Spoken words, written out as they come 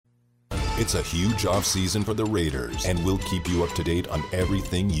It's a huge offseason for the Raiders, and we'll keep you up to date on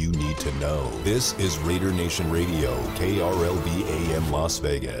everything you need to know. This is Raider Nation Radio, KRLB AM Las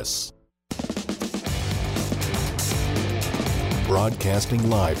Vegas.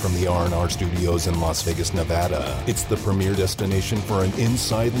 Broadcasting live from the R&R Studios in Las Vegas, Nevada. It's the premier destination for an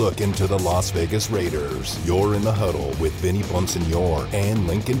inside look into the Las Vegas Raiders. You're in the huddle with Vinny Bonsignor and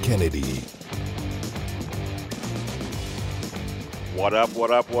Lincoln Kennedy. What up, what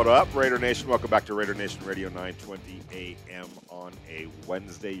up, what up, Raider Nation? Welcome back to Raider Nation Radio, 9:20 a.m. on a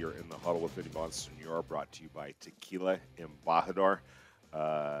Wednesday. You're in the huddle with Vinny Bonsignor, brought to you by Tequila Embajador.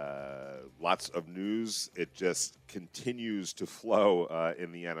 Lots of news. It just continues to flow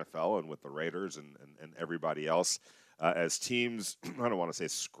in the NFL and with the Raiders and everybody else as teams, I don't want to say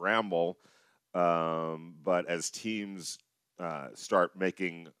scramble, but as teams start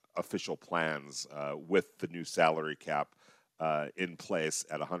making official plans with the new salary cap in place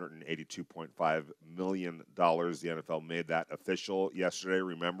at $182.5 million. The NFL made that official yesterday,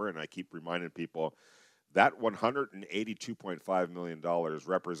 remember, and I keep reminding people that $182.5 million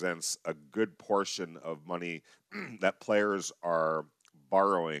represents a good portion of money that players are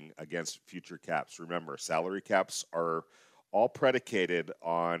borrowing against future caps. Remember, salary caps are all predicated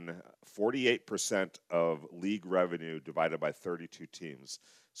on 48% of league revenue divided by 32 teams.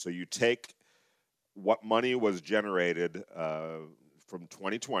 So you take what money was generated from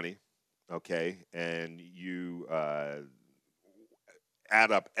 2020, okay, and you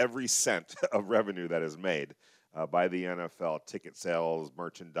add up every cent of revenue that is made by the NFL, ticket sales,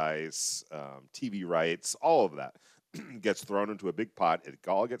 merchandise, TV rights, all of that gets thrown into a big pot. It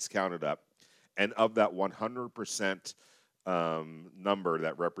all gets counted up. And of that 100% number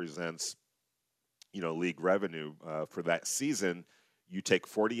that represents, league revenue for that season, you take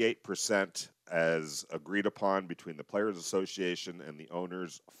 48% as agreed upon between the Players Association and the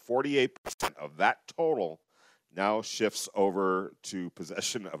owners. 48% of that total now shifts over to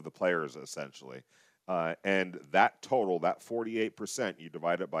possession of the players, essentially. And that total, that 48%, you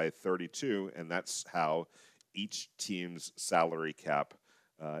divide it by 32, and that's how each team's salary cap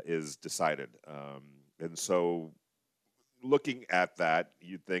is decided. And so looking at that,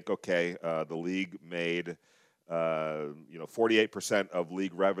 you'd think, okay, the league made 48% of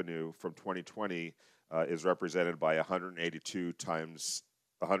league revenue from 2020 is represented by 182 times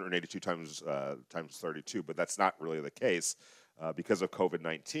 32, but that's not really the case because of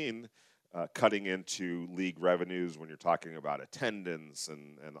COVID-19 cutting into league revenues when you're talking about attendance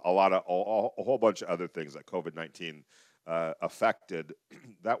and a whole bunch of other things that COVID-19 affected.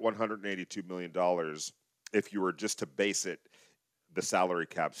 That $182 million, if you were just to base it, the salary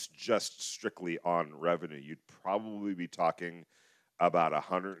caps just strictly on revenue, you'd probably be talking about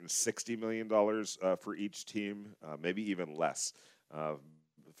 $160 million for each team, maybe even less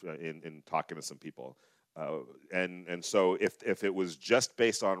in talking to some people. And so if it was just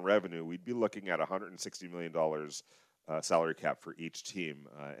based on revenue, we'd be looking at $160 million salary cap for each team.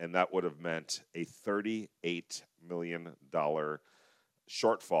 And that would have meant a $38 million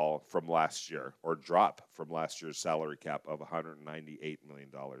shortfall from last year, or drop from last year's salary cap of $198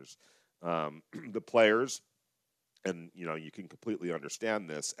 million. The players, and you can completely understand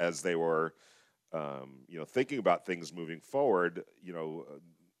this, as they were thinking about things moving forward,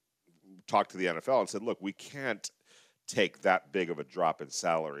 talked to the NFL and said, look, we can't take that big of a drop in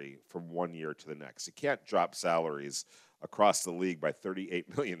salary from one year to the next. You can't drop salaries across the league by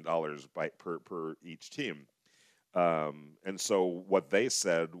 $38 million per each team. And so what they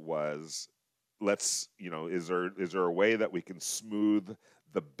said was, is there a way that we can smooth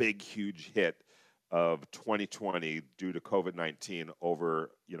the big, huge hit of 2020 due to COVID-19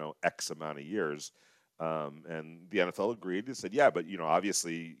 over, X amount of years? And the NFL agreed. They said, yeah, but,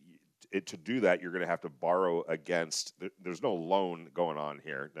 obviously to do that, you're going to have to borrow against, there's no loan going on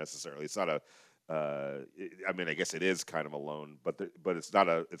here necessarily. It's not I guess it is kind of a loan, but it's not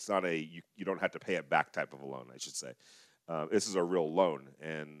a you don't have to pay it back type of a loan, I should say. This is a real loan,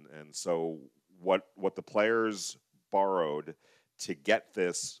 and so what the players borrowed to get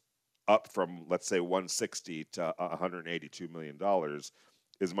this up from, let's say, 160 to $182 million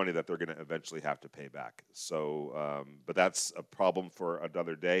is money that they're going to eventually have to pay back. So, but that's a problem for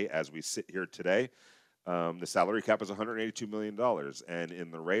another day. As we sit here today, the salary cap is $182 million, and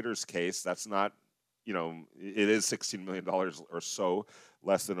in the Raiders' case, that's not, it is $16 million or so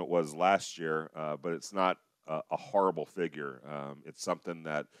less than it was last year, but it's not a horrible figure. It's something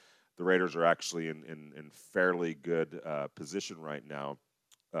that the Raiders are actually in fairly good position right now,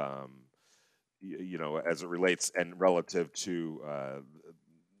 as it relates and relative to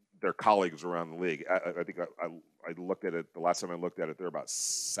their colleagues around the league. I think I looked at it the last time I looked at it. They're about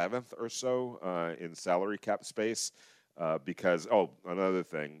seventh or so in salary cap space. Because another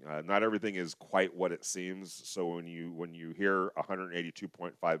thing, not everything is quite what it seems. So when you hear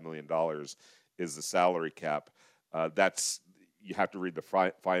 $182.5 million is the salary cap, that's you have to read the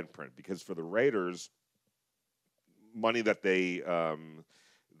fine print, because for the Raiders, money that they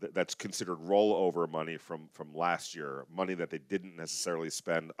that's considered rollover money from last year, money that they didn't necessarily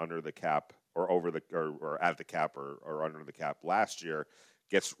spend under the cap or over the or at the cap or under the cap last year,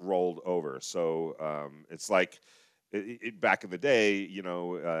 gets rolled over. So it's like back in the day,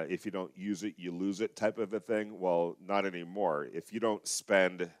 if you don't use it, you lose it type of a thing. Well, not anymore. If you don't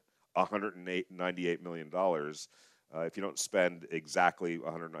spend $198 million, if you don't spend exactly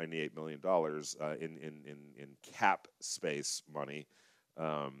 $198 million in cap space money,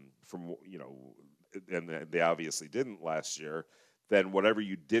 and they obviously didn't last year, then whatever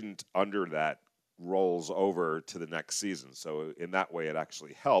you didn't under that rolls over to the next season. So in that way, it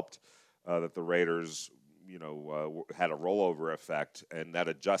actually helped that the Raiders had a rollover effect, and that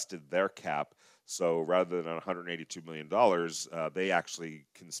adjusted their cap. So rather than $182 million, they actually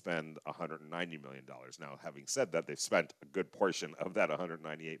can spend $190 million. Now, having said that, they've spent a good portion of that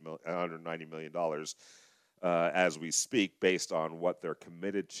 $190 million as we speak, based on what they're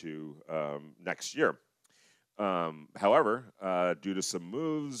committed to next year. However, due to some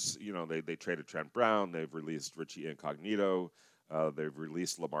moves, they traded Trent Brown, they've released Richie Incognito, they've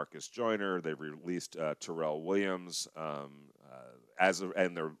released LaMarcus Joyner, they've released Terrell Williams,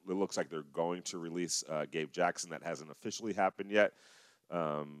 it looks like they're going to release Gabe Jackson. That hasn't officially happened yet,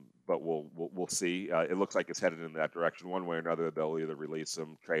 but we'll see. It looks like it's headed in that direction. One way or another, they'll either release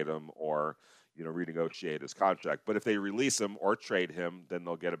him, trade him, or renegotiate his contract. But if they release him or trade him, then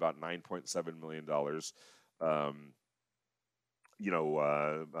they'll get about $9.7 million.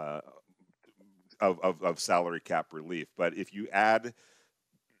 Of salary cap relief. But if you add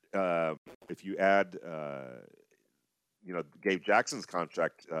Gabe Jackson's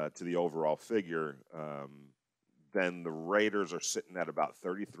contract to the overall figure, then the Raiders are sitting at about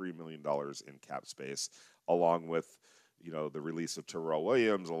 $33 million in cap space, along with the release of Terrell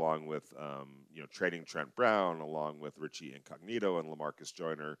Williams, along with trading Trent Brown, along with Richie Incognito and LaMarcus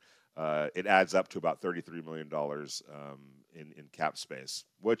Joyner. It adds up to about $33 million in cap space,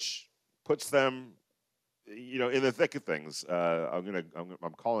 which puts them, in the thick of things.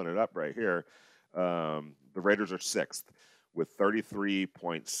 I'm calling it up right here. The Raiders are sixth with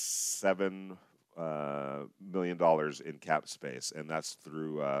 $33.7 million in cap space, and that's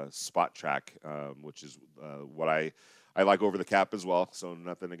through Spot Track, which is what I like over the cap as well. So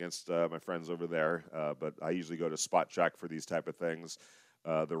nothing against my friends over there, but I usually go to Spot Track for these type of things.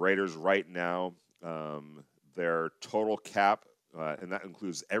 The Raiders right now, their total cap, and that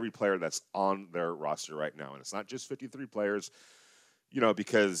includes every player that's on their roster right now. And it's not just 53 players,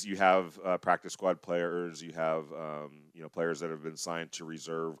 because you have practice squad players, you have, players that have been signed to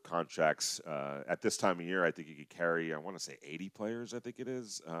reserve contracts. At this time of year, I think you could carry, I want to say 80 players, I think it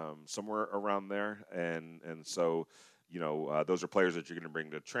is, somewhere around there. And so, those are players that you're going to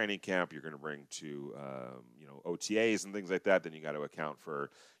bring to training camp, you're going to bring to, OTAs and things like that. Then you got to account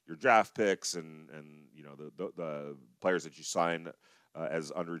for your draft picks and the players that you sign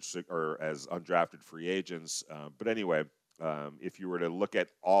as undrafted free agents. But anyway, if you were to look at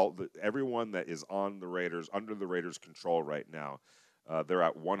everyone that is on the Raiders, under the Raiders' control right now, they're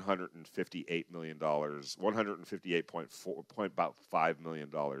at $158 million, $158.5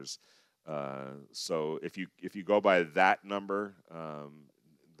 million. So if you go by that number,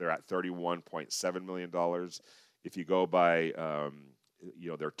 they're at $31.7 million. If you go by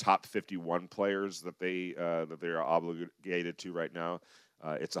their top 51 players that they are obligated to right now,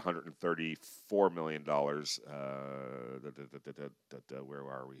 it's $134 million. Where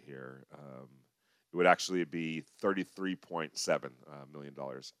are we here? It would actually be $33.7 million.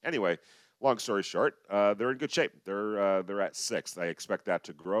 Anyway, long story short, they're in good shape. They're at sixth. I expect that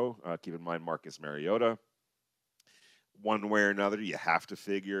to grow. Keep in mind Marcus Mariota. One way or another, you have to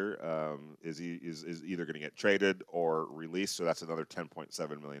figure is either going to get traded or released. So that's another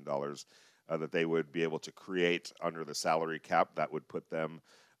 $10.7 million that they would be able to create under the salary cap. That would put them,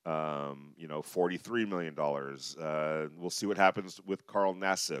 $43 million. We'll see what happens with Carl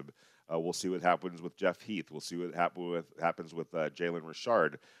Nassib. We'll see what happens with Jeff Heath. We'll see what happens with Jalen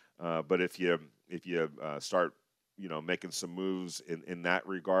Richard. But if you start, making some moves in that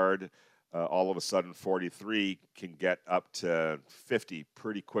regard, all of a sudden 43 can get up to 50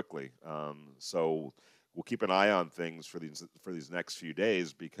 pretty quickly. So we'll keep an eye on things for these next few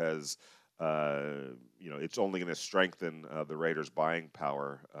days, because it's only going to strengthen the Raiders' buying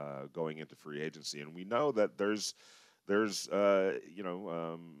power going into free agency. And we know that there's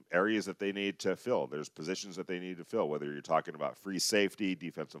areas that they need to fill. There's positions that they need to fill, whether you're talking about free safety,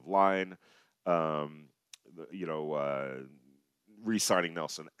 defensive line, re-signing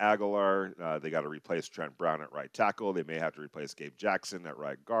Nelson Aguilar. They got to replace Trent Brown at right tackle. They may have to replace Gabe Jackson at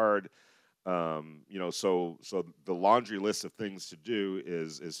right guard. So the laundry list of things to do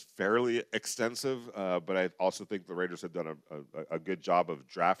is fairly extensive, but I also think the Raiders have done a good job of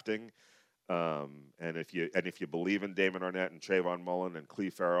drafting. And if you believe in Damon Arnett and Trayvon Mullen and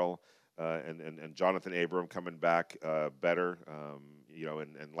Cleve Farrell and Jonathan Abram coming back better,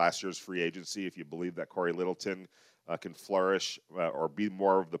 and last year's free agency, if you believe that Corey Littleton can flourish or be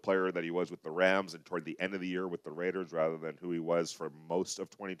more of the player that he was with the Rams and toward the end of the year with the Raiders rather than who he was for most of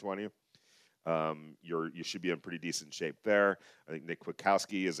 2020. You should be in pretty decent shape there. I think Nick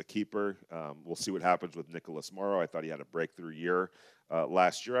Kwiatkowski is a keeper. We'll see what happens with Nicholas Morrow. I thought he had a breakthrough year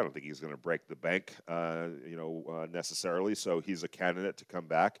last year. I don't think he's going to break the bank, necessarily. So he's a candidate to come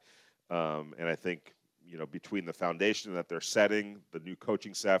back. And I think, between the foundation that they're setting, the new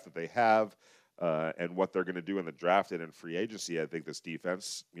coaching staff that they have, and what they're going to do in the draft and in free agency, I think this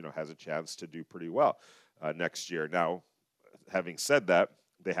defense, has a chance to do pretty well next year. Now, having said that,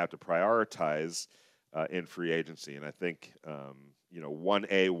 they have to prioritize in free agency. And I think,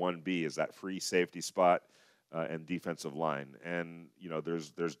 1A, 1B is that free safety spot and defensive line. And,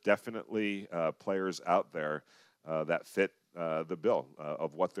 there's definitely players out there that fit the bill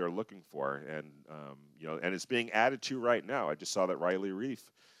of what they're looking for. And, and it's being added to right now. I just saw that Riley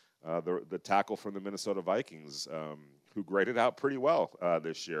Reif, the tackle from the Minnesota Vikings, who graded out pretty well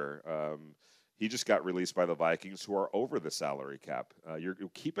this year, he just got released by the Vikings, who are over the salary cap. You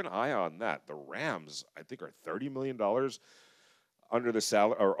keep an eye on that. The Rams, I think, are $30 million under the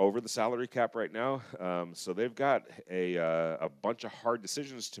salary or over the salary cap right now. So they've got a bunch of hard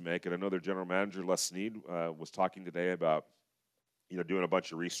decisions to make. And I know their general manager Les Snead was talking today about doing a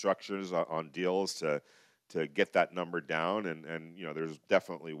bunch of restructures on deals to get that number down. And there's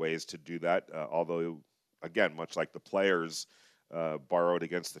definitely ways to do that. Although, again, much like the players borrowed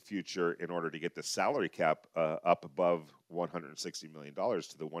against the future in order to get the salary cap up above $160 million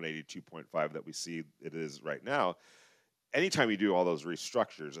to the 182.5 that we see it is right now. Anytime you do all those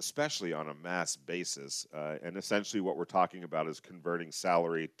restructures, especially on a mass basis, and essentially what we're talking about is converting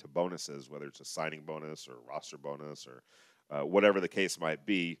salary to bonuses, whether it's a signing bonus or roster bonus or whatever the case might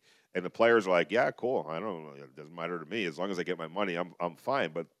be. And the players are like, yeah, cool. I don't know. It doesn't matter to me. As long as I get my money, I'm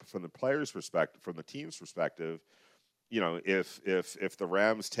fine. But from the players' perspective, from the team's perspective, if the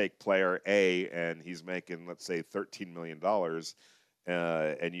Rams take player A and he's making, let's say, $13 million,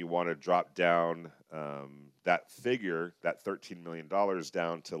 and you want to drop down that figure, that $13 million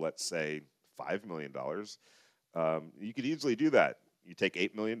down to, let's say, $5 million, you could easily do that. You take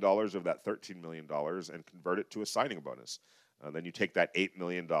 $8 million of that $13 million and convert it to a signing bonus. Then you take that $8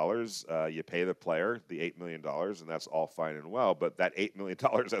 million, you pay the player the $8 million, and that's all fine and well. But that $8 million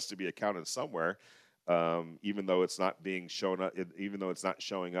has to be accounted somewhere. Even though it's not being shown up, even though it's not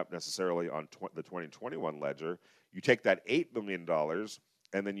showing up necessarily on the 2021 ledger, you take that $8 million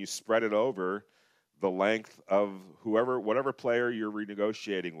and then you spread it over the length of whatever player you're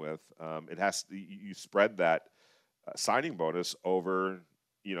renegotiating with. You spread that signing bonus over,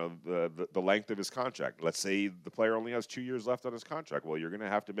 the length of his contract. Let's say the player only has 2 years left on his contract. Well, you're going to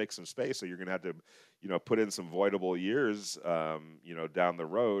have to make some space, so you're going to have to, put in some voidable years, down the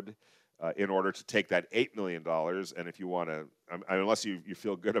road. In order to take that $8 million, and if you want to, unless you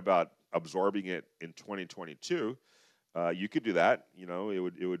feel good about absorbing it in 2022, you could do that.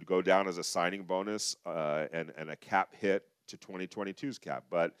 It would go down as a signing bonus and a cap hit to 2022's cap.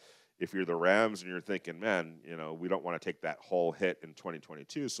 But if you're the Rams and you're thinking, man, we don't want to take that whole hit in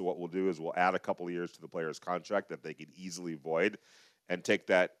 2022, so what we'll do is we'll add a couple of years to the player's contract that they could easily void, and take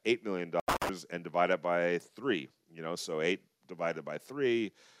that $8 million and divide it by 3. So 8 divided by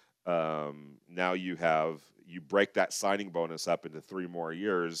 3. Now you break that signing bonus up into 3 more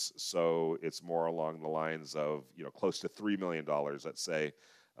years, so it's more along the lines of close to $3 million, let's say,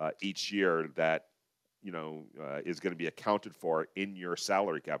 each year that is going to be accounted for in your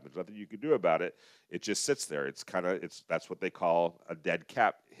salary cap. There's nothing you can do about it. It just sits there. That's what they call a dead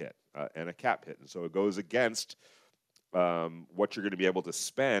cap hit and a cap hit, and so it goes against what you're going to be able to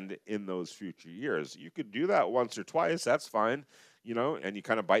spend in those future years. You could do that once or twice. That's fine. And you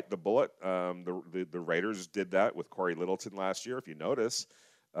kind of bite the bullet. The Raiders did that with Corey Littleton last year. If you notice,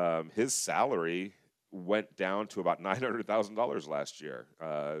 his salary went down to about $900,000 last year.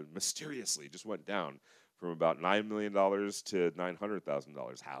 Mysteriously, just went down from about $9 million to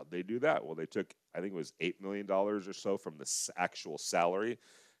 $900,000. How'd they do that? Well, they took, I think it was $8 million or so from the actual salary,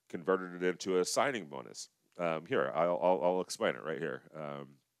 converted it into a signing bonus. Here, I'll explain it right here.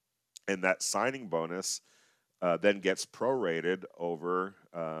 And that signing bonus then gets prorated over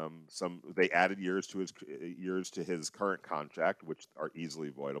they added years to his current contract, which are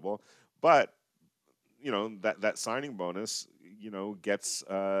easily voidable. But that signing bonus gets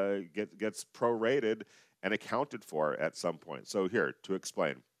prorated and accounted for at some point. So here to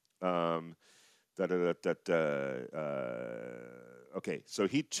explain. Okay, so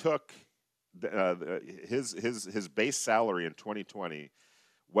he took his base salary in 2020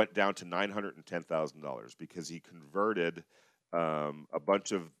 went down to $910,000 because he converted a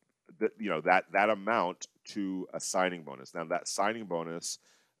bunch of that amount to a signing bonus. Now that signing bonus,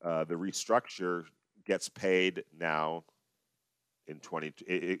 the restructure gets paid now in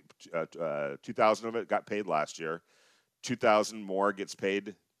 2,000 of it got paid last year, 2,000 more gets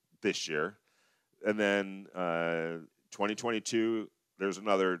paid this year, and then 2022 there's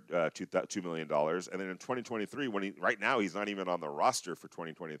another $2 million, and then in 2023 right now he's not even on the roster for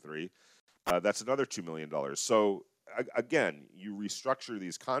 2023, that's another $2 million. So again, you restructure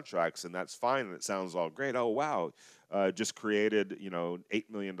these contracts and that's fine and it sounds all great. Oh wow, just created $8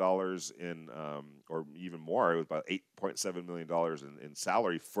 million in or even more. It was about $8.7 million in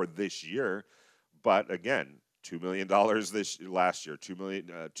salary for this year, but again, $2 million last year, $2 million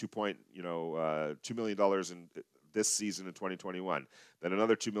in this season in 2021, then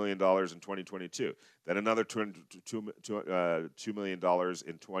another $2 million in 2022, then another $2 million in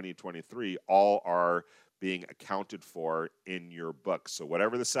 2023. All are being accounted for in your books. So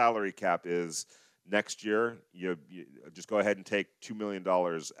whatever the salary cap is next year, you just go ahead and take $2 million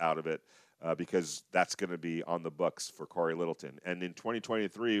out of it because that's going to be on the books for Corey Littleton. And in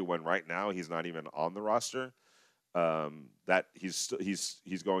 2023, when right now he's not even on the roster, that he's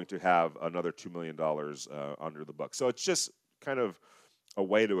going to have another $2 million under the book. So it's just kind of a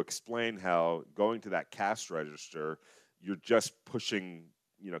way to explain how going to that cash register, you're just pushing,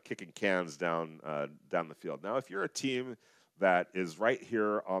 kicking cans down the field. Now, if you're a team that is right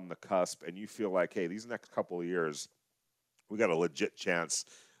here on the cusp and you feel like, hey, these next couple of years, we got a legit chance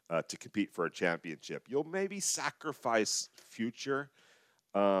to compete for a championship, you'll maybe sacrifice future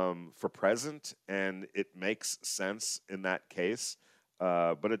for present, and it makes sense in that case,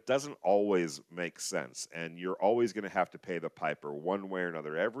 but it doesn't always make sense, and you're always going to have to pay the piper one way or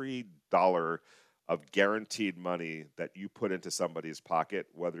another. Every dollar of guaranteed money that you put into somebody's pocket,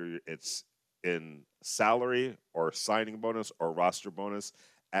 whether it's in salary or signing bonus or roster bonus,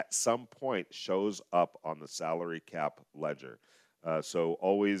 at some point shows up on the salary cap ledger. So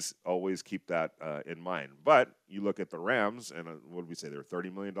always keep that in mind. But you look at the Rams, and what did we say? They're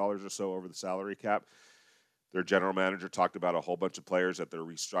 $30 million or so over the salary cap. Their general manager talked about a whole bunch of players that they're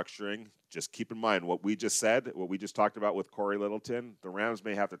restructuring. Just keep in mind what we just said, what we just talked about with Corey Littleton. The Rams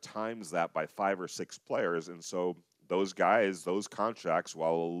may have to times that by 5 or 6 players. And so those guys, those contracts,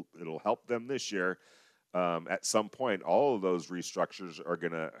 while it'll help them this year, at some point, all of those restructures are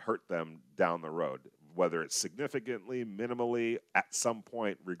going to hurt them down the road. Whether it's significantly, minimally, at some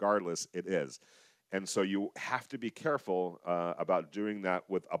point, regardless, it is. And so you have to be careful about doing that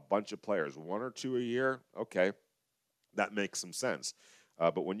with a bunch of players. 1 or 2 a year, okay, that makes some sense.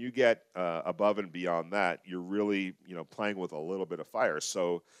 But when you get above and beyond that, you're really playing with a little bit of fire.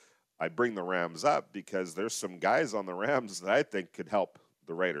 So I bring the Rams up because there's some guys on the Rams that I think could help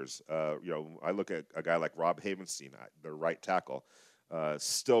the Raiders. I look at a guy like Rob Havenstein, their right tackle.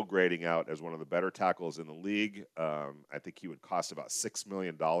 Still grading out as one of the better tackles in the league. I think he would cost about $6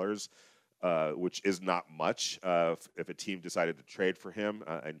 million, which is not much if a team decided to trade for him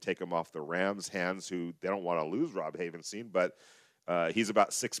and take him off the Rams' hands, who they don't want to lose Rob Havenstein, but he's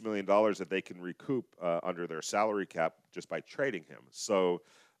about $6 million that they can recoup under their salary cap just by trading him. So,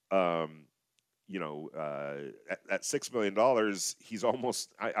 at $6 million, he's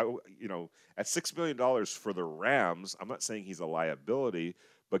almost, at $6 million for the Rams, I'm not saying he's a liability,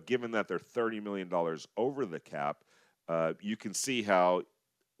 but given that they're $30 million over the cap, you can see how,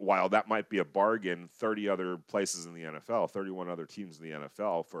 while that might be a bargain, 30 other places in the NFL, 31 other teams in the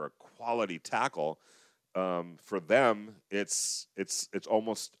NFL for a quality tackle, for them, it's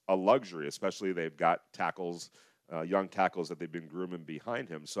almost a luxury, especially they've got tackles, young tackles that they've been grooming behind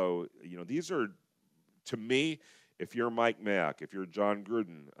him. So, these are, to me, if you're Mike Mayock, if you're John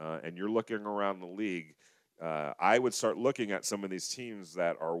Gruden, and you're looking around the league, I would start looking at some of these teams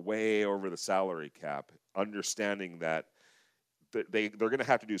that are way over the salary cap, understanding that they're going to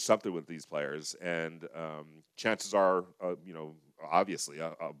have to do something with these players, and chances are, obviously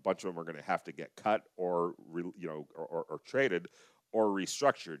a bunch of them are going to have to get cut or traded or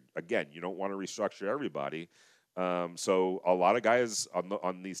restructured. Again, you don't want to restructure everybody. So a lot of guys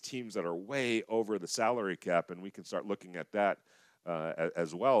on these teams that are way over the salary cap, and we can start looking at that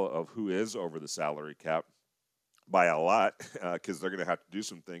as well, of who is over the salary cap by a lot, because they're going to have to do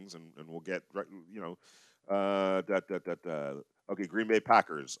some things, and we'll get, okay, Green Bay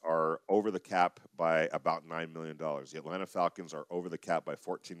Packers are over the cap by about $9 million. The Atlanta Falcons are over the cap by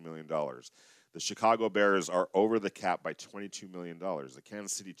 $14 million. The Chicago Bears are over the cap by $22 million. The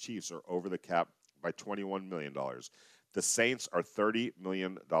Kansas City Chiefs are over the cap by $21 million. The Saints are $30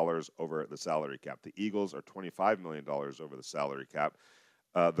 million over the salary cap. The Eagles are $25 million over the salary cap.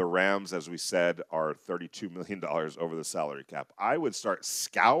 The Rams, as we said, are $32 million over the salary cap. I would start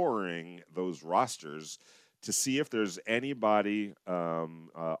scouring those rosters to see if there's anybody on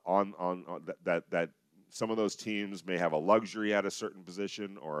that some of those teams may have a luxury at a certain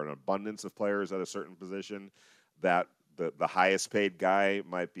position or an abundance of players at a certain position, that the highest paid guy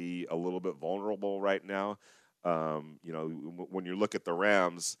might be a little bit vulnerable right now. When you look at the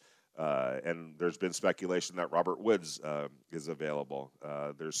Rams, and there's been speculation that Robert Woods is available.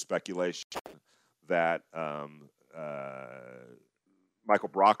 There's speculation that Michael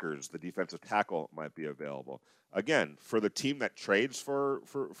Brockers, the defensive tackle, might be available. Again, for the team that trades for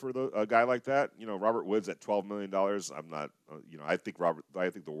a guy like that, Robert Woods at $12 million, I'm not, I think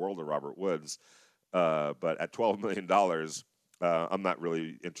the world of Robert Woods, but at $12 million, I'm not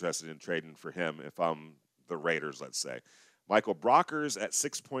really interested in trading for him if I'm the Raiders, let's say. Michael Brockers at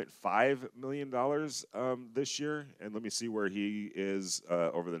 $6.5 million this year, and let me see where he is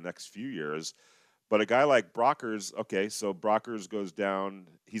over the next few years. But a guy like Brockers, okay, so Brockers goes down.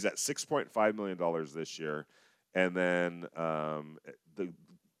 He's at $6.5 million this year, and then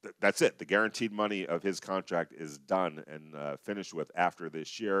that's it. The guaranteed money of his contract is done and finished with after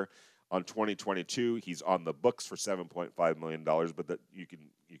this year. On 2022, he's on the books for $7.5 million, but that you can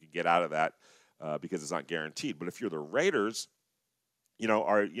get out of that because it's not guaranteed. But if you're the Raiders,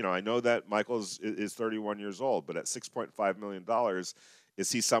 I know that Michaels is 31 years old, but at $6.5 million, is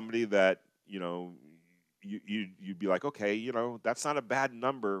he somebody that you'd be like, okay, that's not a bad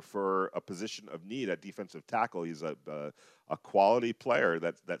number for a position of need at defensive tackle. He's a quality player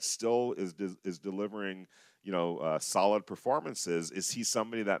that still is delivering, solid performances. Is he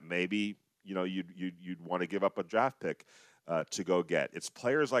somebody that maybe, you'd want to give up a draft pick to go get? It's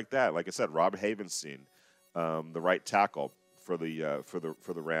players like that. Like I said, Rob Havenstein, the right tackle for the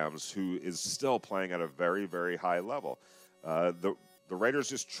Rams, who is still playing at a very, very high level. The Raiders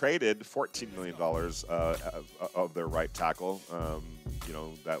just traded $14 million of their right tackle.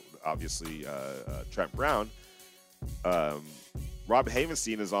 That obviously Trent Brown. Rob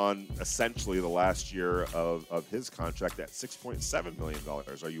Havenstein is on essentially the last year of his contract at $6.7 million.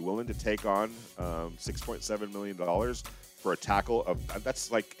 Are you willing to take on $6.7 million for a tackle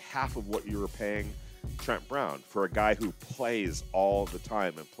that's like half of what you were paying Trent Brown for a guy who plays all the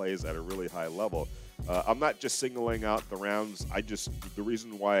time and plays at a really high level? I'm not just singling out the Rams. The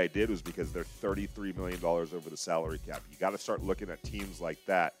reason why I did was because they're $33 million over the salary cap. You got to start looking at teams like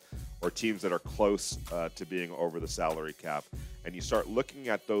that, or teams that are close to being over the salary cap. And you start looking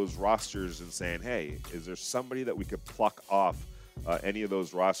at those rosters and saying, hey, is there somebody that we could pluck off any of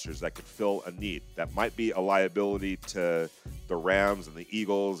those rosters that could fill a need that might be a liability to the Rams and the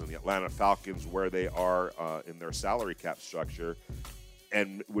Eagles and the Atlanta Falcons, where they are in their salary cap structure,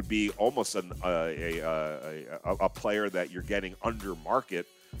 and would be almost a player that you're getting under market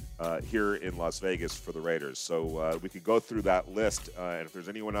here in Las Vegas for the Raiders. So we could go through that list, and if there's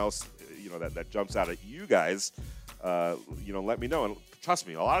anyone else that jumps out at you guys, let me know. And trust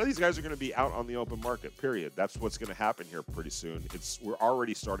me, a lot of these guys are going to be out on the open market, period. That's what's going to happen here pretty soon. We're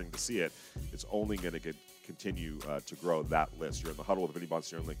already starting to see it. It's only going to continue to grow, that list. You're in the Huddle with Vinny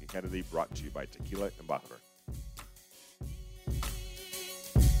Bonsignore and Lincoln Kennedy, brought to you by Tequila Embajador.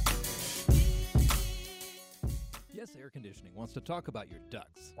 Yes Air Conditioning wants to talk about your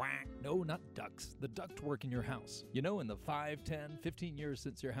ducts. No, not ducts. The ductwork in your house. In the 5, 10, 15 years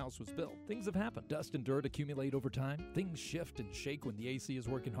since your house was built, things have happened. Dust and dirt accumulate over time. Things shift and shake when the AC is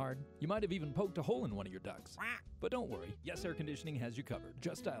working hard. You might have even poked a hole in one of your ducts. But don't worry, Yes Air Conditioning has you covered.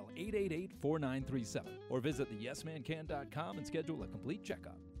 Just dial 888-4937 or visit theyesmancan.com and schedule a complete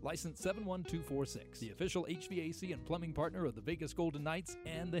checkup. License 71246, the official HVAC and plumbing partner of the Vegas Golden Knights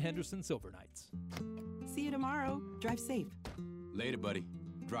and the Henderson Silver Knights. See you tomorrow. Drive safe. Later, buddy.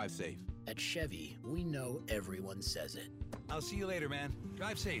 Drive safe. At Chevy, we know everyone says it. I'll see you later, man.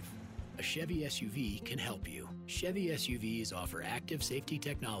 Drive safe. A Chevy SUV can help you. Chevy SUVs offer active safety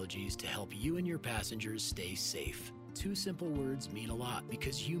technologies to help you and your passengers stay safe. Two simple words mean a lot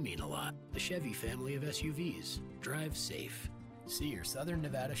because you mean a lot. The Chevy family of SUVs. Drive safe. See your Southern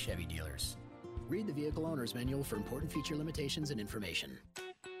Nevada Chevy dealers. Read the vehicle owner's manual for important feature limitations and information.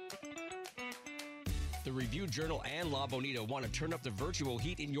 The Review Journal and La Bonita want to turn up the virtual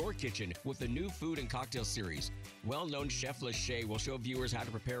heat in your kitchen with the new food and cocktail series. Well-known Chef Lachey will show viewers how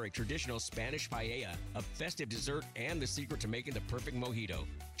to prepare a traditional Spanish paella, a festive dessert, and the secret to making the perfect mojito.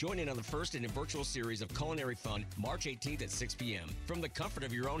 Join in on the first in a virtual series of culinary fun March 18th at 6 p.m. from the comfort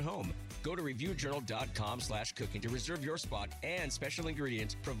of your own home. Go to reviewjournal.com/cooking to reserve your spot and special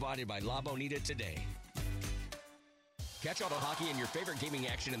ingredients provided by La Bonita today. Catch all the hockey and your favorite gaming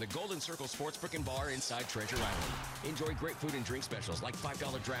action in the Golden Circle Sportsbook and Bar inside Treasure Island. Enjoy great food and drink specials like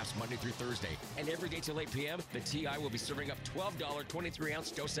 $5 drafts Monday through Thursday. And every day till 8 p.m., the TI will be serving up $12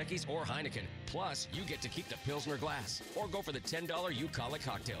 23-ounce Dos Equis or Heineken. Plus, you get to keep the Pilsner glass. Or go for the $10 Eucala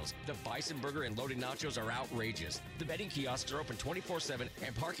cocktails. The Bison Burger and Loaded Nachos are outrageous. The betting kiosks are open 24/7,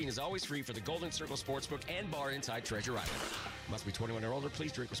 and parking is always free for the Golden Circle Sportsbook and Bar inside Treasure Island. Must be 21 or older.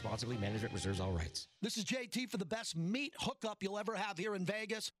 Please drink responsibly. Management reserves all rights. This is JT for the best meat hookup you'll ever have here in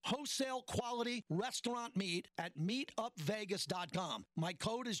Vegas. Wholesale quality restaurant meat at meetupvegas.com. My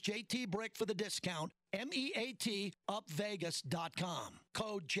code is JTBrick for the discount. MEAT upvegas.com.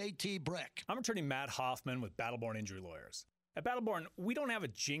 Code JTBrick. I'm attorney Matt Hoffman with Battleborn Injury Lawyers. At Battleborn, we don't have a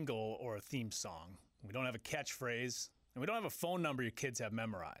jingle or a theme song. We don't have a catchphrase, and we don't have a phone number your kids have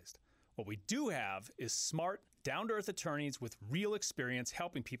memorized. What we do have is smart, down-to-earth attorneys with real experience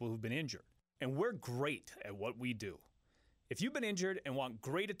helping people who've been injured. And we're great at what we do. If you've been injured and want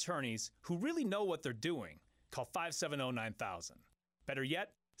great attorneys who really know what they're doing, call 570-9000. Better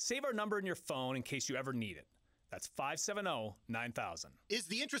yet, save our number in your phone in case you ever need it. That's 570-9000. Is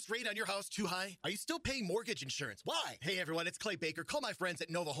the interest rate on your house too high? Are you still paying mortgage insurance? Why? Hey everyone, it's Clay Baker. Call my friends at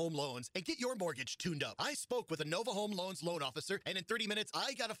Nova Home Loans and get your mortgage tuned up. I spoke with a Nova Home Loans loan officer, and in 30 minutes,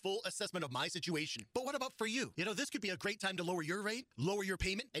 I got a full assessment of my situation. But what about for you? You know, this could be a great time to lower your rate, lower your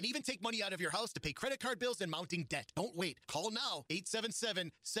payment, and even take money out of your house to pay credit card bills and mounting debt. Don't wait. Call now,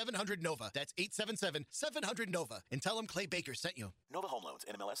 877-700-NOVA. That's 877-700-NOVA. And tell them Clay Baker sent you. Nova Home Loans,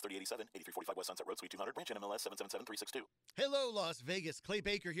 NMLS 3087, 8345 West Sunset Road, Suite 200, branch NMLS 777362. Hello, Las Vegas. Clay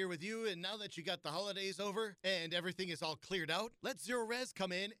Baker here with you, and now that you got the holidays over and everything is all cleared out, let Zero Res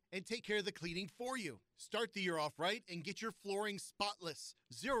come in and take care of the cleaning for you. Start the year off right and get your flooring spotless.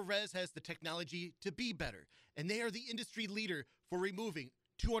 Zero Res has the technology to be better, and they are the industry leader for removing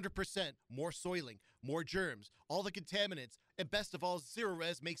 200% more soiling, more germs, all the contaminants, and best of all, Zero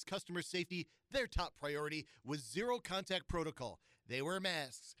Res makes customer safety their top priority with zero contact protocol. They wear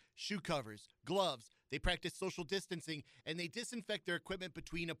masks, shoe covers, gloves, they practice social distancing, and they disinfect their equipment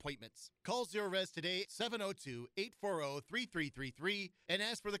between appointments. Call Zero Res today, 702-840-3333, and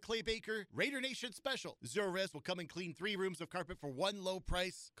ask for the Clay Baker Raider Nation Special. Zero Res will come and clean 3 rooms of carpet for one low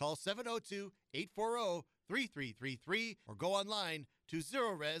price. Call 702-840-3333 or go online to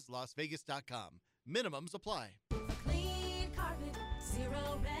ZeroResLasVegas.com. Minimums apply. Clean carpet,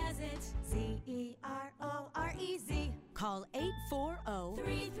 Zero Res it. ZeroRez. Call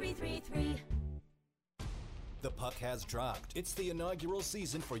 840-3333. The puck has dropped. It's the inaugural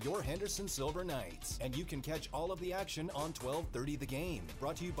season for your Henderson Silver Knights, and you can catch all of the action on 12:30 The Game.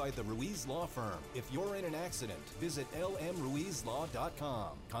 Brought to you by the Ruiz Law Firm. If you're in an accident, visit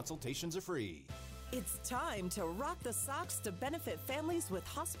lmruizlaw.com. Consultations are free. It's time to rock the socks to benefit families with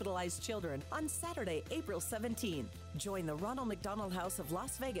hospitalized children on Saturday, April 17th. Join the Ronald McDonald House of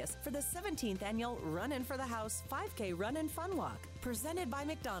Las Vegas for the 17th annual Run-In for the House 5K Run and Fun Walk, presented by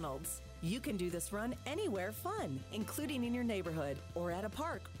McDonald's. You can do this run anywhere fun, including in your neighborhood, or at a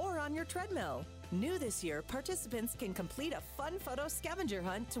park, or on your treadmill. New this year, participants can complete a fun photo scavenger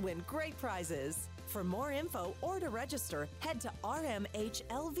hunt to win great prizes. For more info or to register, head to rmhlv.org.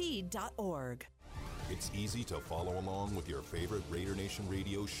 It's easy to follow along with your favorite Raider Nation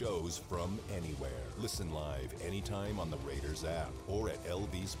radio shows from anywhere. Listen live anytime on the Raiders app or at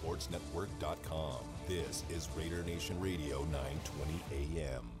lvsportsnetwork.com. This is Raider Nation Radio 920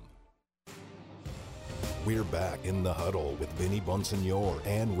 AM. We're back in the huddle with Vinny Bonsignor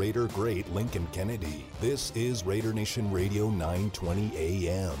and Raider great Lincoln Kennedy. This is Raider Nation Radio 920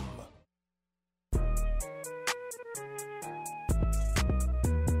 AM.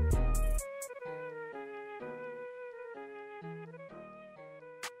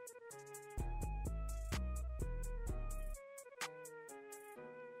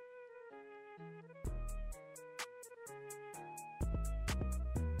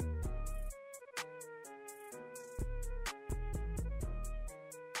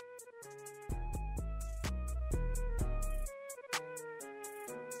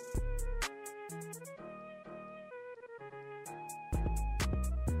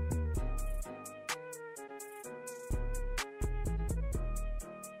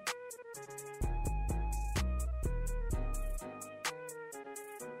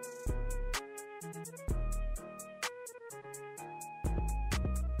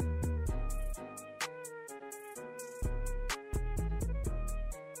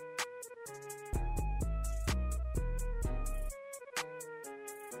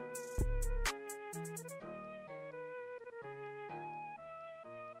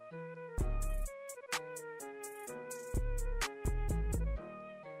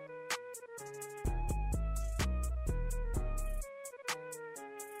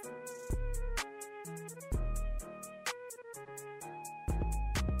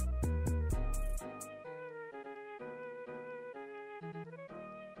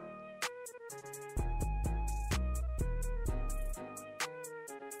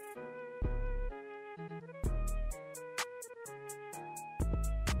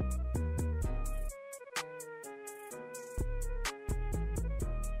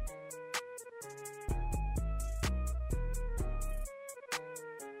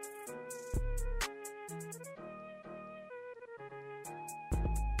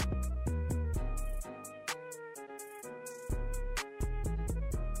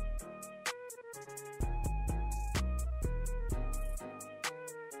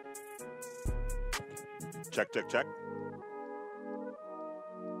 Check, check, check.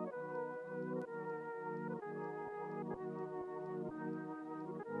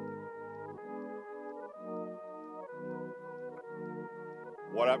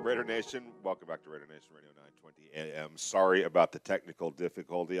 What up, Raider Nation? Welcome back to Raider Nation Radio 920 AM. Sorry about the technical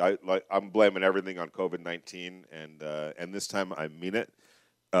difficulty. I'm blaming everything on COVID-19, and this time I mean it,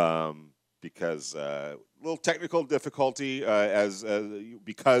 because a little technical difficulty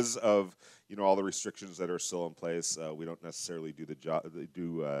because of all the restrictions that are still in place. We don't necessarily do the job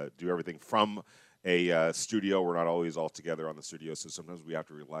do everything from a studio. We're not always all together on the studio, so sometimes we have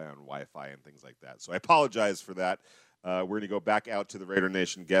to rely on Wi-Fi and things like that. So I apologize for that. We're going to go back out to the Raider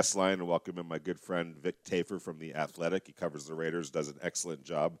Nation guest line and welcome in my good friend Vic Tafur from The Athletic. He covers the Raiders, does an excellent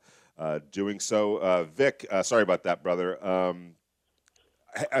job doing so. Vic, sorry about that, brother.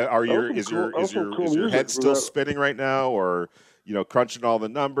 Is your head still spinning right now, or crunching all the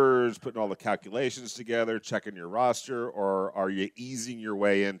numbers, putting all the calculations together, checking your roster, or are you easing your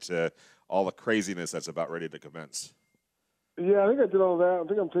way into all the craziness that's about ready to commence? Yeah, I think I did all that. I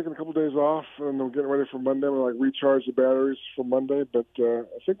think I'm taking a couple of days off, and I'm getting ready for Monday. I'm going to recharge the batteries for Monday, but I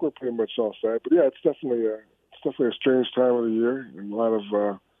think we're pretty much all set. But yeah, it's definitely a strange time of the year and a lot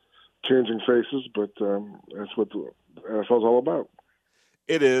of changing faces, but that's what the NFL's all about.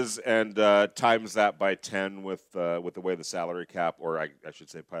 It is, and times that by 10 with the way the salary cap, or I should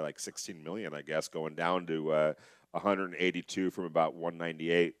say probably like 16 million, I guess, going down to 182 from about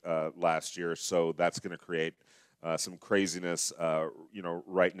 198 last year. So that's going to create some craziness,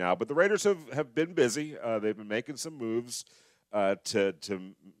 right now. But the Raiders have been busy. They've been making some moves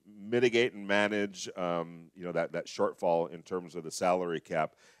to mitigate and manage, that shortfall in terms of the salary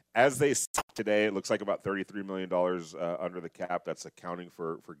cap. As they sit today, it looks like about $33 million under the cap. That's accounting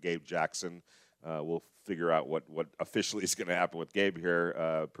for Gabe Jackson. We'll figure out what officially is going to happen with Gabe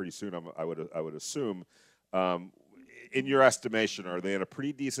here pretty soon. I would assume. In your estimation, are they in a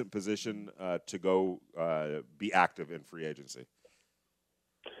pretty decent position to go be active in free agency?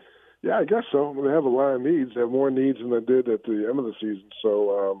 Yeah, I guess so. They have a lot of needs. They have more needs than they did at the end of the season.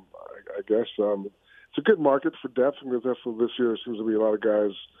 So I guess it's a good market for depth. Because definitely this year seems to be a lot of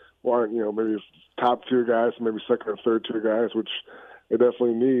guys who aren't, maybe top tier guys, maybe second or third tier guys, which they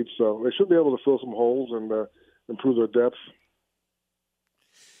definitely need. So they should be able to fill some holes and improve their depth.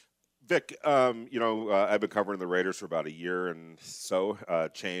 Vic, I've been covering the Raiders for about a year and so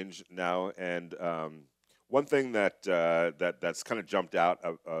change now, and one thing that's kind of jumped out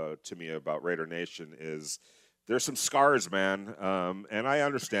to me about Raider Nation is there's some scars, man, and I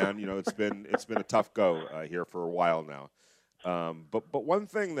understand. It's been a tough go here for a while now, but one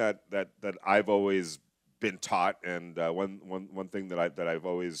thing that I've always been taught, and one thing that I've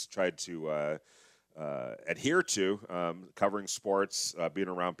always tried to adhere to, covering sports, being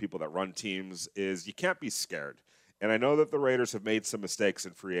around people that run teams, is you can't be scared. And I know that the Raiders have made some mistakes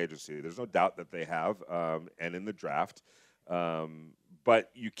in free agency. There's no doubt that they have, and in the draft.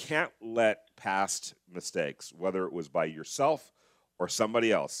 But you can't let past mistakes, whether it was by yourself or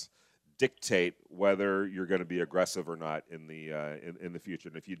somebody else, dictate whether you're going to be aggressive or not in the future.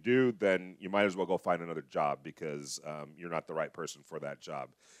 And if you do, then you might as well go find another job because you're not the right person for that job.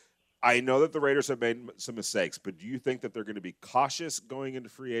 I know that the Raiders have made some mistakes, but do you think that they're going to be cautious going into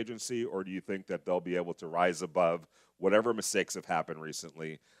free agency, or do you think that they'll be able to rise above whatever mistakes have happened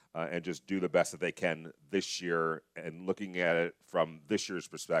recently and just do the best that they can this year, and looking at it from this year's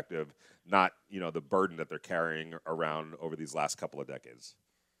perspective, not the burden that they're carrying around over these last couple of decades?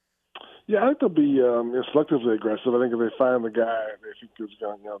 Yeah, I think they'll be selectively aggressive. I think if they find the guy they think is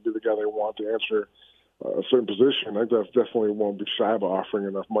going to be the guy they want to answer a certain position, I definitely won't be shy about offering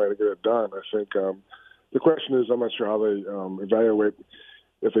enough money to get it done. I think the question is, I'm not sure how they evaluate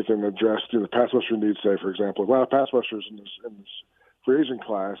if they can address the pass rusher needs. Say, for example, a lot of pass rushers in this free agent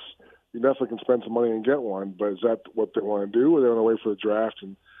class, you definitely can spend some money and get one, but is that what they want to do, or they want to wait for the draft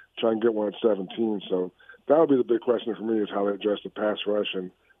and try and get one at 17? So that would be the big question for me, is how they address the pass rush and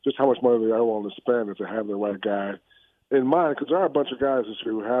just how much money they are willing to spend if they have the right guy in mind, because there are a bunch of guys this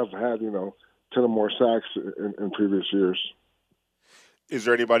year who have had 10 or more sacks in previous years. Is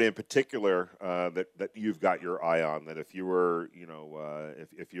there anybody in particular that you've got your eye on, that if you were,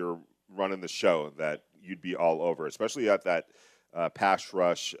 if you're running the show, that you'd be all over, especially at that pass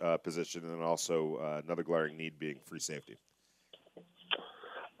rush position, and also another glaring need being free safety?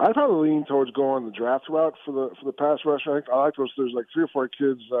 I'd probably lean towards going the draft route for the pass rush. I like those. There's like 3 or 4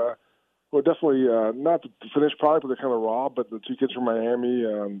 kids who are definitely not the finished product, but they're kind of raw. But the 2 kids from Miami,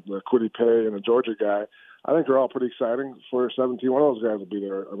 the Kwity Paye and the Georgia guy, I think they're all pretty exciting for 17. One of those guys will be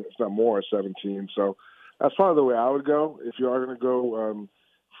there. I mean, it's not more at 17. So that's probably the way I would go. If you are going to go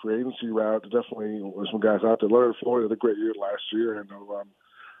free agency route. There definitely was some guys out there. Leonard Floyd had a great year last year, and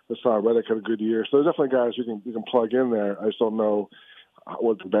Hassan Reddick had a good year. So there's definitely guys you can plug in there. I just don't know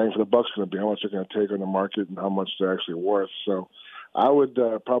what the bang for the buck's going to be, how much they're going to take on the market, and how much they're actually worth. So I would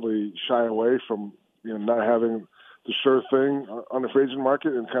probably shy away from not having the sure thing on the free agent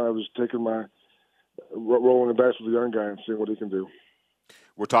market, and kind of just taking my rolling the dice with the young guy and seeing what he can do.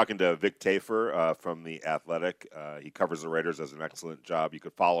 We're talking to Vic Tafur from The Athletic. He covers the Raiders, does an excellent job. You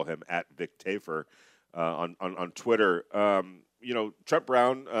could follow him at Vic Tafur on Twitter. Trent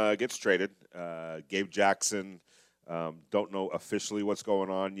Brown gets traded. Gabe Jackson, don't know officially what's going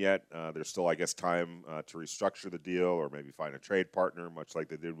on yet. There's still, I guess, time to restructure the deal or maybe find a trade partner, much like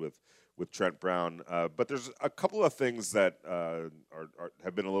they did with Trent Brown. But there's a couple of things that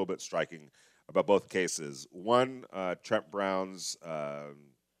have been a little bit striking about both cases. One, Trent Brown's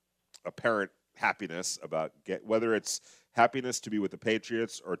apparent happiness about whether it's happiness to be with the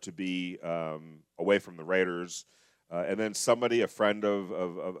Patriots or to be away from the Raiders. And then somebody, a friend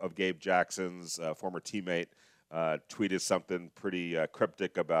of Gabe Jackson's, former teammate, tweeted something pretty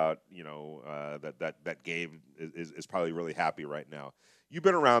cryptic about that Gabe is probably really happy right now. You've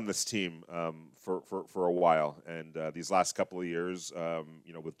been around this team for a while, and these last couple of years,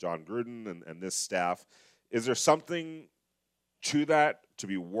 with John Gruden and this staff, is there something to that to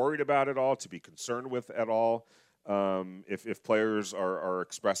be worried about at all, to be concerned with at all, if players are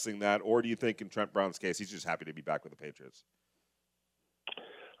expressing that, or do you think in Trent Brown's case he's just happy to be back with the Patriots?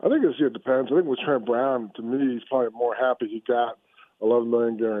 I think it depends. I think with Trent Brown, to me, he's probably more happy he got $11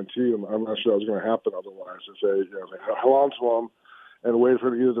 million guarantee. I'm not sure that was going to happen otherwise. If they held on to him and waited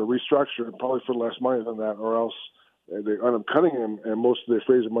for either to restructure, probably for less money than that, or else they end up cutting him and most of their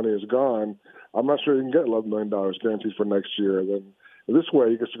free agent money is gone, I'm not sure you can get $11 million guaranteed for next year. Then this way,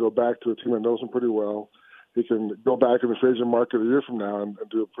 he gets to go back to a team that knows him pretty well. He can go back in the free agent market a year from now and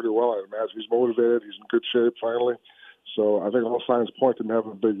do it pretty well. I imagine he's motivated. He's in good shape finally. So I think all signs point to him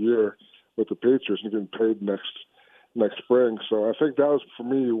having a big year with the Patriots and getting paid next spring. So I think that was, for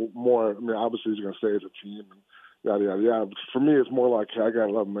me, more. I mean, obviously he's going to stay as a team and yada, yada, yada. But for me, it's more like, hey, I got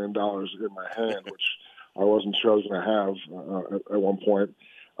 $11 million in my hand, which I wasn't sure I was going to have at one point.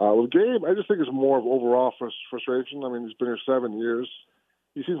 With Gabe, I just think it's more of overall frustration. I mean, he's been here 7 years.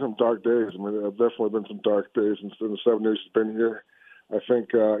 He's seen some dark days. I mean, there have definitely been some dark days in the 7 years he's been here. I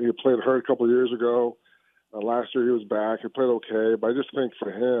think he played hurt a couple of years ago. Last year he was back. He played okay, but I just think for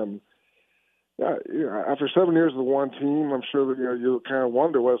him, after 7 years with one team, I'm sure that you kind of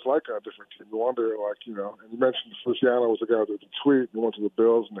wonder what it's like on a different team. You wonder, and you mentioned Feliciano was the guy with the tweet. He went to the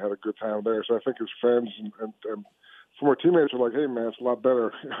Bills and had a good time there. So I think his friends and former teammates were like, "Hey, man, it's a lot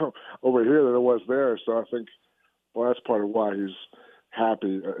better over here than it was there." So I think, that's part of why he's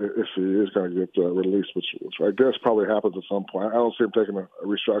happy if he is going to get released, which I guess probably happens at some point. I don't see him taking a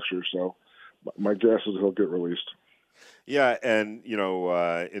restructure, so my guess is he'll get released. Yeah, and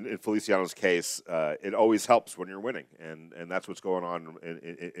in Feliciano's case, it always helps when you're winning, and that's what's going on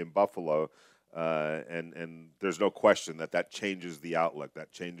in Buffalo. And there's no question that changes the outlook,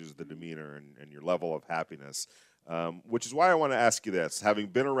 that changes the demeanor and your level of happiness. Which is why I want to ask you this: having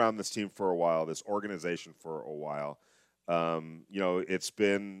been around this team for a while, this organization for a while, it's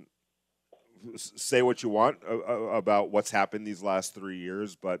been. Say what you want about what's happened these last 3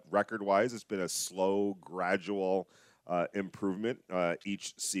 years, but record-wise, it's been a slow, gradual improvement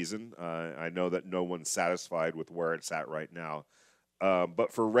each season. I know that no one's satisfied with where it's at right now.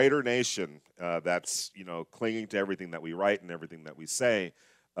 But for Raider Nation, that's clinging to everything that we write and everything that we say,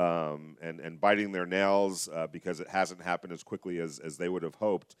 and biting their nails because it hasn't happened as quickly as they would have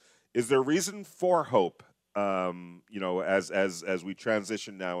hoped. Is there reason for hope? As we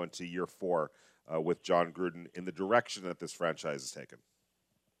transition now into year 4 with John Gruden in the direction that this franchise has taken?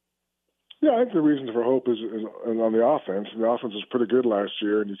 Yeah, I think the reason for hope is on the offense. And the offense was pretty good last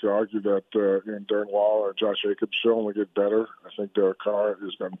year, and you could argue that Darren Waller or Josh Jacobs should only get better. I think Derek Carr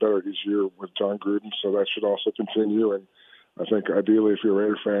has gotten better each year with John Gruden, so that should also continue. And I think ideally, if you're a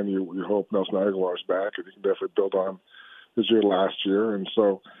Raider fan, you hope Nelson Aguilar is back, and you can definitely build on his year last year. And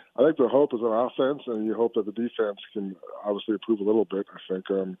so I think the hope is on offense, and you hope that the defense can obviously improve a little bit. I think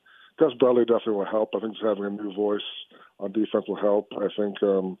Gus Bradley definitely will help. I think just having a new voice on defense will help. I think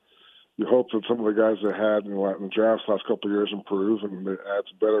you hope that some of the guys they had in the drafts last couple of years improve and they add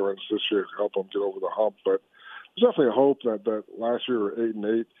some veterans this year to help them get over the hump. But there's definitely a hope that last year we were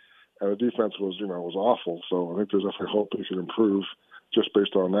 8-8, and the defense was awful. So I think there's definitely hope they can improve just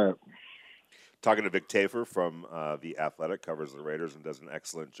based on that. Talking to Vic Tafur from The Athletic, covers the Raiders and does an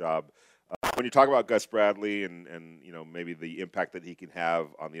excellent job. When you talk about Gus Bradley and maybe the impact that he can have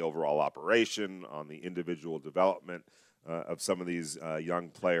on the overall operation, on the individual development, of some of these young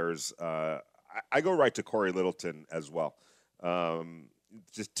players. I go right to Corey Littleton as well.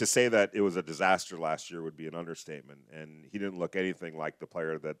 Just to say that it was a disaster last year would be an understatement, and he didn't look anything like the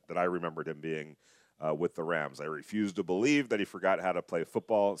player that I remembered him being with the Rams. I refuse to believe that he forgot how to play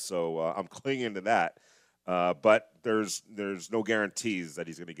football, so I'm clinging to that. But there's no guarantees that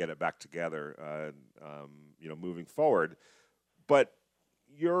he's going to get it back together, moving forward. But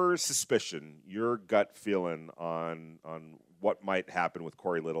your suspicion, your gut feeling on what might happen with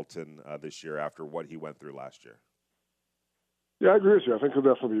Corey Littleton this year after what he went through last year? Yeah, I agree with you. I think he'll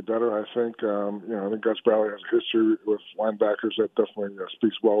definitely be better. I think, I think Gus Bradley has a history with linebackers that definitely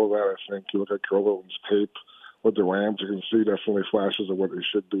speaks well of that. I think you look at Corey Littleton's tape with the Rams, you can see definitely flashes of what they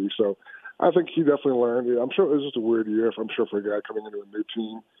should be. So I think he definitely learned. I'm sure it was just a weird year. I'm sure for a guy coming into a new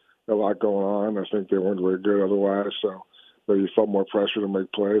team, a lot going on. I think they weren't very good otherwise. So maybe he felt more pressure to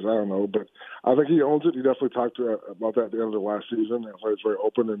make plays. I don't know. But I think he owns it. He definitely talked about that at the end of the last season. I thought he was very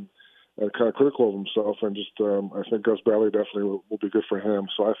open and kind of critical of himself. And just I think Gus Bradley definitely will be good for him.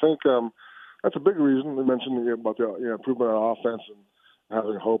 So I think that's a big reason. We mentioned about the improvement on offense and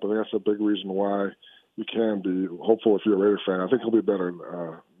having hope. I think that's a big reason why you can be hopeful if you're a Raider fan. I think he'll be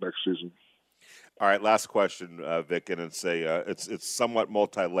better next season. All right, last question, Vic, and it's somewhat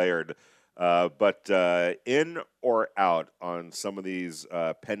multi-layered, but in or out on some of these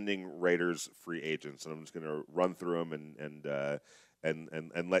pending Raiders free agents, and I'm just going to run through them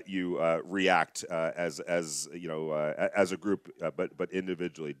and let you react as a group, but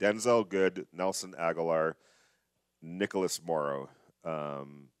individually. Denzel Good, Nelson Aguilar, Nicholas Morrow,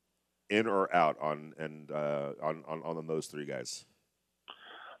 in or out on those three guys.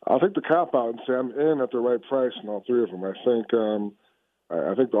 I'll take the cop out and say I'm in at the right price in all three of them. I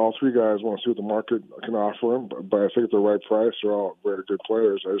think all three guys want to see what the market can offer them, but I think at the right price, they're all very good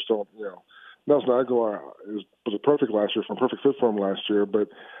players. I just don't, Nelson Aguilar was a perfect last year, perfect fit for him last year, but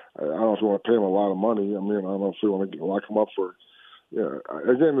I don't know if you want to pay him a lot of money. I mean, I don't know if you want to lock him up for.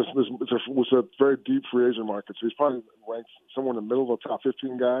 Again, it's a very deep free agent market, so he's probably ranked somewhere in the middle of the top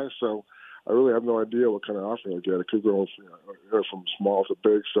 15 guys. So I really have no idea what kind of offer he'll get. It could go from small to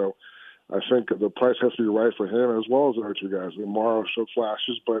big. So I think the price has to be right for him as well as the other two guys. Morrow showed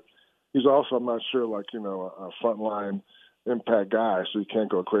flashes, but he's also, I'm not sure, a frontline impact guy, so he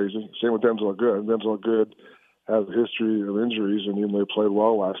can't go crazy. Same with Denzel Good. Denzel Good has a history of injuries, and even though he played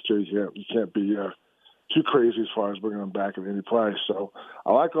well last year, you can't be too crazy as far as bringing him back at any price. So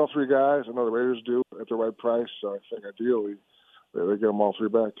I like all three guys. I know the Raiders do at the right price, so I think ideally they get them all three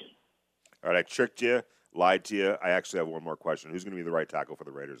back. All right, I tricked you, lied to you. I actually have one more question. Who's going to be the right tackle for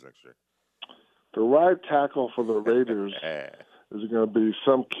the Raiders next year? The right tackle for the Raiders is going to be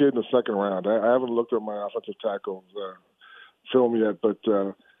some kid in the second round. I haven't looked at my offensive tackles film yet, but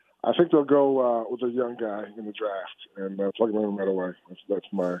I think they'll go with a young guy in the draft and plug him in right away. That's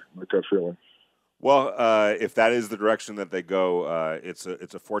my gut feeling. Well, if that is the direction that they go, it's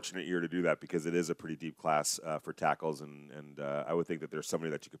a fortunate year to do that because it is a pretty deep class for tackles, and I would think that there's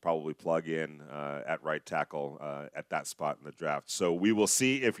somebody that you could probably plug in at right tackle at that spot in the draft. So we will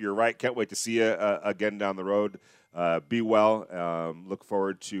see if you're right. Can't wait to see you again down the road. Be well. Look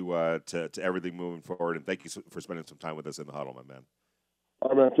forward to everything moving forward, and thank you for spending some time with us in the huddle, my man.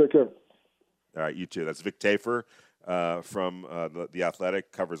 All right, man. Take care. All right, you too. That's Vic Tafur. From the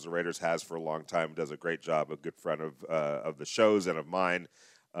Athletic, covers the Raiders, has for a long time, does a great job, a good friend of the shows and of mine.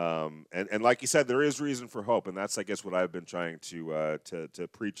 And like you said, there is reason for hope, and that's, I guess, what I've been trying to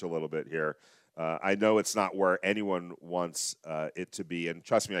preach a little bit here. I know it's not where anyone wants it to be, and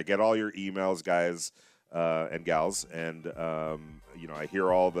trust me, I get all your emails, guys and gals, and I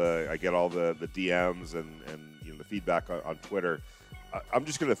hear I get all the DMs and the feedback on Twitter. I'm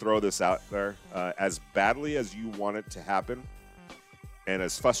just going to throw this out there. As badly as you want it to happen and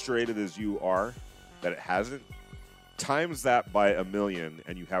as frustrated as you are that it hasn't, times that by 1,000,000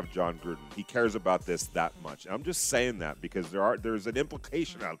 and you have John Gruden. He cares about this that much. And I'm just saying that because there's an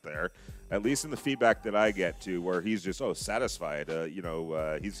implication out there, at least in the feedback that I get to, where he's just satisfied.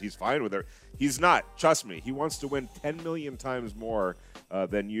 He's fine with it. He's not. Trust me. He wants to win 10 million times more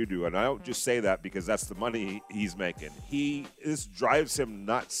than you do. And I don't just say that because that's the money he's making. This drives him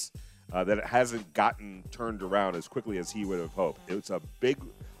nuts that it hasn't gotten turned around as quickly as he would have hoped. It's a big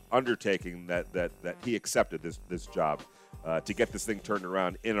undertaking that he accepted this job to get this thing turned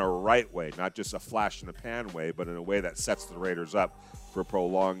around in a right way, not just a flash in the pan way, but in a way that sets the Raiders up for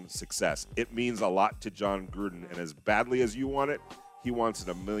prolonged success. It means a lot to John Gruden, and as badly as you want it, he wants it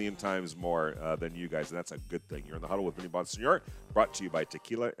 1,000,000 times more than you guys, and that's a good thing. You're in the huddle with Vinny Bonsignor, brought to you by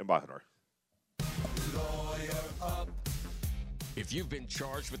Tequila Embajador. If you've been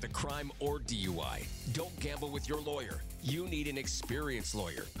charged with a crime or DUI, don't gamble with your lawyer. You need an experienced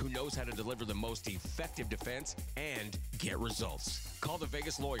lawyer who knows how to deliver the most effective defense and get results. Call the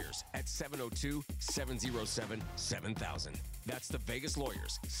Vegas Lawyers at 702-707-7000. That's the Vegas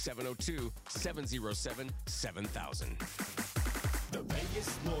Lawyers, 702-707-7000.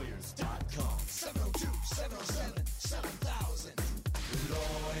 TheVegasLawyers.com, 702-707-7000.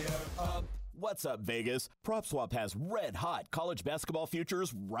 Lawyer up. What's up, Vegas? PropSwap has red-hot college basketball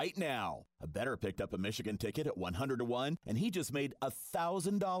futures right now. A bettor picked up a Michigan ticket at 100 to 1, and he just made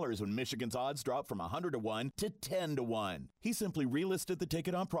 $1,000 when Michigan's odds dropped from 100 to 1 to 10 to 1. He simply relisted the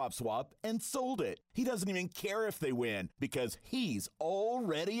ticket on PropSwap and sold it. He doesn't even care if they win because he's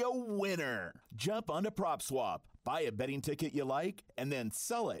already a winner. Jump onto PropSwap, buy a betting ticket you like, and then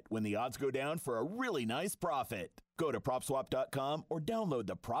sell it when the odds go down for a really nice profit. Go to PropSwap.com or download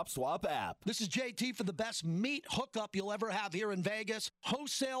the PropSwap app. This is JT for the best meat hookup you'll ever have here in Vegas.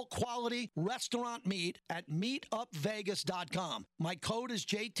 Wholesale quality restaurant meat at meetupvegas.com. My code is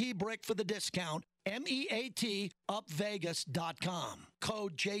JT Brick for the discount. MEAT upvegas.com.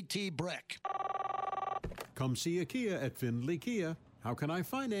 Code JT Brick. Come see a Kia at Findlay Kia. How can I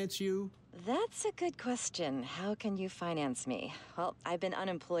finance you? That's a good question. How can you finance me? Well, I've been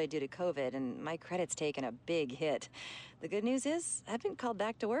unemployed due to COVID, and my credit's taken a big hit. The good news is I've been called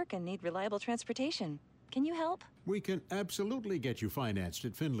back to work and need reliable transportation. Can you help? We can absolutely get you financed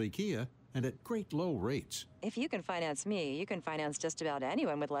at Findlay Kia and at great low rates. If you can finance me, you can finance just about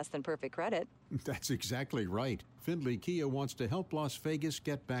anyone with less than perfect credit. That's exactly right. Findlay Kia wants to help Las Vegas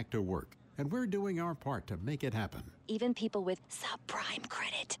get back to work, and we're doing our part to make it happen. Even people with subprime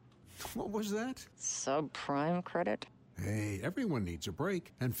credit. What was that? Subprime credit? Hey, everyone needs a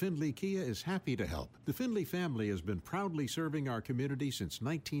break, and Findlay Kia is happy to help. The Findlay family has been proudly serving our community since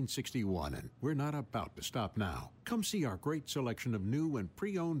 1961, and we're not about to stop now. Come see our great selection of new and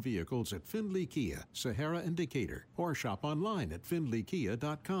pre-owned vehicles at Findlay Kia, Sahara and Decatur, or shop online at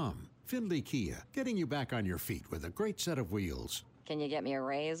findlaykia.com. Findlay Kia, getting you back on your feet with a great set of wheels. Can you get me a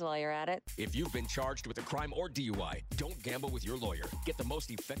raise while you're at it? If you've been charged with a crime or DUI, don't gamble with your lawyer. Get the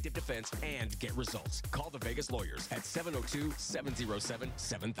most effective defense and get results. Call the Vegas Lawyers at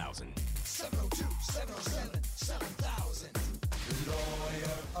 702-707-7000. 702-707-7000.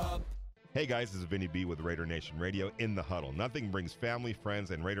 Lawyer up. Hey guys, this is Vinny B with Raider Nation Radio in the Huddle. Nothing brings family,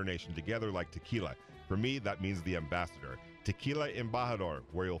 friends, and Raider Nation together like tequila. For me, that means the ambassador. Tequila Embajador,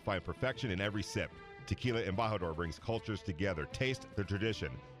 where you'll find perfection in every sip. Tequila Embajador brings cultures together. Taste the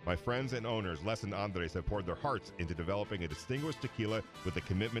tradition. My friends and owners, Les and Andres, have poured their hearts into developing a distinguished tequila with a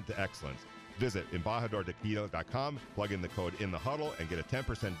commitment to excellence. Visit embajadortequila.com, plug in the code INTHEHUDDLE, and get a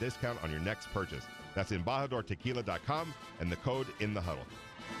 10% discount on your next purchase. That's embajadortequila.com and the code INTHEHUDDLE.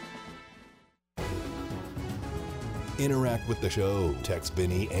 Interact with the show. Text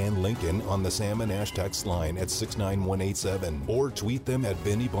Vinny and Lincoln on the Sam and Ash text line at 69187 or tweet them at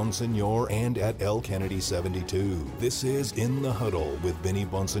Vinny Bonsignor and at L Kennedy 72. This is In the Huddle with Vinny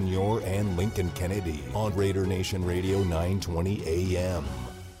Bonsignor and Lincoln Kennedy on Raider Nation Radio 920 AM.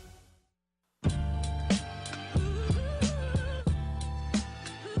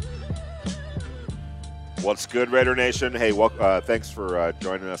 What's good, Raider Nation? Hey, thanks for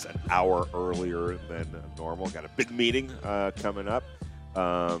joining us an hour earlier than normal. Got a big meeting coming up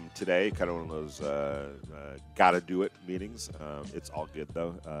today, kind of one of those gotta-do-it meetings. It's all good,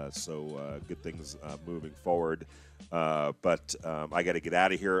 though, so good things moving forward. But I got to get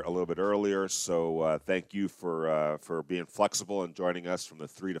out of here a little bit earlier, so thank you for being flexible and joining us from the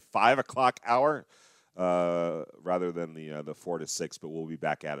 3 to 5 o'clock hour rather than the 4 to 6, but we'll be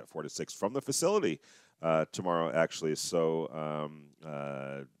back at it 4 to 6 from the facility. Tomorrow, actually, so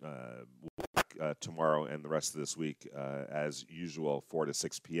tomorrow and the rest of this week, as usual, 4 to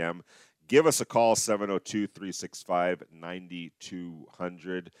 6 p.m. Give us a call,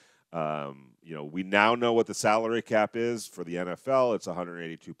 702-365-9200. We now know what the salary cap is for the NFL. It's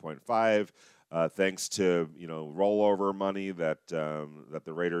 182.5. Thanks to rollover money that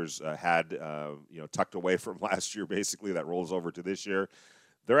the Raiders had tucked away from last year, basically that rolls over to this year.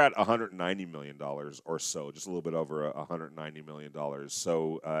 They're at $190 million or so, just a little bit over $190 million.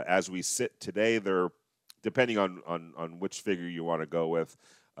 So as we sit today, they're, depending on which figure you want to go with,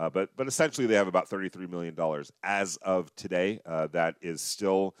 but essentially they have about $33 million as of today. That is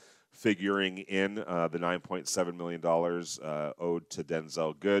still figuring in the $9.7 million owed to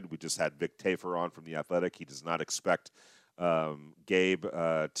Denzel Good. We just had Vic Tafur on from The Athletic. He does not expect Gabe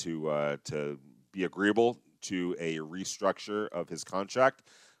to be agreeable to a restructure of his contract.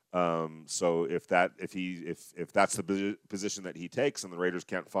 So if that's the position that he takes and the Raiders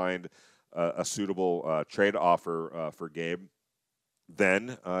can't find a suitable trade offer for Gabe,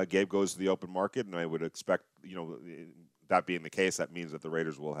 then Gabe goes to the open market, and I would expect, that being the case, that means that the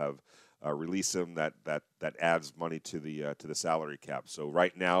Raiders will have release him. That adds money to the salary cap. So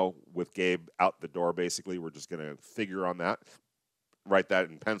right now, with Gabe out the door, basically, we're just going to figure on that, write that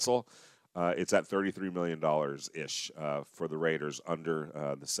in pencil. It's at $33 million-ish for the Raiders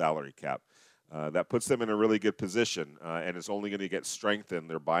under the salary cap. That puts them in a really good position, and it's only going to get strengthened.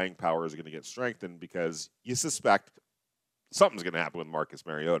 Their buying power is going to get strengthened because you suspect something's going to happen with Marcus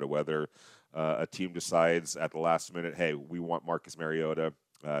Mariota, whether a team decides at the last minute, hey, we want Marcus Mariota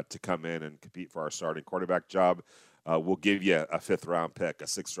to come in and compete for our starting quarterback job. We'll give you a 5th-round pick, a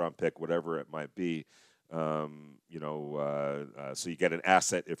 6th-round pick, whatever it might be. So you get an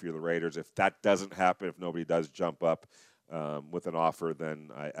asset if you're the Raiders. If that doesn't happen, if nobody does jump up with an offer, then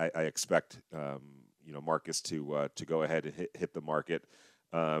I expect Marcus to go ahead and hit the market,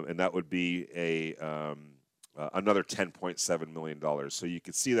 and that would be another $10.7 million. So you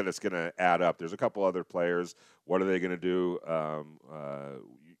can see that it's going to add up. There's a couple other players. What are they going to do?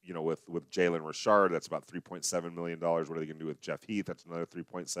 With Jalen Richard, that's about $3.7 million. What are they going to do with Jeff Heath? That's another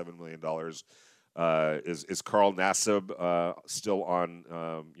 $3.7 million. Is Carl Nassib still on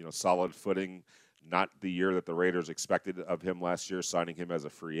solid footing? Not the year that the Raiders expected of him last year, signing him as a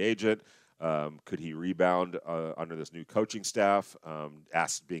free agent. Could he rebound under this new coaching staff?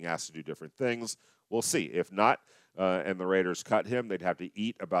 Being asked to do different things. We'll see. If not, and the Raiders cut him, they'd have to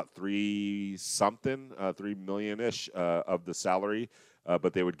eat about $3 million-ish of the salary.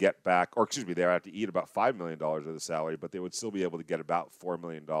 But they would get back, or excuse me, they would have to eat about $5 million of the salary, but they would still be able to get about $4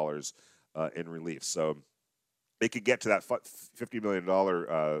 million in relief. So they could get to that $50 million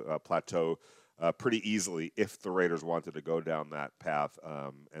plateau pretty easily if the Raiders wanted to go down that path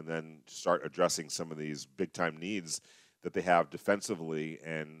and then start addressing some of these big-time needs that they have defensively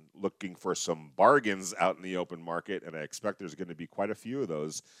and looking for some bargains out in the open market. And I expect there's going to be quite a few of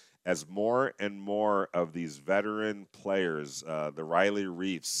those as more and more of these veteran players, the Riley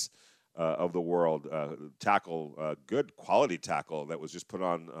Reifs of the world, good quality tackle that was just put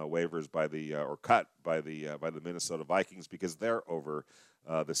on waivers or cut by the Minnesota Vikings because they're over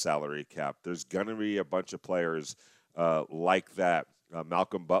the salary cap. There's going to be a bunch of players like that.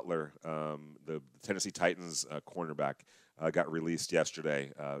 Malcolm Butler, the Tennessee Titans cornerback, got released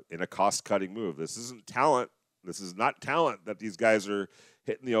yesterday in a cost-cutting move. This isn't talent. This is not talent that these guys are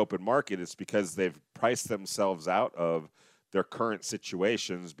hitting the open market. It's because they've priced themselves out of their current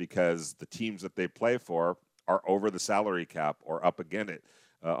situations because the teams that they play for are over the salary cap or up against it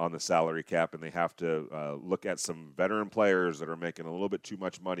on the salary cap, and they have to look at some veteran players that are making a little bit too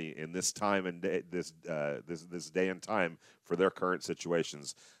much money in this time and this day and time for their current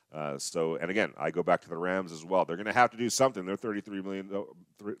situations. And again, I go back to the Rams as well. They're going to have to do something. They're $33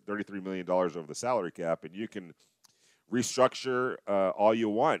 million over the salary cap, and you can restructure all you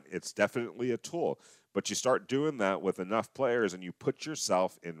want. It's definitely a tool. But you start doing that with enough players, and you put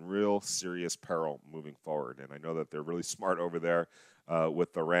yourself in real serious peril moving forward. And I know that they're really smart over there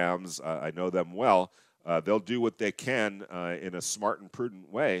with the Rams. I know them well. They'll do what they can in a smart and prudent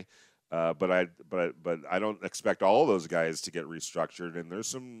way. But I don't expect all of those guys to get restructured. And there's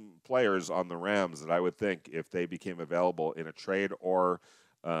some players on the Rams that I would think if they became available in a trade or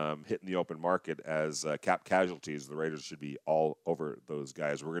hitting the open market as cap casualties, the Raiders should be all over those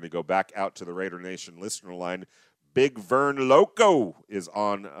guys. We're going to go back out to the Raider Nation listener line. Big Vern Loco is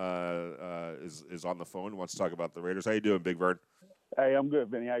on the phone. Wants to talk about the Raiders. How you doing, Big Vern? Hey, I'm good,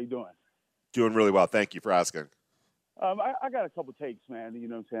 Benny. How you doing? Doing really well. Thank you for asking. I got a couple takes, man. You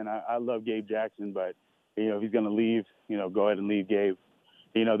know what I'm saying? I love Gabe Jackson, but, if he's going to leave, go ahead and leave Gabe.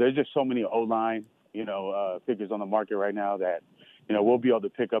 There's just so many O-line, figures on the market right now that, we'll be able to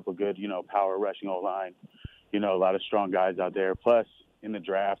pick up a good, power rushing O-line, a lot of strong guys out there. Plus, in the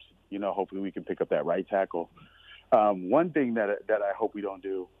draft, hopefully we can pick up that right tackle. One thing that I hope we don't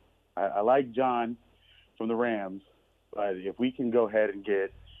do, I like John from the Rams, but if we can go ahead and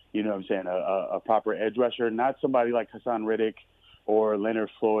get, a proper edge rusher, not somebody like Hassan Riddick or Leonard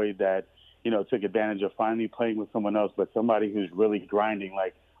Floyd that, took advantage of finally playing with someone else, but somebody who's really grinding.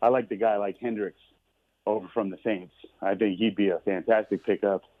 Like, I like the guy like Hendricks over from the Saints. I think he'd be a fantastic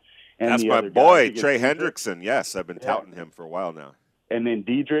pickup. And that's my boy, Trey Hendrickson. Yes, I've been touting him for a while now. And then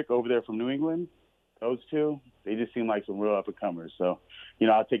Diedrich over there from New England, those two, they just seem like some real up-and-comers. So,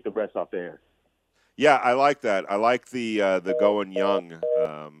 I'll take the rest off there. Yeah, I like that. I like the going young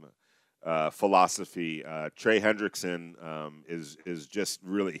philosophy. Trey Hendrickson is just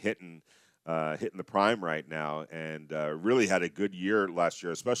really hitting the prime right now, and really had a good year last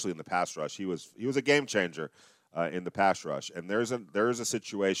year, especially in the pass rush. He was a game changer in the pass rush. And there's a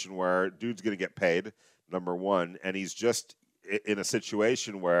situation where dude's going to get paid, number one, and he's just in a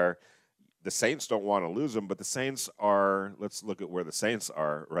situation where the Saints don't want to lose him, but the Saints are. Let's look at where the Saints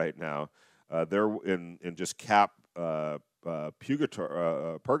are right now. They're in just cap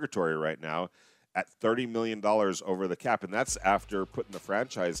purgatory right now at $30 million over the cap, and that's after putting the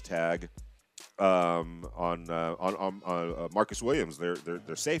franchise tag on Marcus Williams,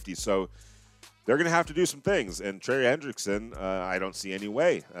 their safety. So they're going to have to do some things. And Trey Hendrickson, I don't see any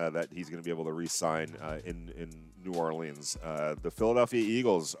way that he's going to be able to re-sign in New Orleans. The Philadelphia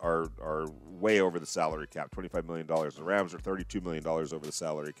Eagles are way over the salary cap, $25 million. The Rams are $32 million over the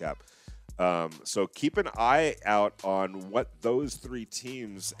salary cap. So keep an eye out on what those three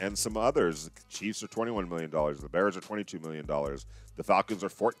teams and some others. The Chiefs are $21 million. The Bears are $22 million. The Falcons are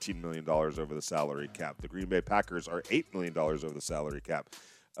 $14 million over the salary cap. The Green Bay Packers are $8 million over the salary cap.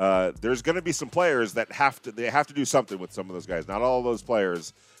 There's going to be some players that have to do something with some of those guys. Not all of those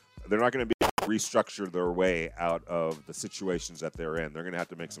players, they're not going to be able to restructure their way out of the situations that they're in. They're going to have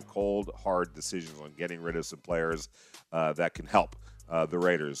to make some cold, hard decisions on getting rid of some players that can help the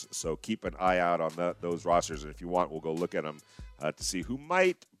Raiders. So keep an eye out on those rosters, and if you want, we'll go look at them to see who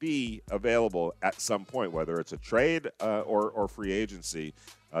might be available at some point, whether it's a trade or free agency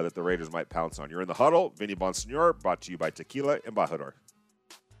that the Raiders might pounce on. You're in the Huddle. Vinny Bonsignor, brought to you by Tequila Embajador.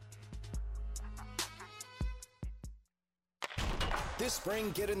 This spring,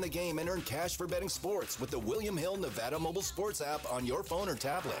 get in the game and earn cash for betting sports with the William Hill Nevada mobile sports app on your phone or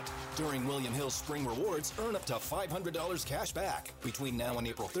tablet. During William Hill's Spring Rewards, earn up to $500 cash back. Between now and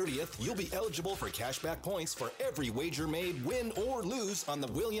April 30th, you'll be eligible for cash back points for every wager made, win or lose on the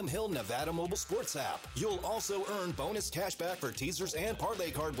William Hill Nevada mobile sports app. You'll also earn bonus cash back for teasers and parlay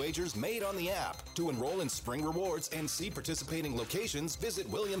card wagers made on the app. To enroll in Spring Rewards and see participating locations, visit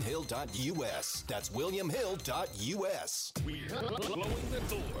williamhill.us. That's williamhill.us. We're blowing the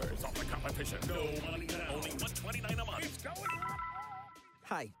doors off the competition. No money down, only $129 a month. It's going up.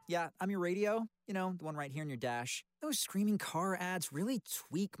 Hi, yeah, I'm your radio. You know, the one right here in your dash. Those screaming car ads really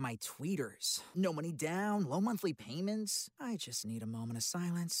tweak my tweeters. No money down, low monthly payments. I just need a moment of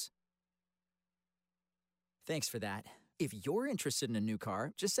silence. Thanks for that. If you're interested in a new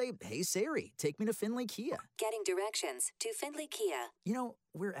car, just say, "Hey Siri, take me to Findlay Kia." Getting directions to Findlay Kia. You know,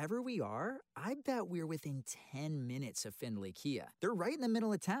 wherever we are, I bet we're within 10 minutes of Findlay Kia. They're right in the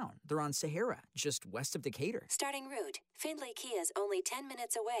middle of town. They're on Sahara, just west of Decatur. Starting route. Findlay Kia's only 10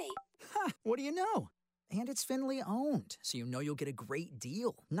 minutes away. Ha! What do you know? And it's Findlay owned, so you know you'll get a great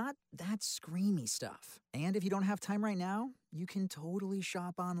deal. Not that screamy stuff. And if you don't have time right now, you can totally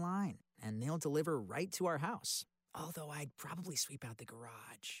shop online, and they'll deliver right to our house. Although I'd probably sweep out the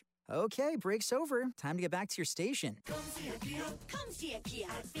garage. Okay, break's over. Time to get back to your station. Come see a Kia. Come see a Kia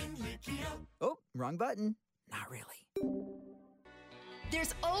at Findlay Kia. Oh, wrong button. Not really.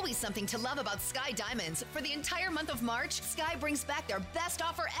 There's always something to love about Sky Diamonds. For the entire month of March, Sky brings back their best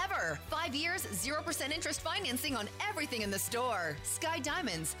offer ever. 5 years, 0% interest financing on everything in the store. Sky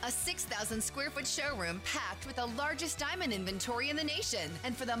Diamonds, a 6,000 square foot showroom packed with the largest diamond inventory in the nation.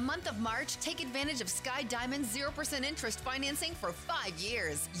 And for the month of March, take advantage of Sky Diamonds 0% interest financing for 5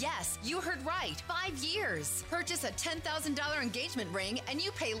 years. Yes, you heard right, 5 years. Purchase a $10,000 engagement ring and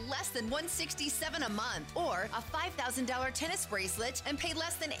you pay less than $167 a month. Or a $5,000 tennis bracelet and pay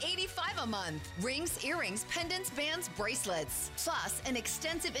less than $85 a month. Rings, earrings, pendants, bands, bracelets. Plus, an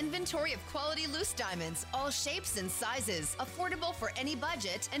extensive inventory of quality loose diamonds, all shapes and sizes, affordable for any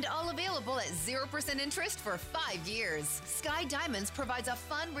budget, and all available at 0% interest for 5 years. Sky Diamonds provides a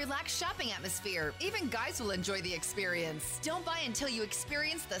fun, relaxed shopping atmosphere. Even guys will enjoy the experience. Don't buy until you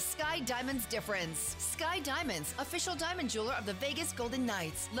experience the Sky Diamonds difference. Sky Diamonds, official diamond jeweler of the Vegas Golden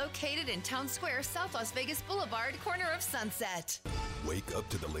Knights, located in Town Square, South Las Vegas Boulevard, corner of Sunset. Wake up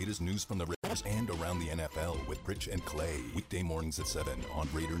to the latest news from the Raiders and around the NFL with Rich and Clay. Weekday mornings at 7 on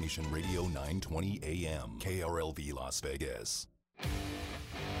Raider Nation Radio 920 AM. KRLV Las Vegas.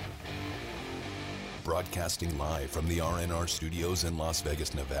 Broadcasting live from the RNR studios in Las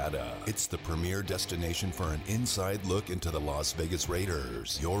Vegas, Nevada. It's the premier destination for an inside look into the Las Vegas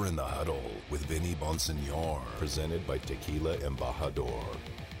Raiders. You're in the Huddle with Vinny Bonsignor. Presented by Tequila Embajador.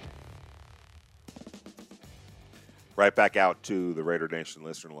 Right back out to the Raider Nation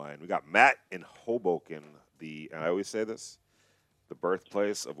listener line. We got Matt in Hoboken, and I always say this, the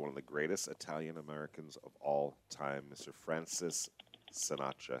birthplace of one of the greatest Italian Americans of all time, Mr. Francis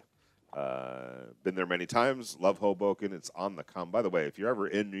Sinatra. Been there many times. Love Hoboken. It's on the come. By the way, if you're ever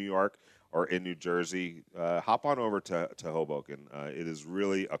in New York or in New Jersey, hop on over to Hoboken. It is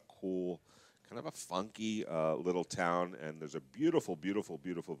really a cool, kind of a funky little town, and there's a beautiful, beautiful,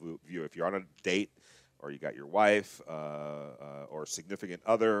 beautiful view. If you're on a date or you got your wife, or significant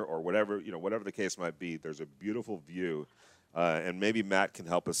other, or whatever, whatever the case might be, there's a beautiful view. And maybe Matt can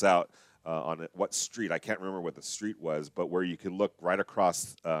help us out on what street. I can't remember what the street was, but where you can look right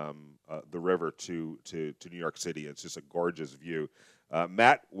across the river to New York City. It's just a gorgeous view.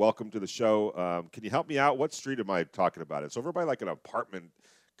 Matt, welcome to the show. Can you help me out? What street am I talking about? It's over by like an apartment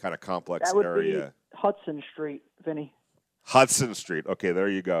kind of complex that would area. Be Hudson Street, Vinny. Hudson Street. Okay, there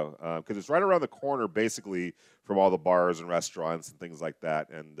you go. Because it's right around the corner, basically, from all the bars and restaurants and things like that.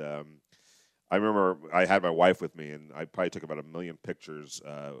 And I remember I had my wife with me, and I probably took about 1 million pictures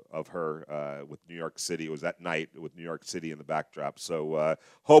of her with New York City. It was at night with New York City in the backdrop. So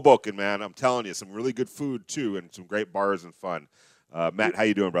Hoboken, man, I'm telling you, some really good food, too, and some great bars and fun. Matt, how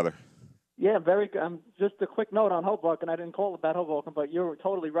you doing, brother? Yeah, very good. Just a quick note on Hoboken. I didn't call about Hoboken, but you're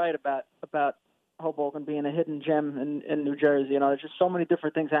totally right about Hoboken being a hidden gem in New Jersey. There's just so many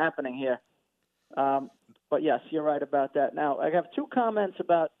different things happening here. But yes, you're right about that. Now, I have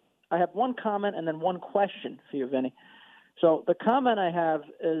I have one comment and then one question for you, Vinny. So the comment I have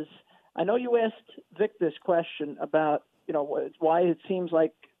is, I know you asked Vic this question about, why it seems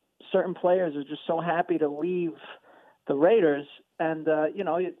like certain players are just so happy to leave the Raiders. And,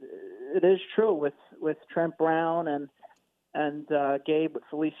 it is true with Trent Brown and Gabe with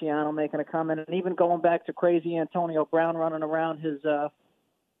Feliciano making a comment, and even going back to crazy Antonio Brown running around his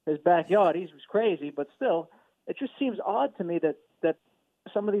backyard. He was crazy, but still, it just seems odd to me that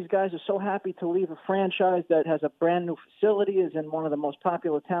some of these guys are so happy to leave a franchise that has a brand new facility, is in one of the most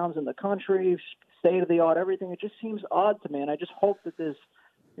popular towns in the country, state of the art, everything. It just seems odd to me, and I just hope that there's,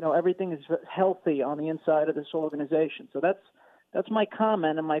 everything is healthy on the inside of this organization. So that's my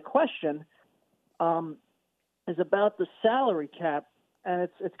comment, and my question is about the salary cap, and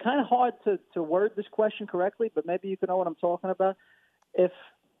it's kind of hard to word this question correctly, but maybe you can know what I'm talking about.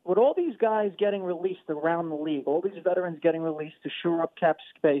 With all these guys getting released around the league, all these veterans getting released to shore up cap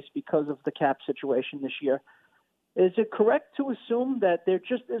space because of the cap situation this year, is it correct to assume that there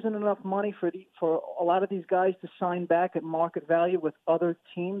just isn't enough money for a lot of these guys to sign back at market value with other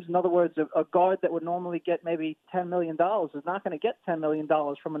teams? In other words, a guard that would normally get maybe $10 million is not going to get $10 million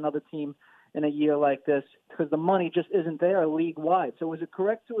from another team in a year like this because the money just isn't there league-wide. So is it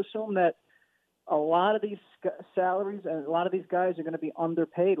correct to assume that a lot of these salaries and a lot of these guys are going to be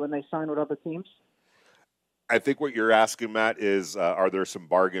underpaid when they sign with other teams? I think what you're asking, Matt, is are there some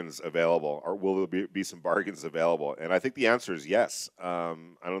bargains available, or will there be some bargains available? And I think the answer is yes. I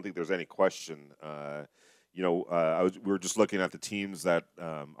don't think there's any question. We were just looking at the teams that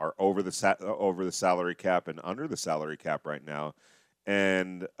are over the salary cap and under the salary cap right now,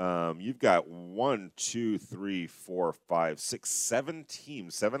 and you've got 1, 2, 3, 4, 5, 6, 7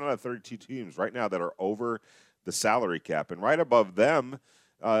 teams, 7 out of 32 teams right now that are over the salary cap, and right above them.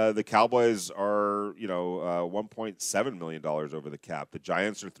 The Cowboys are, $1.7 million over the cap. The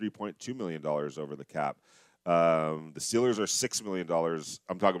Giants are $3.2 million over the cap. The Steelers are $6 million.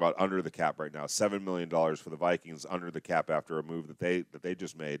 I'm talking about under the cap right now. $7 million for the Vikings under the cap after a move that they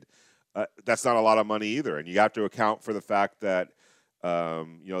just made. That's not a lot of money either. And you have to account for the fact that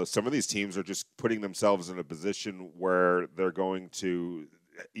some of these teams are just putting themselves in a position where they're going to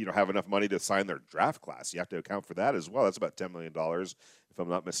have enough money to sign their draft class. You have to account for that as well. That's about $10 million, if I'm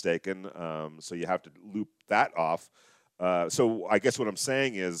not mistaken. So you have to loop that off. So I guess what I'm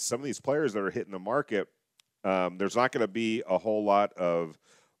saying is some of these players that are hitting the market, there's not going to be a whole lot of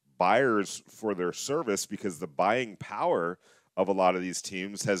buyers for their service because the buying power of a lot of these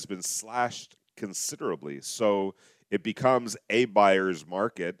teams has been slashed considerably. So it becomes a buyer's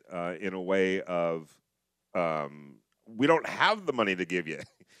market in a way of we don't have the money to give you.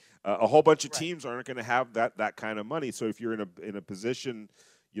 A whole bunch of teams aren't going to have that kind of money. So if you're in a position,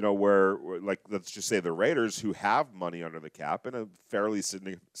 where like let's just say the Raiders, who have money under the cap in a fairly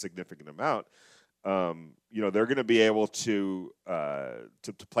significant amount, they're going to be able to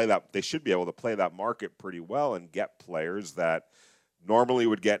play that. They should be able to play that market pretty well and get players that normally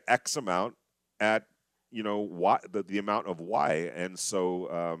would get X amount at Y, the amount of Y, and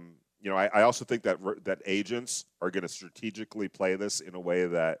so. I also think that agents are going to strategically play this in a way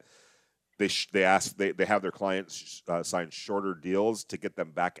that they have their clients sign shorter deals to get them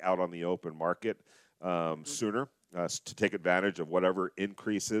back out on the open market sooner to take advantage of whatever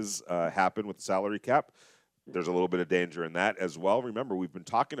increases happen with the salary cap. There's a little bit of danger in that as well. Remember, we've been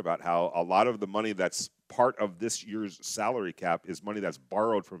talking about how a lot of the money that's part of this year's salary cap is money that's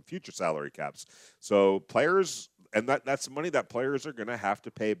borrowed from future salary caps. So players. And that's money that players are going to have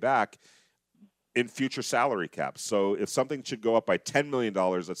to pay back in future salary caps. So if something should go up by $10 million,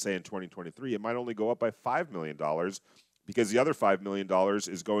 let's say in 2023, it might only go up by $5 million because the other $5 million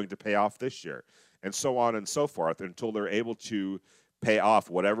is going to pay off this year. and so on and so forth until they're able to pay off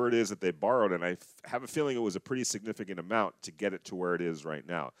whatever it is that they borrowed. And I have a feeling it was a pretty significant amount to get it to where it is right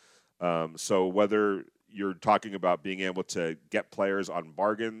now. So whether you're talking about being able to get players on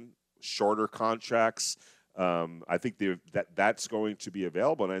bargain, shorter contracts, I think that's going to be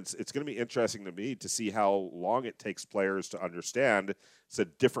available. And it's going to be interesting to me to see how long it takes players to understand it's a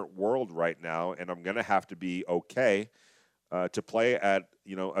different world right now, and I'm going to have to be okay to play at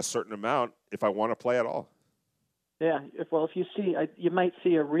a certain amount if I want to play at all. Yeah, if you see, you might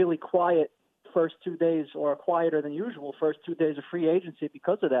see a really quiet first 2 days or a quieter than usual first 2 days of free agency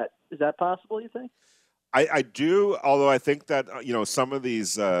because of that. Is that possible, you think? I do, although I think that some of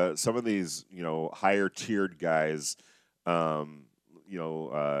these higher tiered guys, I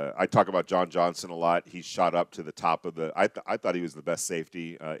talk about John Johnson a lot. He shot up to the top of the. I thought he was the best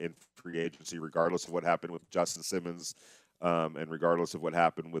safety in free agency, regardless of what happened with Justin Simmons, and regardless of what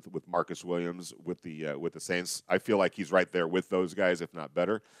happened with Marcus Williams with the Saints. I feel like he's right there with those guys, if not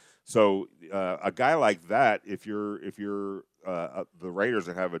better. So a guy like that, if you're the Raiders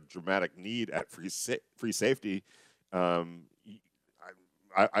that have a dramatic need at free safety,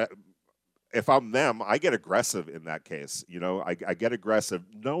 if I'm them, I get aggressive in that case. I get aggressive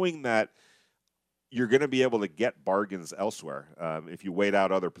knowing that you're going to be able to get bargains elsewhere if you wait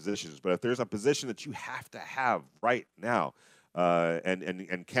out other positions. But if there's a position that you have to have right now,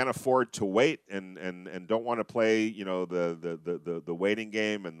 and can't afford to wait and don't want to play the waiting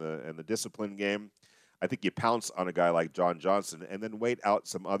game and the discipline game, I think you pounce on a guy like John Johnson and then wait out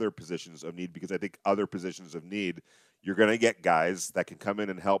some other positions of need, because I think other positions of need you're going to get guys that can come in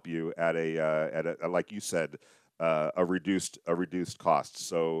and help you at a like you said, a reduced cost.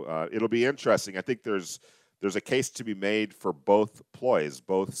 So it'll be interesting. I think there's a case to be made for both ploys,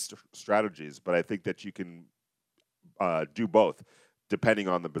 both strategies, but I think that you can do both depending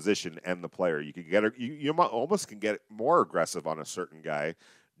on the position and the player. You can get you almost can get more aggressive on a certain guy,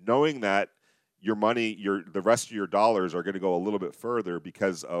 knowing that your money, the rest of your dollars are going to go a little bit further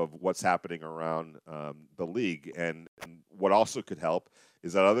because of what's happening around the league. And what also could help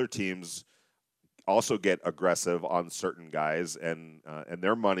is that other teams also get aggressive on certain guys, and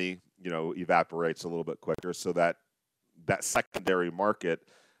their money, evaporates a little bit quicker, so that secondary market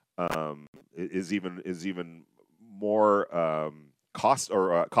is even more cost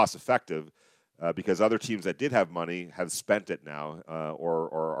effective. Because other teams that did have money have spent it now,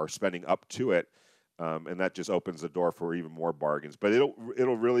 or are spending up to it, and that just opens the door for even more bargains. But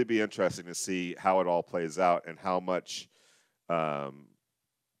it'll really be interesting to see how it all plays out and how much,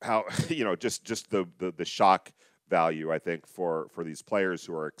 just the shock value, I think, for these players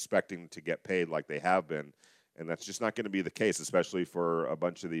who are expecting to get paid like they have been, and that's just not going to be the case, especially for a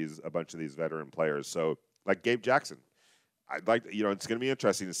bunch of these veteran players. So like Gabe Jackson. I'd like, it's going to be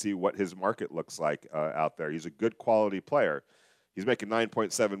interesting to see what his market looks like out there. He's a good quality player. He's making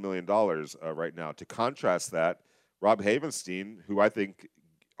 $9.7 million right now. To contrast that, Rob Havenstein, who I think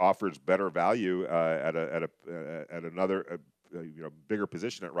offers better value at another bigger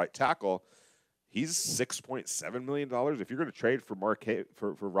position at right tackle, he's $6.7 million. If you're going to trade for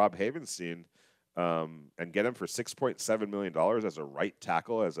Rob Havenstein and get him for $6.7 million as a right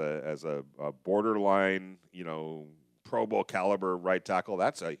tackle, as a borderline, Pro Bowl caliber right tackle,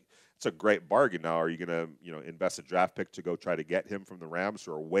 that's a great bargain. Now, are you going to invest a draft pick to go try to get him from the Rams,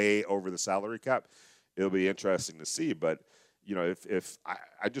 who are way over the salary cap? It'll be interesting to see. But if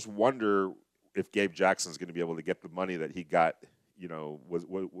I just wonder if Gabe Jackson's going to be able to get the money that he got,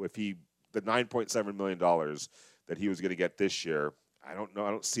 if the $9.7 million that he was going to get this year. I don't know. I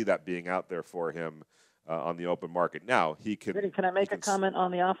don't see that being out there for him on the open market. Now he can. Can I make a comment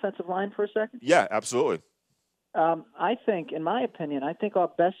on the offensive line for a second? Yeah, absolutely. I think, in my opinion, our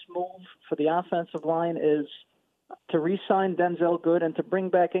best move for the offensive line is to re-sign Denzel Good and to bring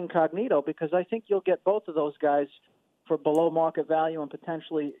back Incognito, because I think you'll get both of those guys for below market value and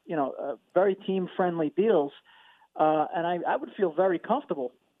potentially, very team-friendly deals. And I would feel very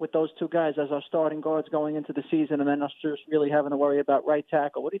comfortable with those two guys as our starting guards going into the season, and then us just really having to worry about right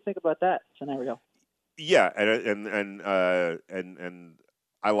tackle. What do you think about that scenario? Yeah, and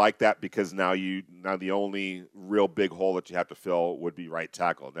I like that, because now the only real big hole that you have to fill would be right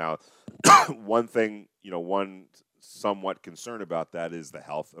tackle. Now, one thing, one somewhat concern about that is the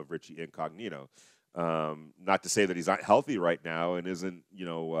health of Richie Incognito. Not to say that he's not healthy right now and isn't,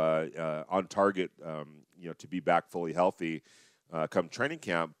 on target, to be back fully healthy come training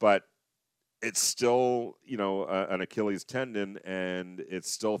camp, but it's still, an Achilles tendon, and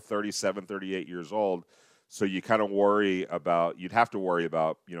it's still 37, 38 years old. So you kind of you'd have to worry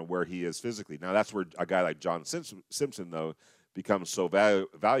about, where he is physically. Now, that's where a guy like John Simpson, though, becomes so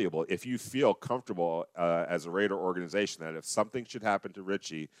valuable. If you feel comfortable as a Raider organization that if something should happen to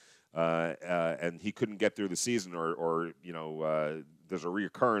Richie and he couldn't get through the season or there's a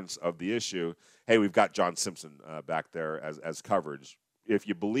reoccurrence of the issue, hey, we've got John Simpson back there as coverage. If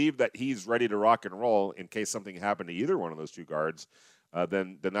you believe that he's ready to rock and roll in case something happened to either one of those two guards,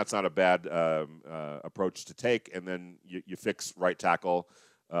 then that's not a bad approach to take. And then you fix right tackle,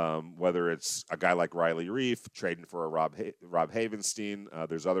 whether it's a guy like Riley Reif trading for a Rob Havenstein.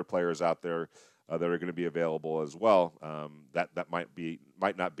 There's other players out there that are going to be available as well. That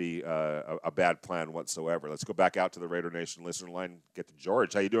might not be a bad plan whatsoever. Let's go back out to the Raider Nation listener line. Get to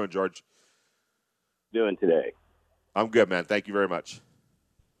George. How you doing, George? Doing today? I'm good, man. Thank you very much.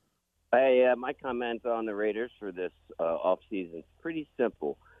 Hey, my comment on the Raiders for this offseason is pretty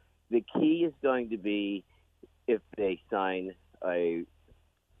simple. The key is going to be if they sign a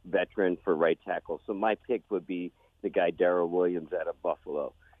veteran for right tackle. So my pick would be the guy Darrell Williams out of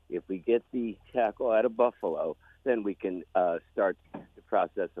Buffalo. If we get the tackle out of Buffalo, then we can start the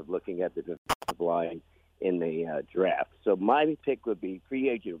process of looking at the defensive line in the draft. So my pick would be free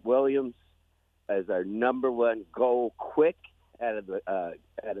agent Williams as our number one goal, quick out of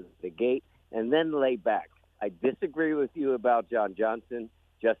the gate, and then lay back. I disagree with you about John Johnson.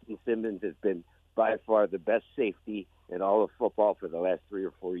 Justin Simmons has been by far the best safety in all of football for the last 3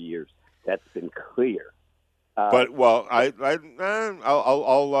 or 4 years. That's been clear. But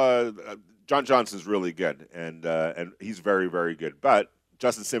John Johnson's really good, and he's very, very good. But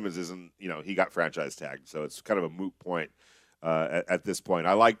Justin Simmons isn't. He got franchise tagged, so it's kind of a moot point at this point.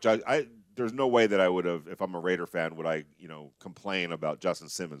 I like there's no way that I would have, if I'm a Raider fan, would I, complain about Justin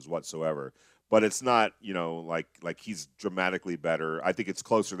Simmons whatsoever. But it's not, like he's dramatically better. I think it's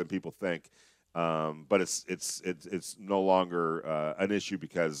closer than people think. But it's no longer an issue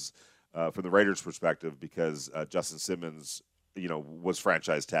because, from the Raiders' perspective, because Justin Simmons, was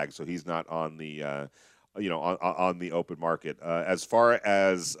franchise tagged, so he's not on the, on the open market. As far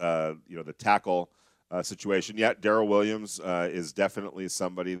as the tackle situation, Darrell Williams is definitely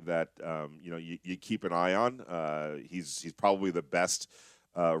somebody that you keep an eye on. He's probably the best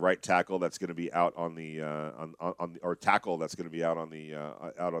right tackle that's going to be out on the or tackle that's going to be out on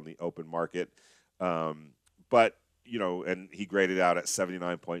the open market. But and he graded out at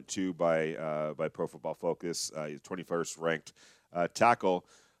 79.2 by Pro Football Focus. He's 21st ranked tackle.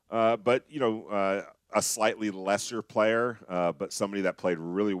 But a slightly lesser player, but somebody that played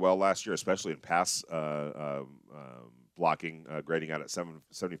really well last year, especially in pass blocking, grading out at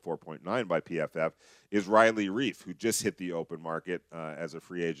 74.9 by PFF, is Riley Reif, who just hit the open market as a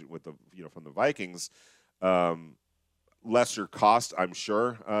free agent with the from the Vikings. Lesser cost, I'm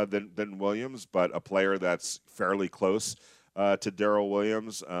sure, than Williams, but a player that's fairly close to Darrell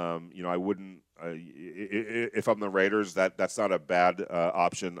Williams. I wouldn't. If I'm the Raiders, that's not a bad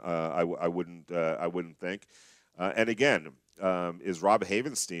option. I wouldn't think. And again, is Rob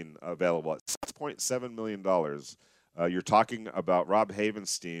Havenstein available at $6.7 million? You're talking about Rob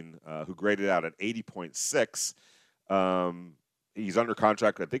Havenstein, who graded out at 80.6. He's under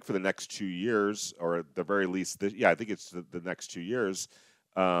contract, I think, for the next 2 years, or at the very least, I think it's the next 2 years.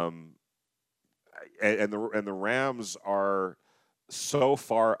 And the Rams are so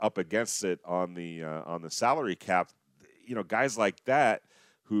far up against it on the salary cap. Guys like that,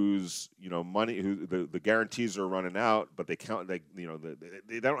 whose money, who the guarantees are running out, but they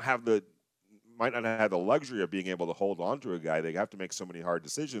don't have might not have the luxury of being able to hold on to a guy. They have to make so many hard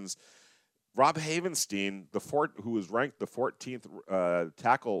decisions. Rob Havenstein, who was ranked the 14th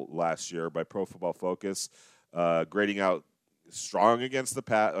tackle last year by Pro Football Focus, grading out strong against the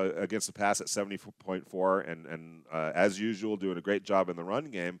pass at 70.4, and as usual, doing a great job in the run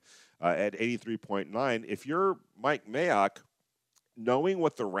game at 83.9. If you're Mike Mayock, knowing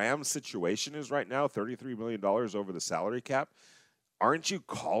what the Rams situation is right now, $33 million over the salary cap, aren't you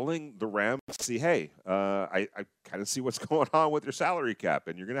calling the Rams to see, hey, I kind of see what's going on with your salary cap,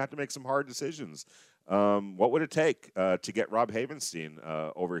 and you're going to have to make some hard decisions. What would it take to get Rob Havenstein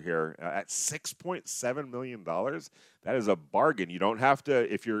over here at $6.7 million? That is a bargain. You don't have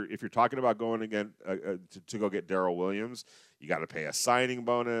to, if you're talking about going again to go get Darrell Williams, you got to pay a signing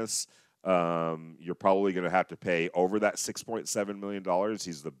bonus. You're probably going to have to pay over that $6.7 million.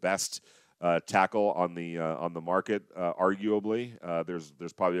 He's the best tackle on the market, arguably.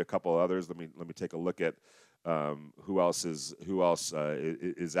 There's probably a couple of others. Let me take a look at who else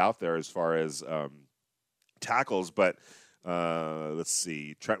is out there as far as tackles. But let's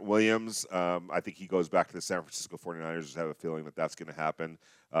see, Trent Williams. I think he goes back to the San Francisco 49ers. Just have a feeling that that's going to happen.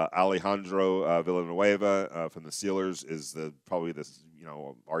 Alejandro Villanueva from the Steelers is probably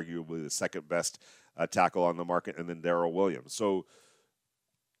arguably the second best tackle on the market, and then Darrell Williams. So,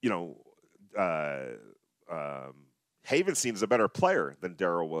 Havenstein's a better player than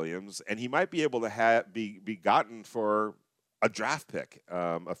Darrell Williams, and he might be able to be gotten for a draft pick,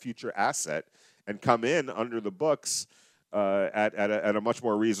 a future asset, and come in under the books at a much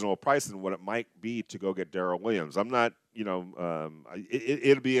more reasonable price than what it might be to go get Darrell Williams. I'm not,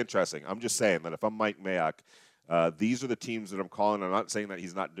 it'll be interesting. I'm just saying that if I'm Mike Mayock, these are the teams that I'm calling. I'm not saying that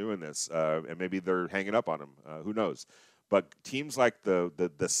he's not doing this, and maybe they're hanging up on him. Who knows? But teams like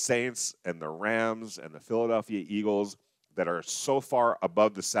the Saints and the Rams and the Philadelphia Eagles that are so far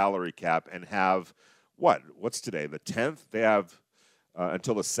above the salary cap and have what's today, the 10th? They have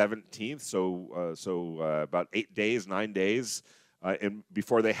until the 17th, so about 9 days, and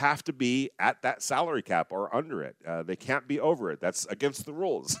before they have to be at that salary cap or under it. They can't be over it. That's against the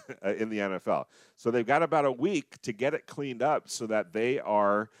rules in the NFL. So they've got about a week to get it cleaned up so that they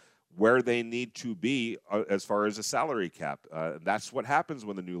are where they need to be as far as a salary cap. That's what happens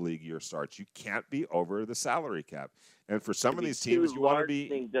when the new league year starts. You can't be over the salary cap. And for some of these teams, you want to be.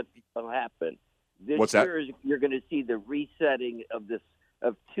 Things that will happen. This What's year that? You're going to see the resetting of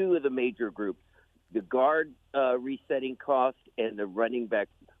two of the major groups. The guard resetting costs and the running back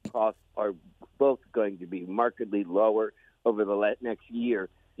costs are both going to be markedly lower over the next year.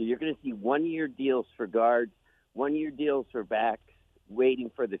 So you're going to see 1-year deals for guards, 1-year deals for backs,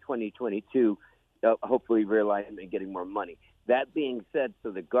 waiting for the 2022, hopefully realignment and getting more money. That being said, so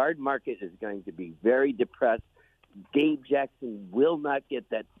the guard market is going to be very depressed. Gabe Jackson will not get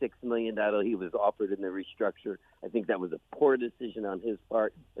that $6 million he was offered in the restructure. I think that was a poor decision on his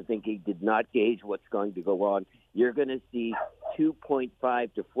part. I think he did not gauge what's going to go on. You're going to see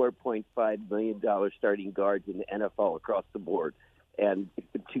 $2.5 to $4.5 million starting guards in the NFL across the board, and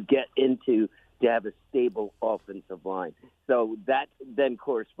to have a stable offensive line. So that then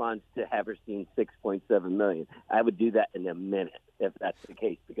corresponds to Haverstein's $6.7 million. I would do that in a minute if that's the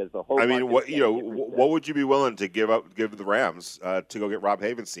case, because the whole. I mean, what would you be willing to give the Rams to go get Rob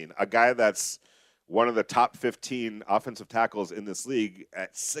Havenstein, a guy that's one of the top 15 offensive tackles in this league,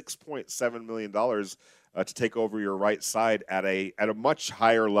 at $6.7 million to take over your right side at a much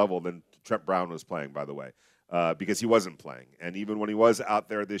higher level than Trent Brown was playing, by the way. Because he wasn't playing. And even when he was out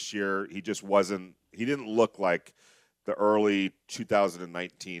there this year, he just wasn't – he didn't look like the early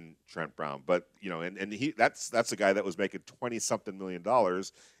 2019 Trent Brown. But, and that's a guy that was making $20-something million,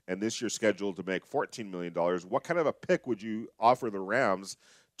 and this year scheduled to make $14 million. What kind of a pick would you offer the Rams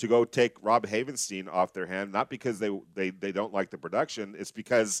to go take Rob Havenstein off their hand? Not because they don't like the production. It's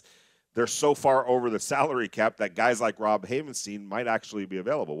because they're so far over the salary cap that guys like Rob Havenstein might actually be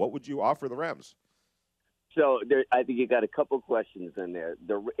available. What would you offer the Rams? So I think you got a couple questions in there.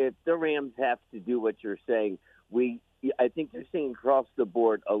 If the Rams have to do what you're saying, I think they're seeing across the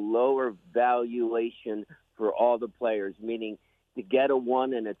board a lower valuation for all the players, meaning to get a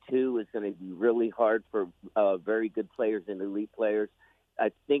 1 and a 2 is going to be really hard for very good players and elite players.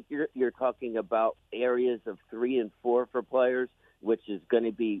 I think you're talking about areas of 3 and 4 for players, which is going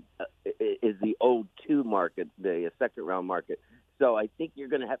to be is the old 2 market, the second round market. So I think you're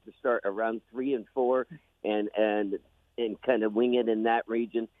going to have to start around 3 and 4 and kind of wing it in that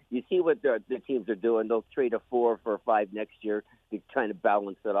region. You see what the teams are doing. They'll trade a 4 for a 5 next year to try to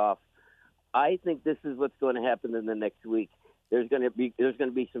balance it off. I think this is what's going to happen in the next week. There's going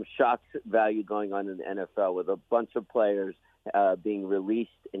to be some shock value going on in the NFL with a bunch of players being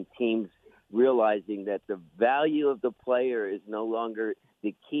released and teams realizing that the value of the player is no longer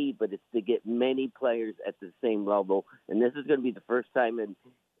the key, but it's to get many players at the same level. And this is going to be the first time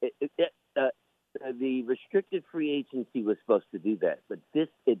the restricted free agency was supposed to do that, but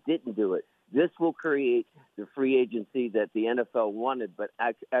it didn't do it. This will create the free agency that the NFL wanted, but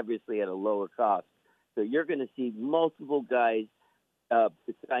obviously at a lower cost. So you're going to see multiple guys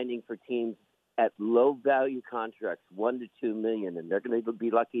signing for teams at low value contracts, $1 to $2 million, and they're going to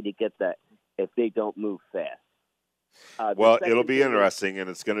be lucky to get that if they don't move fast. Well, it'll be interesting, and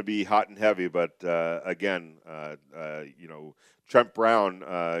it's going to be hot and heavy. But again, Trent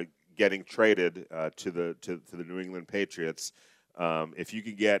Brown getting traded to the New England Patriots. If you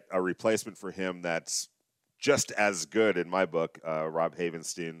could get a replacement for him that's just as good, in my book, Rob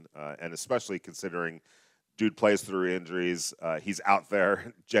Havenstein, and especially considering dude plays through injuries, he's out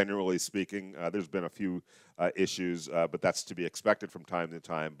there. Generally speaking, there's been a few issues, but that's to be expected from time to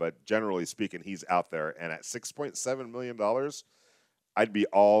time. But generally speaking, he's out there, and at $6.7 million, I'd be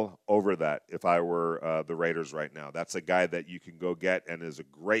all over that if I were the Raiders right now. That's a guy that you can go get and is a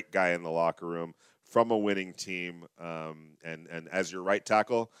great guy in the locker room, from a winning team, and as your right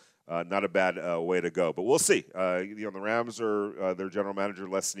tackle, not a bad way to go. But we'll see. The Rams are their general manager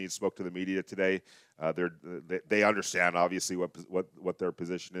Les Snead spoke to the media today. They understand obviously what their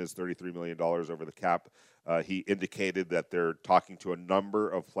position is, $33 million over the cap. He indicated that they're talking to a number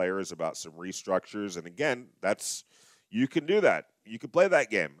of players about some restructures, and again, you can do that. You can play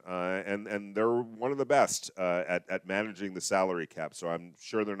that game, and they're one of the best at managing the salary cap. So I'm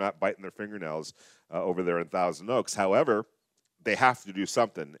sure they're not biting their fingernails over there in Thousand Oaks. However, they have to do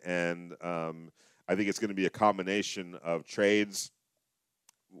something, and I think it's going to be a combination of trades,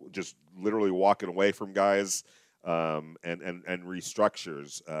 just literally walking away from guys, and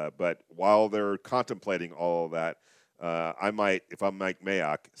restructures. But while they're contemplating all of that, I might, if I'm Mike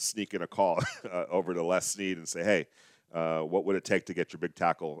Mayock, sneak in a call over to Les Snead and say, hey, what would it take to get your big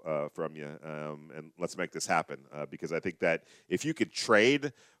tackle from you? And let's make this happen. Because I think that if you could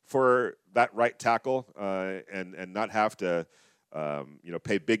trade for that right tackle and not have to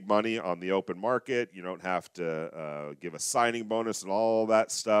pay big money on the open market, you don't have to give a signing bonus and all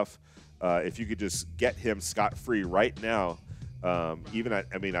that stuff. If you could just get him scot-free right now, even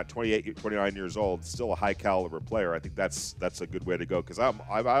at 28, 29 years old, still a high caliber player. I think that's a good way to go, because I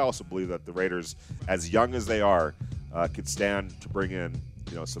also believe that the Raiders, as young as they are, could stand to bring in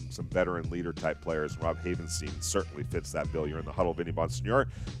some veteran leader type players. Rob Havenstein certainly fits that bill. You're in the huddle. Vinny Bonsignor,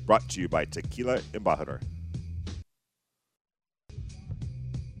 brought to you by Tequila Embajador.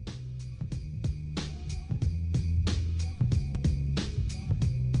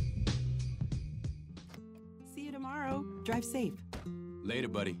 See you tomorrow. Drive safe. Later,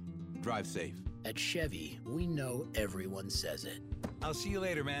 buddy. Drive safe. At Chevy, we know everyone says it. I'll see you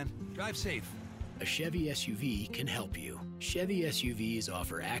later, man. Drive safe. A Chevy SUV can help you. Chevy SUVs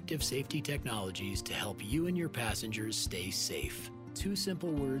offer active safety technologies to help you and your passengers stay safe. Two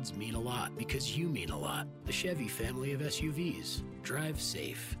simple words mean a lot because you mean a lot. The Chevy family of SUVs. Drive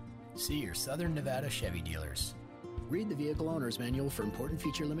safe. See your Southern Nevada Chevy dealers. Read the vehicle owner's manual for important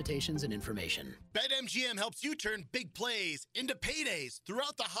feature limitations and information. BetMGM helps you turn big plays into paydays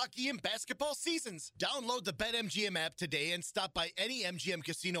throughout the hockey and basketball seasons. Download the BetMGM app today and stop by any MGM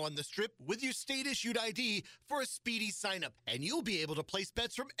casino on the Strip with your state-issued ID for a speedy sign-up. And you'll be able to place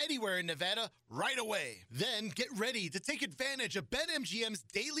bets from anywhere in Nevada right away. Then get ready to take advantage of BetMGM's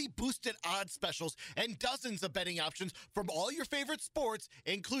daily boosted odds specials and dozens of betting options from all your favorite sports,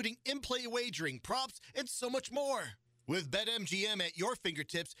 including in-play wagering, props, and so much more. With BetMGM at your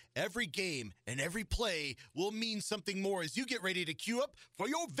fingertips, every game and every play will mean something more as you get ready to queue up for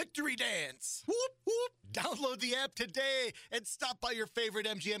your victory dance. Whoop, whoop. Download the app today and stop by your favorite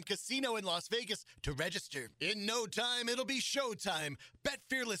MGM casino in Las Vegas to register. In no time, it'll be showtime. Bet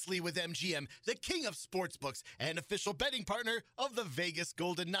fearlessly with MGM, the king of sportsbooks and official betting partner of the Vegas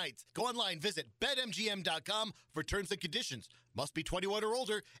Golden Knights. Go online, visit BetMGM.com for terms and conditions. Must be 21 or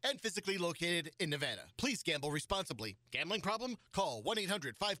older and physically located in Nevada. Please gamble responsibly. Gambling problem? Call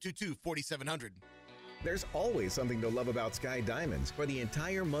 1-800-522-4700. There's always something to love about Sky Diamonds. For the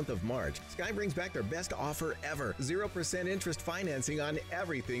entire month of March, Sky brings back their best offer ever. 0% interest financing on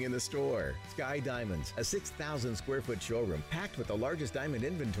everything in the store. Sky Diamonds, a 6,000 square foot showroom packed with the largest diamond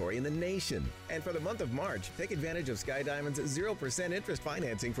inventory in the nation. And for the month of March, take advantage of Sky Diamonds' 0% interest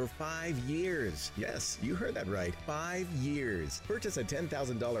financing for 5 years. Yes, you heard that right. 5 years. Purchase a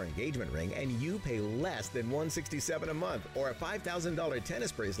 $10,000 engagement ring and you pay less than $167 a month, or a $5,000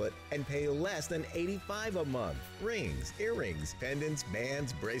 tennis bracelet and pay less than $85 a month. Rings, earrings, pendants,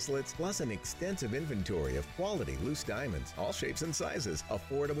 bands, bracelets, plus an extensive inventory of quality loose diamonds, all shapes and sizes,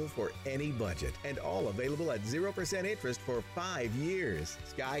 affordable for any budget, and all available at 0% interest for 5 years.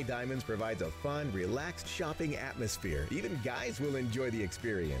 Sky Diamonds provides a fun, relaxed shopping atmosphere. Even guys will enjoy the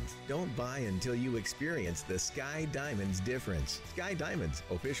experience. Don't buy until you experience the Sky Diamonds difference. Sky Diamonds,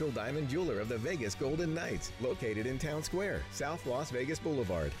 official diamond jeweler of the Vegas Golden Knights, located in Town Square, South Las Vegas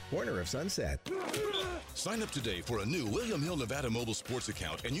Boulevard, corner of Sunset. Sign up today for a new William Hill Nevada mobile sports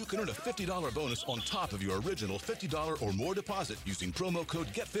account, and you can earn a $50 bonus on top of your original $50 or more deposit using promo code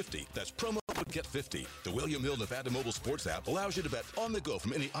GET50. That's promo code GET50. The William Hill Nevada mobile sports app allows you to bet on the go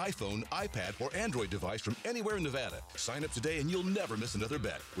from any iPhone, iPad, or Android device from anywhere in Nevada. Sign up today and you'll never miss another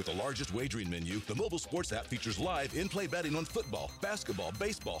bet. With the largest wagering menu, the mobile sports app features live in-play betting on football, basketball,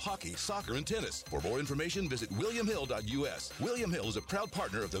 baseball, hockey, soccer, and tennis. For more information, visit williamhill.us. William Hill is a proud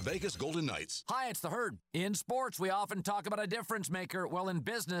partner of the Vegas Golden Knights. Hi, it's The Herd. In sports, we often talk about a difference maker. Well, in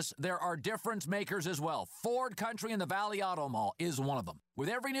business, there are difference makers as well. Ford Country in the Valley Auto Mall is one of them. With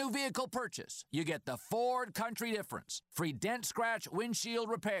every new vehicle purchase, Plus, you get the Ford Country Difference, free dent scratch windshield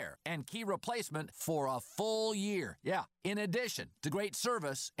repair, and key replacement for a full year. Yeah, in addition to great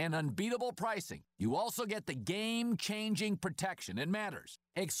service and unbeatable pricing, you also get the game-changing protection it matters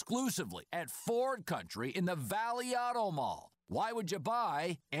exclusively at Ford Country in the Valley Auto Mall. Why would you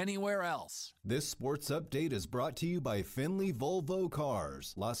buy anywhere else? This sports update is brought to you by Finley Volvo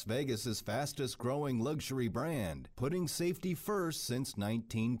Cars, Las Vegas's fastest growing luxury brand, putting safety first since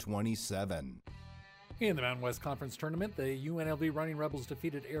 1927. In the Mountain West Conference Tournament, the UNLV Running Rebels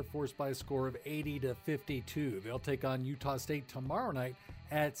defeated Air Force by a score of 80-52. They'll take on Utah State tomorrow night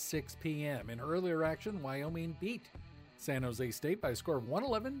at 6 p.m. In earlier action, Wyoming beat San Jose State by a score of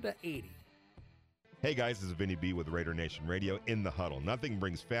 111-80. Hey guys, this is Vinny B with Raider Nation Radio in the Huddle. Nothing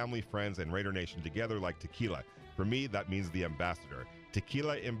brings family, friends, and Raider Nation together like tequila. For me, that means the ambassador.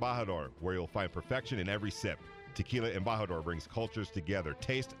 Tequila Embajador, where you'll find perfection in every sip. Tequila Embajador brings cultures together.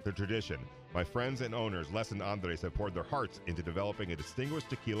 Taste the tradition. My friends and owners, Les and Andres, have poured their hearts into developing a distinguished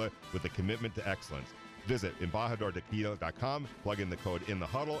tequila with a commitment to excellence. Visit embajadortequila.com, plug in the code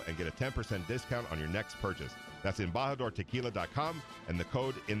INTHEHUDDLE, and get a 10% discount on your next purchase. That's embajadortequila.com and the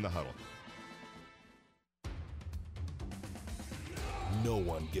code INTHEHUDDLE. No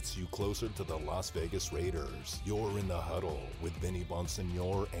one gets you closer to the Las Vegas Raiders. You're in the Huddle with Vinny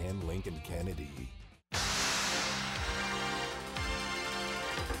Bonsignor and Lincoln Kennedy.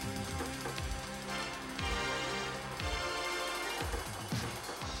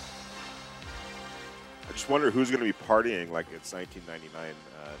 I just wonder who's going to be partying like it's 1999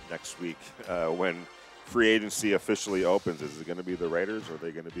 next week when free agency officially opens. Is it going to be the Raiders, or are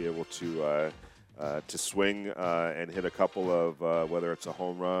they going to be able to swing and hit a couple of whether it's a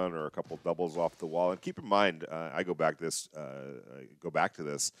home run or a couple doubles off the wall? And keep in mind, I go back to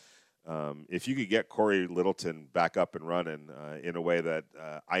this. If you could get Corey Littleton back up and running in a way that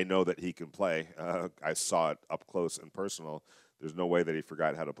I know that he can play, I saw it up close and personal. There's no way that he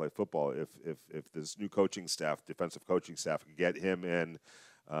forgot how to play football. If this new coaching staff, defensive coaching staff, could get him in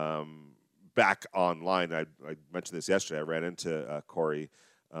back online. I mentioned this yesterday. I ran into Corey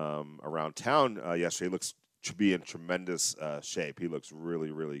around town yesterday. He looks to be in tremendous shape. He looks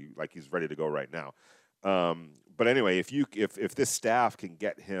really, really like he's ready to go right now. But anyway, if this staff can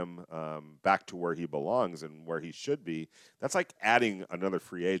get him back to where he belongs and where he should be, that's like adding another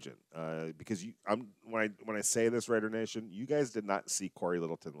free agent. Because when I say this, Raider Nation, you guys did not see Corey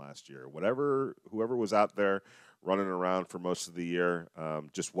Littleton last year. Whoever was out there running around for most of the year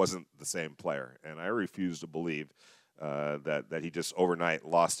just wasn't the same player, and I refuse to believe that he just overnight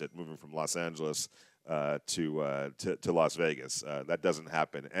lost it, moving from Los Angeles to Las Vegas. That doesn't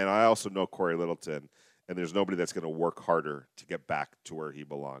happen. And I also know Corey Littleton, and there's nobody that's going to work harder to get back to where he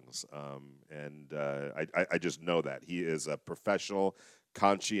belongs. I just know that. He is a professional,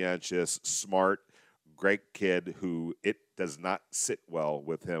 conscientious, smart, great kid who it does not sit well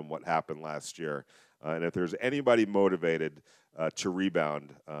with him what happened last year. And if there's anybody motivated to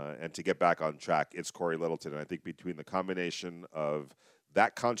rebound and to get back on track, it's Corey Littleton. And I think between the combination of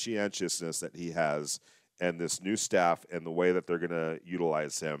that conscientiousness that he has and this new staff and the way that they're going to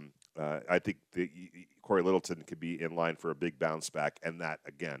utilize him, I think Corey Littleton could be in line for a big bounce back. And that,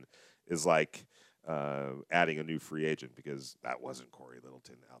 again, is like adding a new free agent, because that wasn't Corey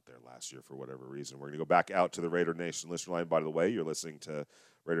Littleton out there last year for whatever reason. We're going to go back out to the Raider Nation listener line. By the way, you're listening to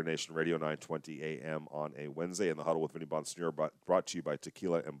Raider Nation Radio, 920 a.m. on a Wednesday. In the Huddle with Vinny Bonsignor, brought to you by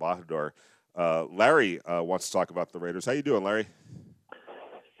Tequila Embajador. Larry wants to talk about the Raiders. How you doing, Larry?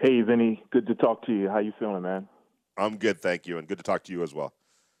 Hey, Vinny. Good to talk to you. How you feeling, man? I'm good, thank you, and good to talk to you as well.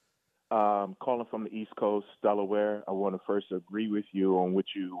 Calling from the East Coast, Delaware. I want to first agree with you on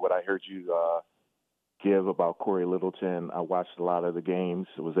what I heard you give about Corey Littleton. I watched a lot of the games,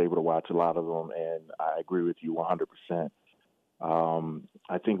 was able to watch a lot of them, and I agree with you 100%.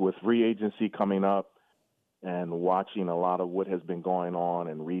 I think with free agency coming up and watching a lot of what has been going on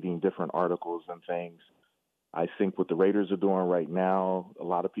and reading different articles and things, I think what the Raiders are doing right now, a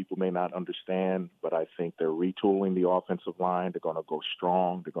lot of people may not understand, but I think they're retooling the offensive line. They're going to go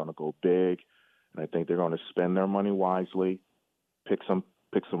strong. They're going to go big. And I think they're going to spend their money wisely, pick some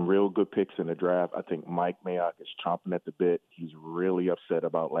real good picks in the draft. I think Mike Mayock is chomping at the bit. He's really upset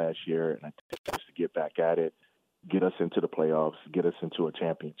about last year, and I think he wants to get back at it, get us into the playoffs, get us into a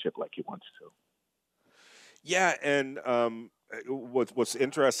championship like he wants to. Yeah, and what's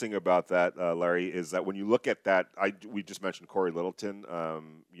interesting about that, Larry, is that when you look at that, we just mentioned Corey Littleton.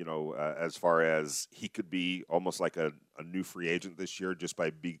 As far as he could be almost like a new free agent this year, just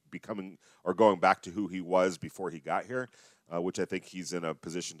by becoming or going back to who he was before he got here, which I think he's in a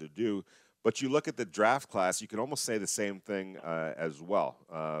position to do. But you look at the draft class, you can almost say the same thing as well.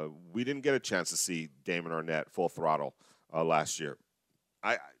 We didn't get a chance to see Damon Arnette full throttle last year.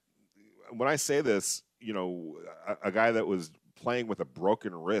 When I say this, you know, a guy that was playing with a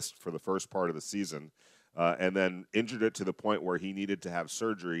broken wrist for the first part of the season and then injured it to the point where he needed to have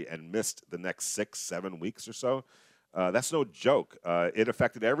surgery and missed the next 6-7 weeks or so. That's no joke. It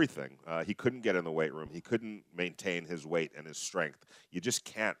affected everything. He couldn't get in the weight room. He couldn't maintain his weight and his strength. You just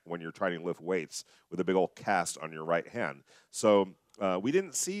can't when you're trying to lift weights with a big old cast on your right hand. So we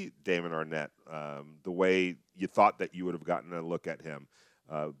didn't see Damon Arnette the way you thought that you would have gotten a look at him.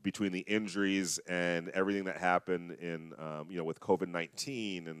 Between the injuries and everything that happened in, with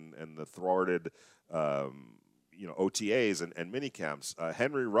COVID-19 and the thwarted, OTAs and mini camps,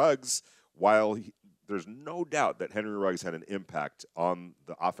 Henry Ruggs, while there's no doubt that Henry Ruggs had an impact on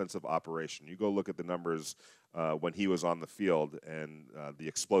the offensive operation. You go look at the numbers when he was on the field and the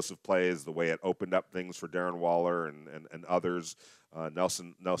explosive plays, the way it opened up things for Darren Waller and others,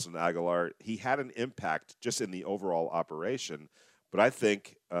 Nelson Aguilar. He had an impact just in the overall operation. But I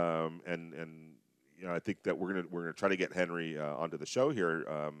think, I think that we're gonna try to get Henry onto the show here,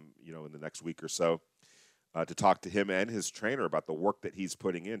 in the next week or so, to talk to him and his trainer about the work that he's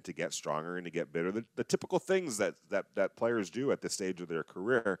putting in to get stronger and to get better. The typical things that players do at this stage of their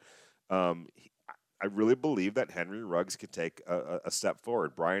career. I really believe that Henry Ruggs could take a step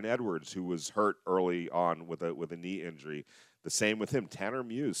forward. Brian Edwards, who was hurt early on with a knee injury, the same with him. Tanner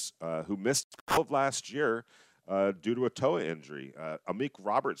Muse, who missed all of last year due to a toe injury. Amik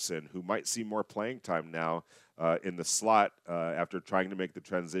Robertson, who might see more playing time now in the slot after trying to make the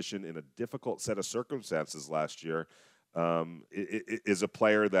transition in a difficult set of circumstances last year, is a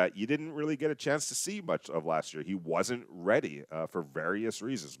player that you didn't really get a chance to see much of last year. He wasn't ready for various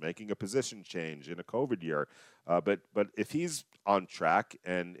reasons, making a position change in a COVID year. But if he's on track,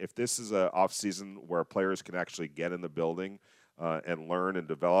 and if this is an offseason where players can actually get in the building and learn and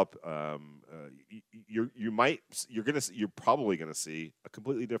develop, you're probably gonna see a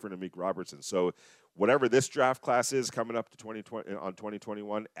completely different Amik Robertson. So whatever this draft class is coming up to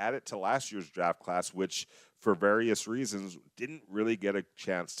 2021, add it to last year's draft class, which for various reasons didn't really get a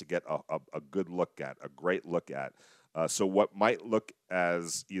chance to get a good look at, a great look at. So what might look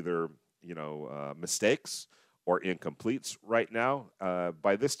as either mistakes or incompletes right now,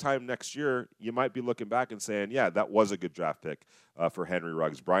 by this time next year, you might be looking back and saying, yeah, that was a good draft pick for Henry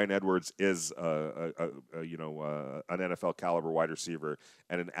Ruggs. Brian Edwards is an NFL caliber wide receiver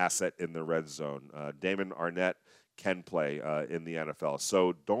and an asset in the red zone. Damon Arnette can play in the NFL.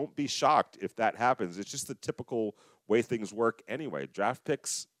 So don't be shocked if that happens. It's just the typical way things work anyway. Draft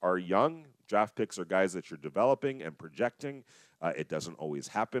picks are young. Draft picks are guys that you're developing and projecting. It doesn't always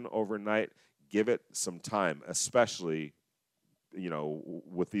happen overnight. Give it some time, especially,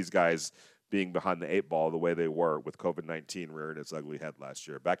 with these guys being behind the eight ball the way they were with COVID-19 rearing its ugly head last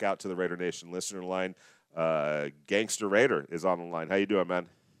year. Back out to the Raider Nation listener line. Gangster Raider is on the line. How you doing, man?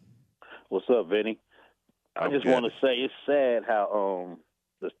 What's up, Vinny? I just want to say it's sad how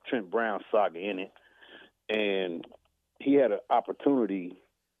the Trent Brown saga in it, and he had an opportunity.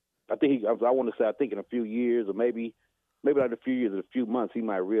 I think in a few years or maybe not a few years, a few months, he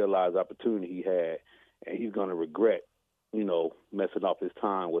might realize the opportunity he had, and he's going to regret, messing off his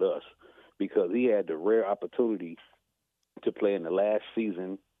time with us, because he had the rare opportunity to play in the last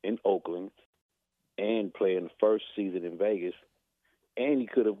season in Oakland and play in the first season in Vegas, and he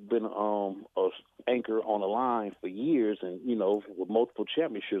could have been an anchor on the line for years and, with multiple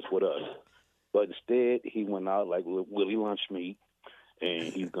championships with us. But instead, he went out like Willie Lunchmeat, and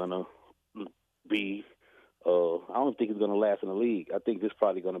he's going to be I don't think he's going to last in the league. I think this is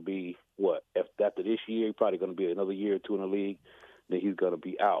probably going to be, after this year, he's probably going to be another year or two in the league, then he's going to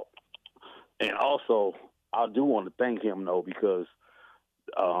be out. And also, I do want to thank him, though, because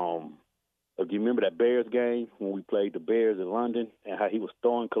if you remember that Bears game when we played the Bears in London and how he was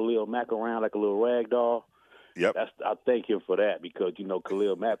throwing Khalil Mack around like a little rag doll? Yep. I thank him for that because,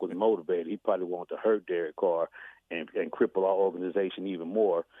 Khalil Mack was motivated. He probably wanted to hurt Derek Carr and cripple our organization even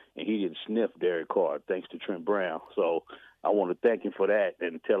more, and he didn't sniff Derek Carr, thanks to Trent Brown. So I want to thank him for that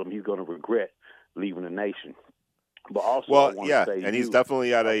and tell him he's going to regret leaving the nation. But also, he's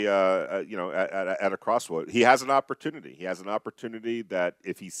definitely at a crossroad. He has an opportunity. He has an opportunity that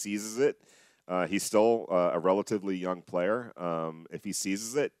if he seizes it, he's still a relatively young player. If he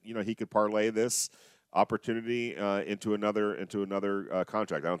seizes it, he could parlay this opportunity into another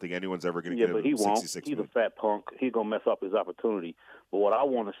contract. I don't think anyone's ever going to give him 66 million. But he won't. He's a fat punk. He's going to mess up his opportunity. But what I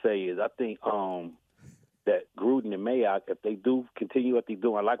want to say is I think that Gruden and Mayock, if they do continue what they're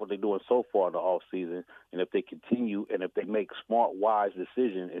doing, I like what they're doing so far in the offseason, and if they continue and if they make smart, wise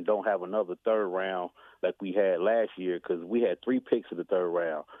decisions and don't have another third round like we had last year, because we had 3 picks in the third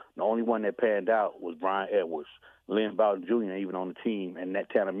round. The only one that panned out was Brian Edwards. Lynn Bowden Jr. even on the team, and that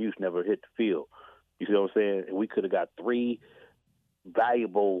Tanner Muse never hit the field. You see what I'm saying? And we could have got 3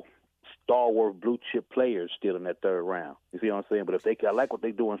 valuable stalwart blue chip players still in that third round. You see what I'm saying? But if they, I like what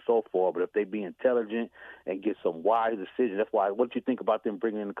they're doing so far, but if they be intelligent and get some wise decisions, that's why, what do you think about them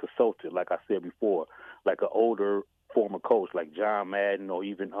bringing in a consultant, like I said before, like an older former coach like John Madden or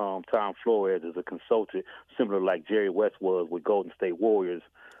even Tom Flores as a consultant, similar like Jerry West was with Golden State Warriors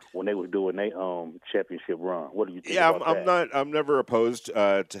when they were doing their championship run. What do you think about that? I'm never opposed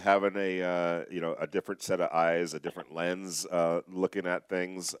to having a different set of eyes, a different lens looking at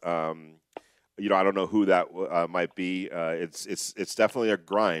things. I don't know who that might be. It's definitely a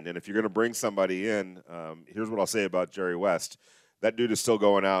grind, and if you're going to bring somebody in, here's what I'll say about Jerry West: that dude is still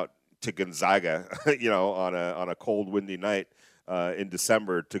going out to Gonzaga, on a cold, windy night in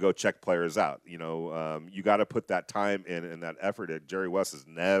December to go check players out. You got to put that time in and that effort in. Jerry West has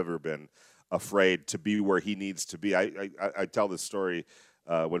never been afraid to be where he needs to be. I tell this story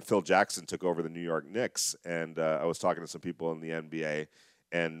when Phil Jackson took over the New York Knicks, and I was talking to some people in the NBA,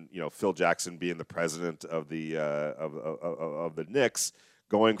 and Phil Jackson being the president of the Knicks,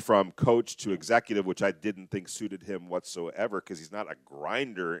 going from coach to executive, which I didn't think suited him whatsoever, because he's not a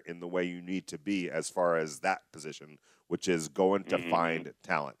grinder in the way you need to be as far as that position, which is going to find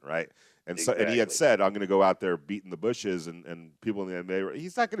talent, right? And Exactly. so, and he had said, I'm going to go out there beating the bushes, and people in the NBA,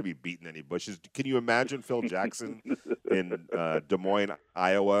 he's not going to be beating any bushes. Can you imagine Phil Jackson in Des Moines,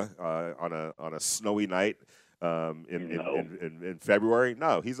 Iowa, on a snowy night in February?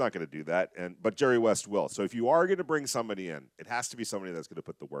 No, he's not going to do that. But Jerry West will. So if you are going to bring somebody in, it has to be somebody that's going to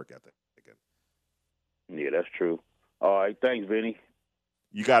put the work ethic in. Yeah, that's true. All right, thanks, Vinny.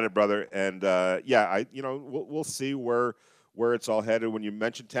 You got it, brother. And we'll see where it's all headed. When you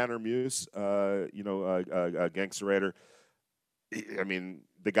mentioned Tanner Muse, Gangster Raider, I mean,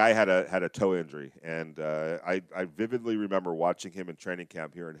 the guy had a toe injury, and I vividly remember watching him in training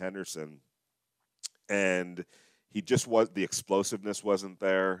camp here in Henderson, and he just the explosiveness wasn't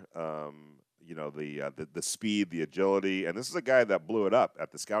there. The speed, the agility, and this is a guy that blew it up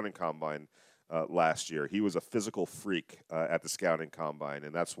at the scouting combine last year. He was a physical freak at the scouting combine,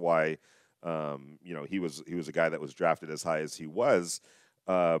 and that's why he was a guy that was drafted as high as he was.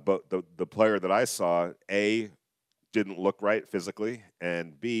 But the player that I saw, A, didn't look right physically,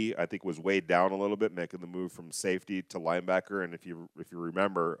 and B, I think was weighed down a little bit, making the move from safety to linebacker. And if you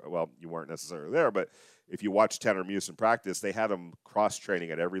remember, well, you weren't necessarily there, but if you watch Tanner Muse in practice, they had him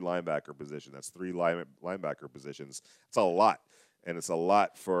cross-training at every linebacker position. That's 3 linebacker positions. It's a lot, and it's a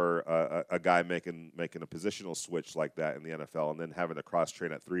lot for a guy making a positional switch like that in the NFL, and then having to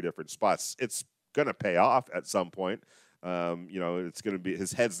cross-train at 3 different spots. It's going to pay off at some point. It's going to be,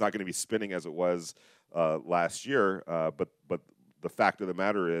 his head's not going to be spinning as it was last year, but the fact of the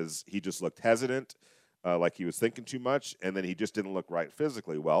matter is he just looked hesitant, like he was thinking too much, and then he just didn't look right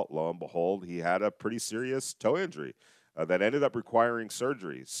physically. Well, lo and behold, he had a pretty serious toe injury that ended up requiring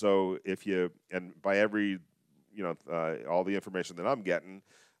surgery. So by every, all the information that I'm getting,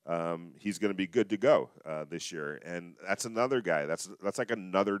 he's going to be good to go this year. And that's another guy. That's like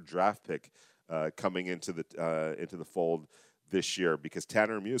another draft pick coming into the fold this year, because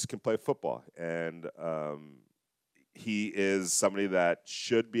Tanner Muse can play football, and he is somebody that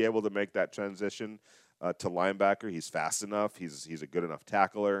should be able to make that transition to linebacker. He's fast enough. He's a good enough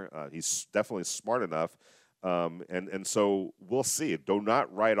tackler. He's definitely smart enough, and so we'll see. Do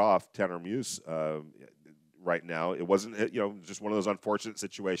not write off Tanner Muse right now. It wasn't just one of those unfortunate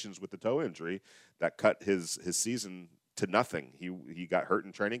situations with the toe injury that cut his season to nothing. He got hurt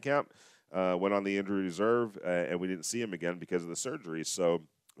in training camp. Went on the injury reserve, and we didn't see him again because of the surgery. So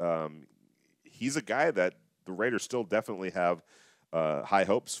he's a guy that the Raiders still definitely have high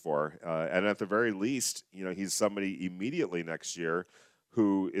hopes for. And at the very least, he's somebody immediately next year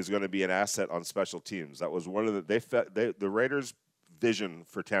who is going to be an asset on special teams. That was one of the Raiders' vision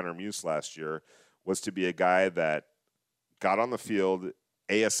for Tanner Muse last year was to be a guy that got on the field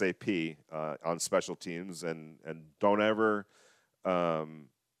ASAP on special teams, and don't ever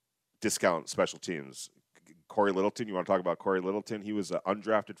discount special teams. Corey Littleton, you want to talk about Corey Littleton? He was an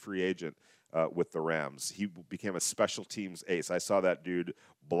undrafted free agent with the Rams. He became a special teams ace. I saw that dude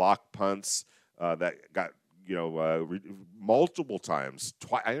block punts that got multiple times.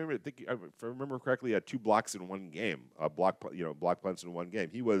 I think, if I remember correctly, he had 2 blocks in one game. Block punts in one game.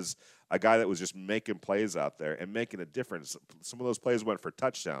 He was a guy that was just making plays out there and making a difference. Some of those plays went for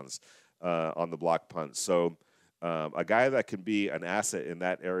touchdowns. on the block punt. So a guy that can be an asset in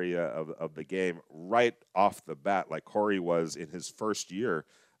that area of the game right off the bat, like Corey was in his first year,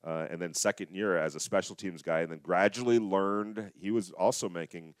 and then second year as a special teams guy, and then gradually learned. He was also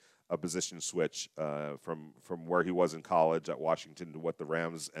making a position switch from where he was in college at Washington to what the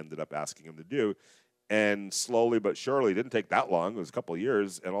Rams ended up asking him to do. And slowly but surely, it didn't take that long. It was a couple of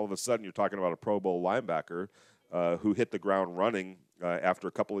years, and all of a sudden you're talking about a Pro Bowl linebacker who hit the ground running after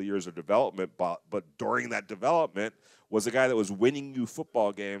a couple of years of development. But during that development was a guy that was winning you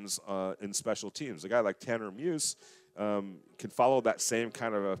football games in special teams. A guy like Tanner Muse can follow that same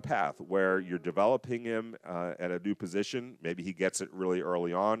kind of a path where you're developing him at a new position. Maybe he gets it really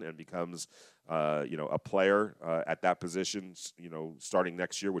early on and becomes a player at that position, starting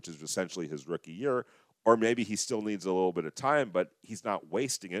next year, which is essentially his rookie year. Or maybe he still needs a little bit of time, but he's not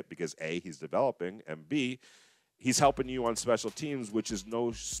wasting it because A, he's developing, and B, he's helping you on special teams, which is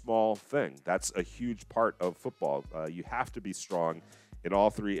no small thing. That's a huge part of football. You have to be strong in all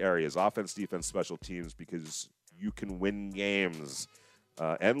three areas, offense, defense, special teams, because you can win games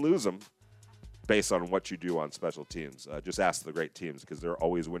and lose them based on what you do on special teams. Just ask the great teams, because they're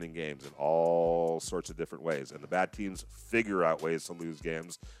always winning games in all sorts of different ways. And the bad teams figure out ways to lose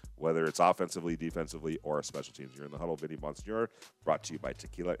games, whether it's offensively, defensively, or special teams. You're in the Huddle. Vinny Bonsignore, brought to you by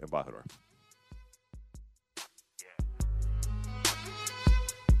Tequila Embajador.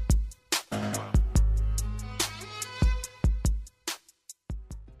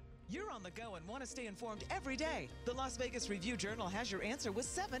 You're on the go and want to stay informed every day. The Las Vegas Review-Journal has your answer with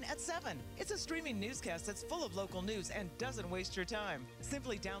 7 at 7. It's a streaming newscast that's full of local news and doesn't waste your time.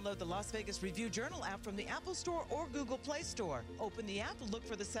 Simply download the Las Vegas Review-Journal app from the Apple Store or Google Play Store. Open the app, look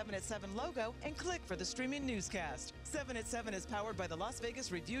for the 7 at 7 logo, and click for the streaming newscast. 7 at 7 is powered by the Las Vegas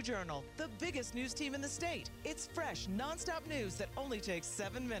Review-Journal, the biggest news team in the state. It's fresh, nonstop news that only takes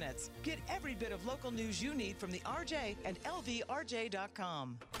 7 minutes. Get every bit of local news you need from the RJ and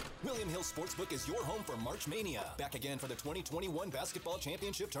LVRJ.com. William Hill Sportsbook is your home for March Mania. Back again for the 2021 Basketball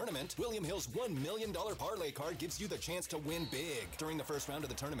Championship Tournament. William Hill's $1 million parlay card gives you the chance to win big. During the first round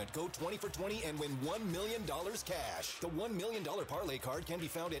of the tournament, go 20 for 20 and win $1 million cash. The $1 million parlay card can be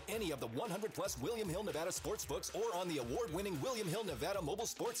found at any of the 100-plus William Hill, Nevada sportsbooks or on the award-winning William Hill, Nevada mobile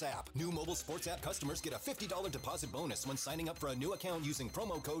sports app. New mobile sports app customers get a $50 deposit bonus when signing up for a new account using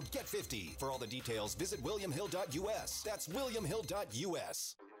promo code GET50. For all the details, visit williamhill.us. That's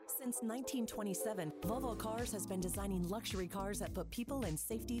williamhill.us. Since 1927, Volvo Cars has been designing luxury cars that put people and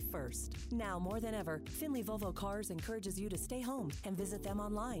safety first. Now more than ever, Finley Volvo Cars encourages you to stay home and visit them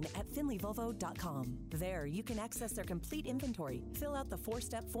online at finleyvolvo.com. There, you can access their complete inventory, fill out the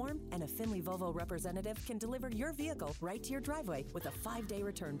 4-step form, and a Finley Volvo representative can deliver your vehicle right to your driveway with a 5-day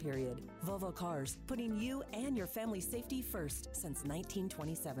return period. Volvo Cars, putting you and your family's safety first since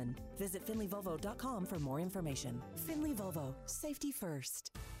 1927. Visit finleyvolvo.com for more information. Finley Volvo, safety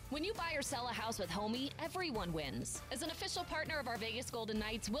first. When you buy or sell a house with Homey, everyone wins. As an official partner of our Vegas Golden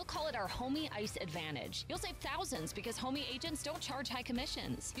Knights, we'll call it our Homey Ice Advantage. You'll save thousands because Homey agents don't charge high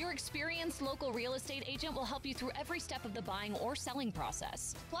commissions. Your experienced local real estate agent will help you through every step of the buying or selling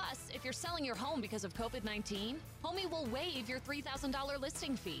process. Plus, if you're selling your home because of COVID-19, Homey will waive your $3,000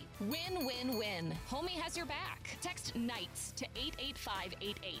 listing fee. Win, win, win. Homey has your back. Text KNIGHTS to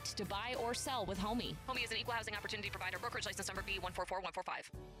 88588 to buy or sell with Homey. Homey is an equal housing opportunity provider. Brokerage license number B144145.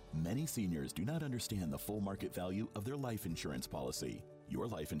 Many seniors do not understand the full market value of their life insurance policy. Your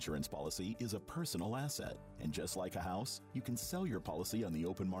life insurance policy is a personal asset, and just like a house, you can sell your policy on the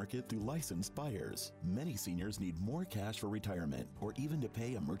open market through licensed buyers. Many seniors need more cash for retirement or even to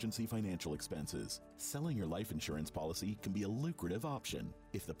pay emergency financial expenses. Selling your life insurance policy can be a lucrative option.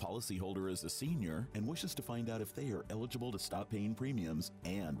 If the policyholder is a senior and wishes to find out if they are eligible to stop paying premiums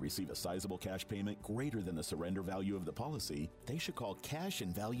and receive a sizable cash payment greater than the surrender value of the policy, they should call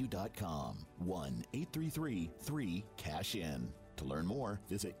cashandvalue.com 1-833-3-CASH-IN. To learn more,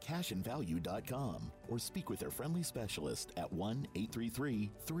 visit cashandvalue.com or speak with their friendly specialist at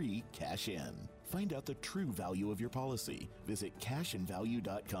 1-833-3-CASH-IN. Find out the true value of your policy. Visit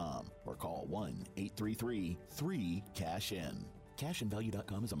cashandvalue.com or call 1-833-3-CASH-IN.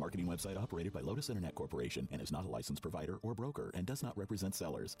 Cashandvalue.com is a marketing website operated by Lotus Internet Corporation and is not a licensed provider or broker and does not represent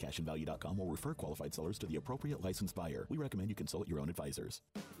sellers. Cashandvalue.com will refer qualified sellers to the appropriate licensed buyer. We recommend you consult your own advisors.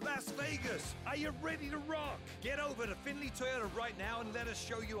 Las Vegas, are you ready to rock? Get over to Finley Toyota right now and let us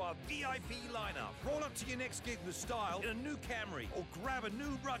show you our VIP lineup. Roll up to your next gig with style in a new Camry or grab a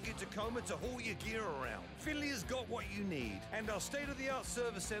new rugged Tacoma to haul your gear around. Finley has got what you need, and our state-of-the-art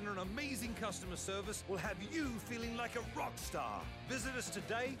service center and amazing customer service will have you feeling like a rock star. Visit us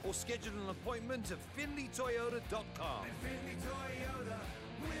today or schedule an appointment at finleytoyota.com. And Finley Toyota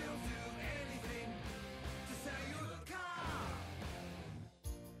will do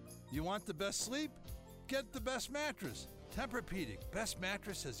You want the best sleep? Get the best mattress. Tempur-Pedic. Best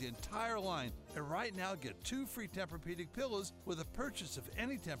Mattress has the entire line. And right now, get 2 free Tempur-Pedic pillows with a purchase of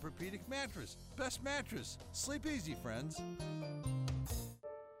any Tempur-Pedic mattress. Best Mattress. Sleep easy, friends.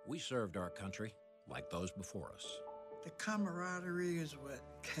 We served our country like those before us. The camaraderie is what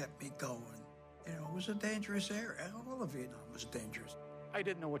kept me going. You know, it was a dangerous area. All of Vietnam was dangerous. I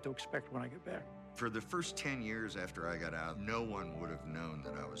didn't know what to expect when I got back. For the first 10 years after I got out, no one would have known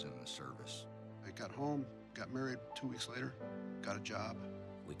that I was in the service. I got home, got married 2 weeks later, got a job.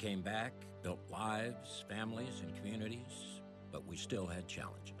 We came back, built lives, families, and communities, but we still had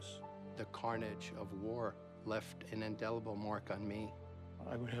challenges. The carnage of war left an indelible mark on me.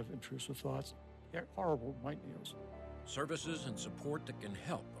 I would have intrusive thoughts. They're horrible nightmares. Services and support that can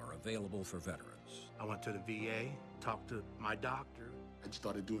help are available for veterans. I went to the VA, talked to my doctor. I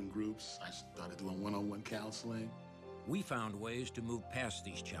started doing groups. I started doing one-on-one counseling. We found ways to move past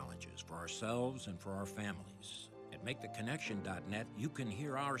these challenges for ourselves and for our families. At MakeTheConnection.net, you can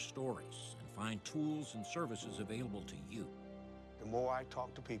hear our stories and find tools and services available to you. The more I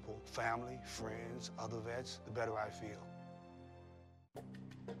talk to people, family, friends, other vets, the better I feel.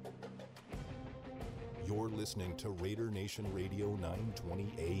 You're listening to Raider Nation Radio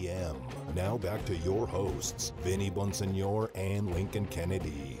 920 AM. Now back to your hosts, Vinny Bonsignor and Lincoln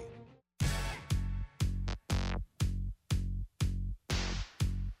Kennedy.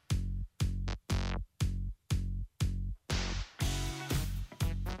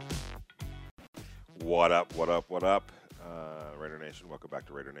 What up, what up, what up? Raider Nation, welcome back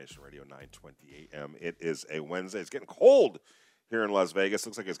to Raider Nation Radio 920 AM. It is a Wednesday. It's getting cold here in Las Vegas.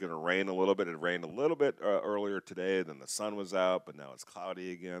 Looks like it's going to rain a little bit. It rained a little bit earlier today. Then the sun was out, but now it's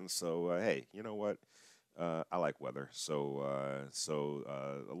cloudy again. So, hey, you know what? I like weather. So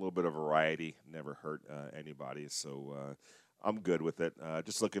a little bit of variety never hurt anybody. So I'm good with it.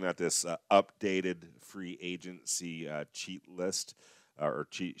 Just looking at this updated free agency cheat list. Or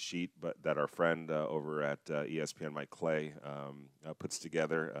cheat sheet, but that our friend over at ESPN, Mike Clay, puts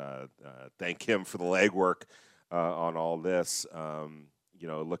together. Thank him for the legwork on all this.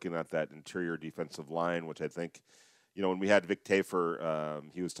 Looking at that interior defensive line, which I think, when we had Vic Tafur,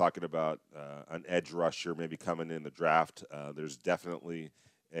 he was talking about an edge rusher maybe coming in the draft. There's definitely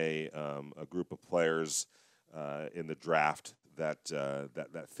a group of players in the draft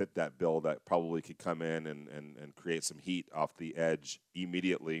that fit that bill that probably could come in and create some heat off the edge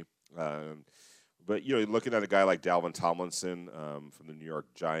immediately. But, looking at a guy like Dalvin Tomlinson from the New York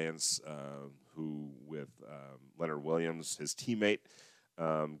Giants, who with Leonard Williams, his teammate,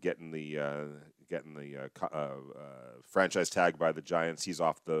 getting the franchise tag by the Giants, he's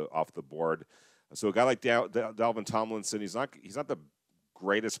off the board. So a guy like Dalvin Tomlinson, he's not the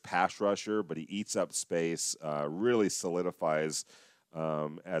greatest pass rusher, but he eats up space, really solidifies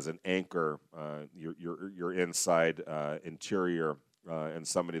as an anchor your inside interior, and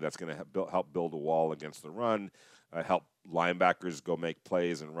somebody that's going to help build a wall against the run, help linebackers go make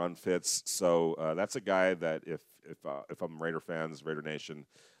plays and run fits. So that's a guy that if I'm Raider fans, Raider Nation,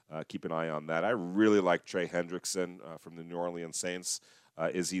 keep an eye on that. I really like Trey Hendrickson from the New Orleans Saints.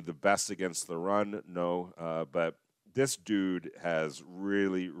 Is he the best against the run? No, but this dude has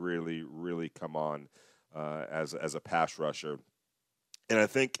really, really, really come on as a pass rusher. And I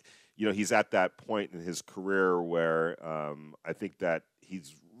think, he's at that point in his career where I think that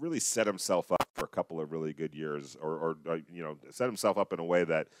he's really set himself up for a couple of really good years or set himself up in a way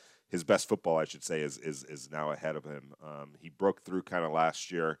that his best football, I should say, is now ahead of him. He broke through kind of last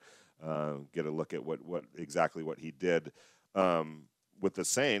year, get a look at what exactly what he did with the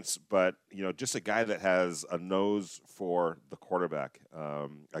Saints, but just a guy that has a nose for the quarterback,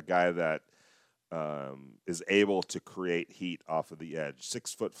 a guy that is able to create heat off of the edge.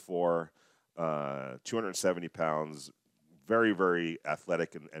 6'4", 270 pounds, very, very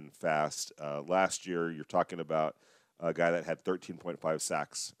athletic and fast. Last year, you're talking about a guy that had 13.5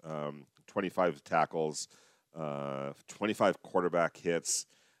 sacks, 25 tackles, 25 quarterback hits.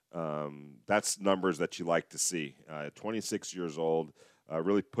 That's numbers that you like to see. 26 years old.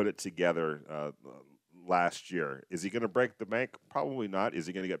 Really put it together last year. Is he going to break the bank? Probably not. Is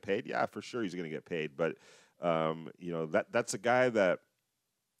he going to get paid? Yeah, for sure he's going to get paid. But that's a guy that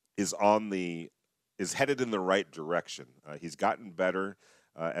is headed in the right direction. He's gotten better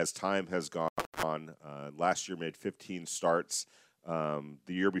as time has gone on. Last year made 15 starts. The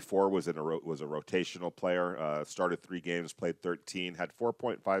year before was a rotational player. Started 3 games, played 13, had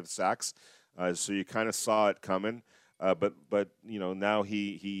 4.5 sacks. So you kind of saw it coming. But now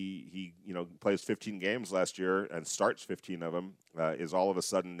he plays 15 games last year and starts 15 of them. Is all of a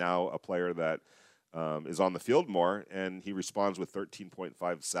sudden now a player that is on the field more, and he responds with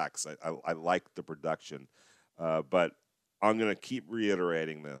 13.5 sacks. I like the production, but I'm going to keep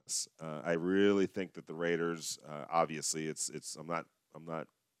reiterating this. I really think that the Raiders, obviously, I'm not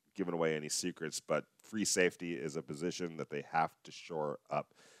giving away any secrets, but free safety is a position that they have to shore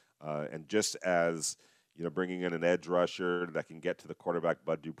up. And just as bringing in an edge rusher that can get to the quarterback,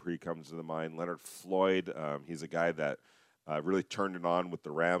 Bud Dupree comes to the mind. Leonard Floyd, he's a guy that really turned it on with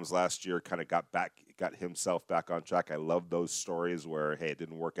the Rams last year, kind of got himself back on track. I love those stories where, hey, it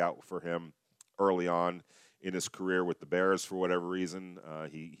didn't work out for him early on in his career with the Bears for whatever reason.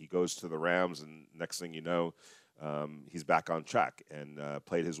 He goes to the Rams, and next thing you know, he's back on track and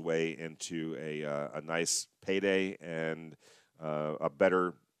played his way into a nice payday and a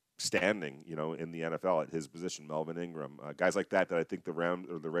better standing, in the NFL at his position. Melvin Ingram, guys like that I think the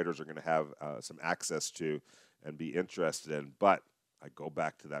Raiders are going to have some access to and be interested in. But I go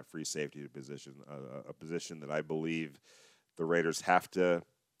back to that free safety position, a position that I believe the Raiders have to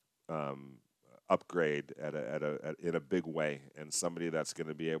upgrade in a big way, and somebody that's going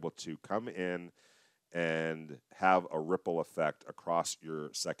to be able to come in and have a ripple effect across your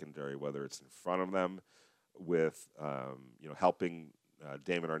secondary, whether it's in front of them with helping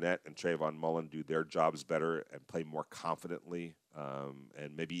Damon Arnett and Trayvon Mullen do their jobs better and play more confidently,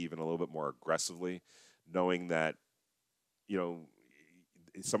 and maybe even a little bit more aggressively, knowing that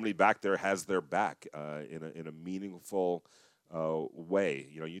somebody back there has their back in a meaningful way.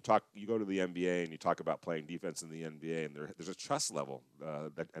 You go to the NBA and you talk about playing defense in the NBA, and there's a trust level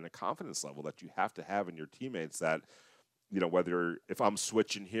and a confidence level that you have to have in your teammates that, whether if I'm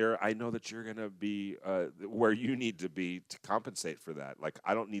switching here, I know that you're going to be where you need to be to compensate for that. Like,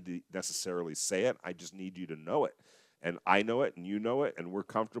 I don't need to necessarily say it. I just need you to know it. And I know it and you know it, and we're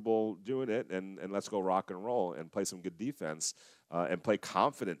comfortable doing it, and let's go rock and roll and play some good defense and play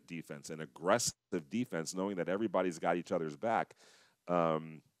confident defense and aggressive defense, knowing that everybody's got each other's back.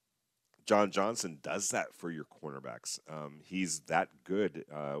 John Johnson does that for your cornerbacks. He's that good,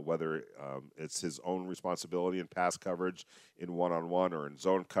 whether it's his own responsibility in pass coverage, in one-on-one or in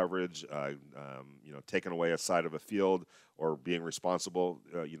zone coverage, taking away a side of a field or being responsible,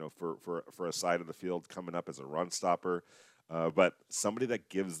 for a side of the field coming up as a run stopper. But somebody that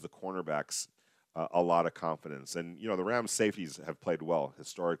gives the cornerbacks a lot of confidence. And, the Rams safeties have played well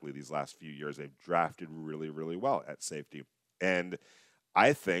historically these last few years. They've drafted really, really well at safety. And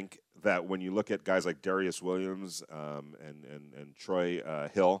I think that when you look at guys like Darius Williams and Troy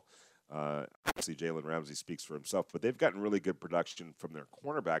Hill, obviously Jalen Ramsey speaks for himself, but they've gotten really good production from their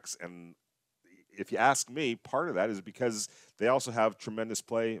cornerbacks. And if you ask me, part of that is because they also have tremendous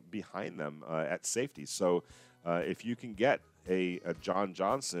play behind them at safety. So if you can get a John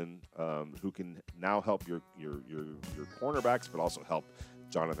Johnson who can now help your cornerbacks, but also help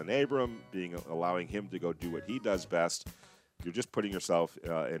Jonathan Abram, allowing him to go do what he does best, you're just putting yourself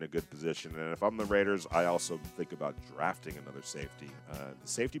in a good position. And if I'm the Raiders, I also think about drafting another safety. The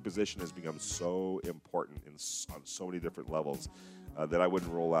safety position has become so important on so many different levels that I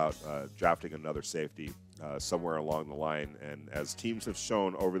wouldn't rule out drafting another safety somewhere along the line. And as teams have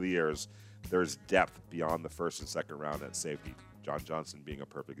shown over the years, there's depth beyond the first and second round at safety. John Johnson being a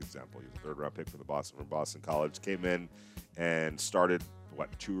perfect example. He was a third-round pick from Boston College, came in and started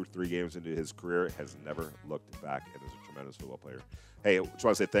 2 or 3 games into his career, has never looked back, and is a tremendous football player. Hey, I just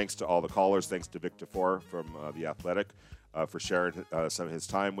want to say thanks to all the callers. Thanks to Vic Tafur from The Athletic for sharing some of his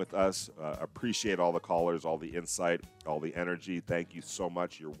time with us. Appreciate all the callers, all the insight, all the energy. Thank you so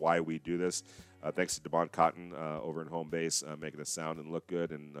much. You're why we do this. Thanks to Devon Cotton over in home base, making us sound and look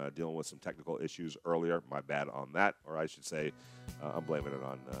good, and dealing with some technical issues earlier. My bad on that, or I should say, I'm blaming it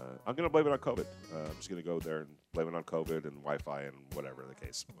on. I'm going to blame it on COVID. I'm just going to go there and blame it on COVID and Wi-Fi and whatever the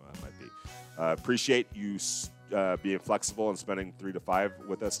case might be. Appreciate you being flexible and spending 3 to 5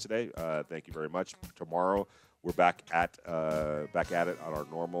 with us today. Thank you very much. Tomorrow we're back at it on our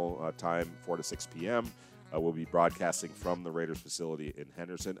normal time, 4 to 6 p.m. We'll be broadcasting from the Raiders facility in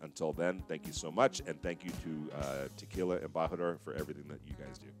Henderson. Until then, thank you so much, and thank you to Tequila Embajador for everything that you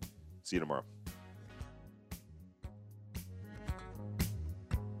guys do. See you tomorrow.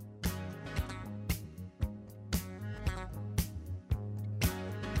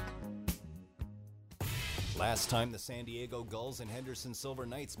 Last time the San Diego Gulls and Henderson Silver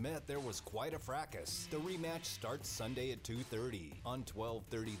Knights met, there was quite a fracas. The rematch starts Sunday at 2:30 on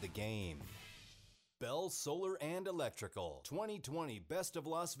 12:30 The Game. Bell Solar and Electrical, 2020 Best of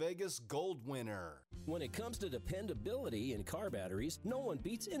Las Vegas Gold winner. When it comes to dependability in car batteries, no one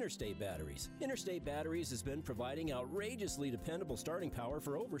beats Interstate Batteries. Interstate Batteries has been providing outrageously dependable starting power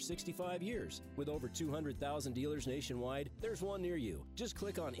for over 65 years. With over 200,000 dealers nationwide, there's one near you. Just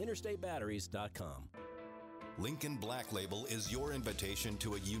click on interstatebatteries.com. Lincoln Black Label is your invitation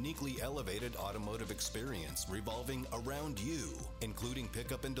to a uniquely elevated automotive experience revolving around you, including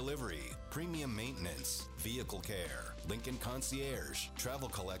pickup and delivery, premium maintenance, vehicle care, Lincoln Concierge, travel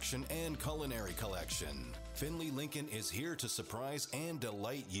collection, and culinary collection. Finley Lincoln is here to surprise and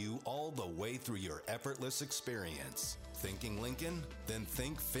delight you all the way through your effortless experience. Thinking Lincoln? Then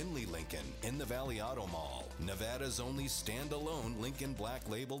think Finley Lincoln in the Valley Auto Mall, Nevada's only standalone Lincoln Black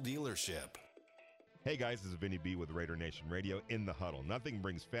Label dealership. Hey guys, this is Vinny B with Raider Nation Radio in the Huddle. Nothing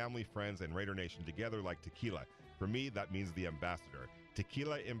brings family, friends, and Raider Nation together like tequila. For me, that means the ambassador.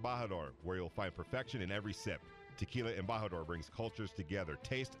 Tequila Embajador, where you'll find perfection in every sip. Tequila Embajador brings cultures together.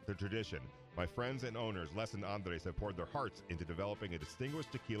 Taste the tradition. My friends and owners, Les and Andres, have poured their hearts into developing a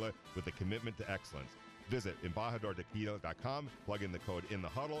distinguished tequila with a commitment to excellence. Visit embajadortequila.com, plug in the code in the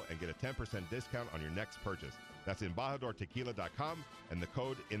huddle, and get a 10% discount on your next purchase. That's embajadortequila.com and the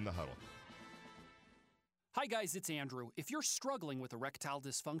code in the huddle. Hi guys, it's Andrew. If you're struggling with erectile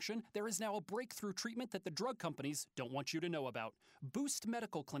dysfunction, there is now a breakthrough treatment that the drug companies don't want you to know about. Boost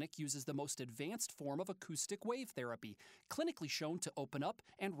Medical Clinic uses the most advanced form of acoustic wave therapy, clinically shown to open up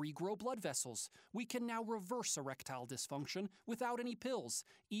and regrow blood vessels. We can now reverse erectile dysfunction without any pills.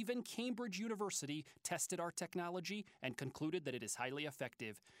 Even Cambridge University tested our technology and concluded that it is highly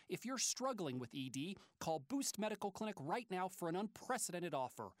effective. If you're struggling with ED, call Boost Medical Clinic right now for an unprecedented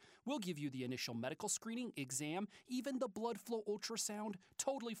offer. We'll give you the initial medical screening, exam, even the blood flow ultrasound,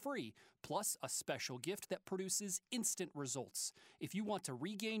 totally free, plus a special gift that produces instant results. If you want to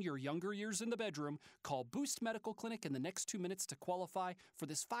regain your younger years in the bedroom, call Boost Medical Clinic in the next 2 minutes to qualify for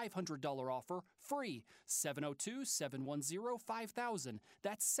this $500 offer, free. 702-710-5000.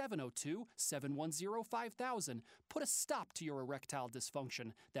 That's 702-710-5000. Put a stop to your erectile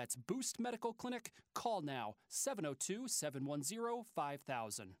dysfunction. That's Boost Medical Clinic. Call now.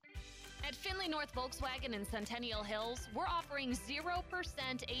 702-710-5000. At Finley North Volkswagen in Centennial Hills, we're offering 0%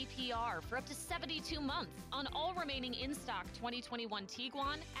 APR for up to 72 months on all remaining in-stock 2021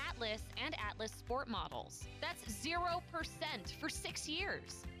 Tiguan, Atlas, and Atlas Sport models. That's 0% for 6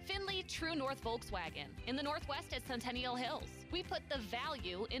 years. Finley True North Volkswagen in the Northwest at Centennial Hills. We put the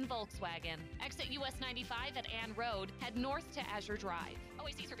value in Volkswagen. Exit US 95 at Ann Road. Head north to Azure Drive.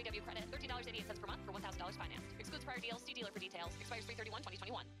 OAC for VW credit, $13.88 per month for $1,000 financed. Excludes prior deals. See dealer for details. Expires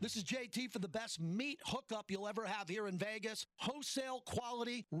 3/31/2021. This is JT for the best meat hookup you'll ever have here in Vegas. Wholesale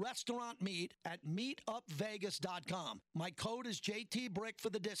quality restaurant meat at meetupvegas.com. My code is JT Brick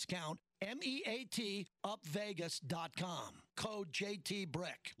for the discount. MEAT upvegas.com. Code JT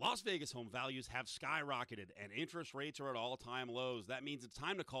Brick. Las Vegas home values have skyrocketed and interest rates are at all-time lows. That means it's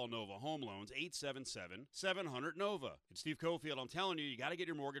time to call Nova Home Loans, 877-700-NOVA. It's Steve Cofield. I'm telling you, you got to get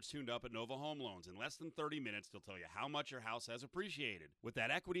your mortgage tuned up at Nova Home Loans. In less than 30 minutes, they'll tell you how much your house has appreciated. With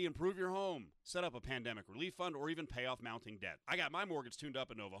that equity, improve your home. Set up a pandemic relief fund or even pay off mounting debt. I got my mortgage tuned up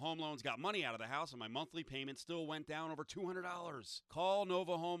at Nova Home Loans, got money out of the house, and my monthly payment still went down over $200. Call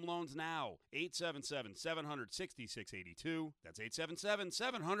Nova Home Loans now. 877-700-6682. That's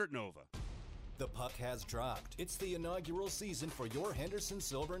 877-700-NOVA. The puck has dropped. It's the inaugural season for your Henderson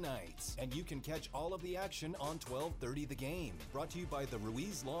Silver Knights, and you can catch all of the action on 12:30 The Game. Brought to you by the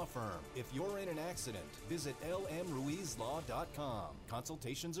Ruiz Law Firm. If you're in an accident, visit lmruizlaw.com.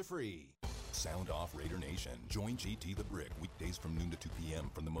 Consultations are free. Sound off, Raider Nation. Join JT the Brick weekdays from noon to 2 p.m.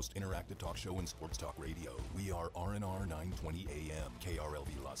 from the most interactive talk show in sports talk radio. We are RNR 920 AM,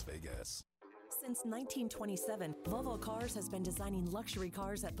 KRLV Las Vegas. Since 1927, Volvo Cars has been designing luxury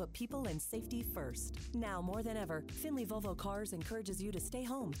cars that put people and safety first. Now more than ever, Finley Volvo Cars encourages you to stay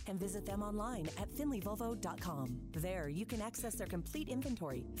home and visit them online at finleyvolvo.com. There, you can access their complete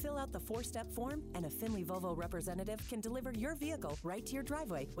inventory, fill out the 4-step form, and a Finley Volvo representative can deliver your vehicle right to your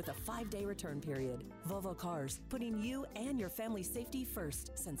driveway with a 5-day return period. Volvo Cars, putting you and your family's safety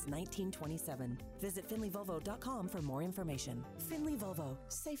first since 1927. Visit finleyvolvo.com for more information. Finley Volvo,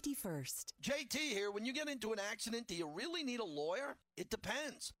 safety first. JT here. When you get into an accident, do you really need a lawyer? It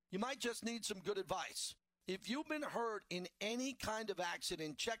depends. You might just need some good advice. If you've been hurt in any kind of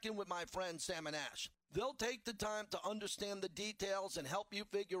accident, check in with my friend Sam and Ash. They'll take the time to understand the details and help you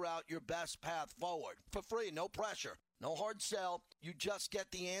figure out your best path forward. For free, no pressure, no hard sell. You just get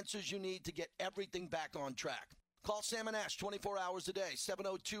the answers you need to get everything back on track. Call Sam and Ash 24 hours a day,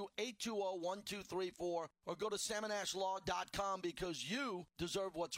 702-820-1234, or go to salmonashlaw.com because you deserve what's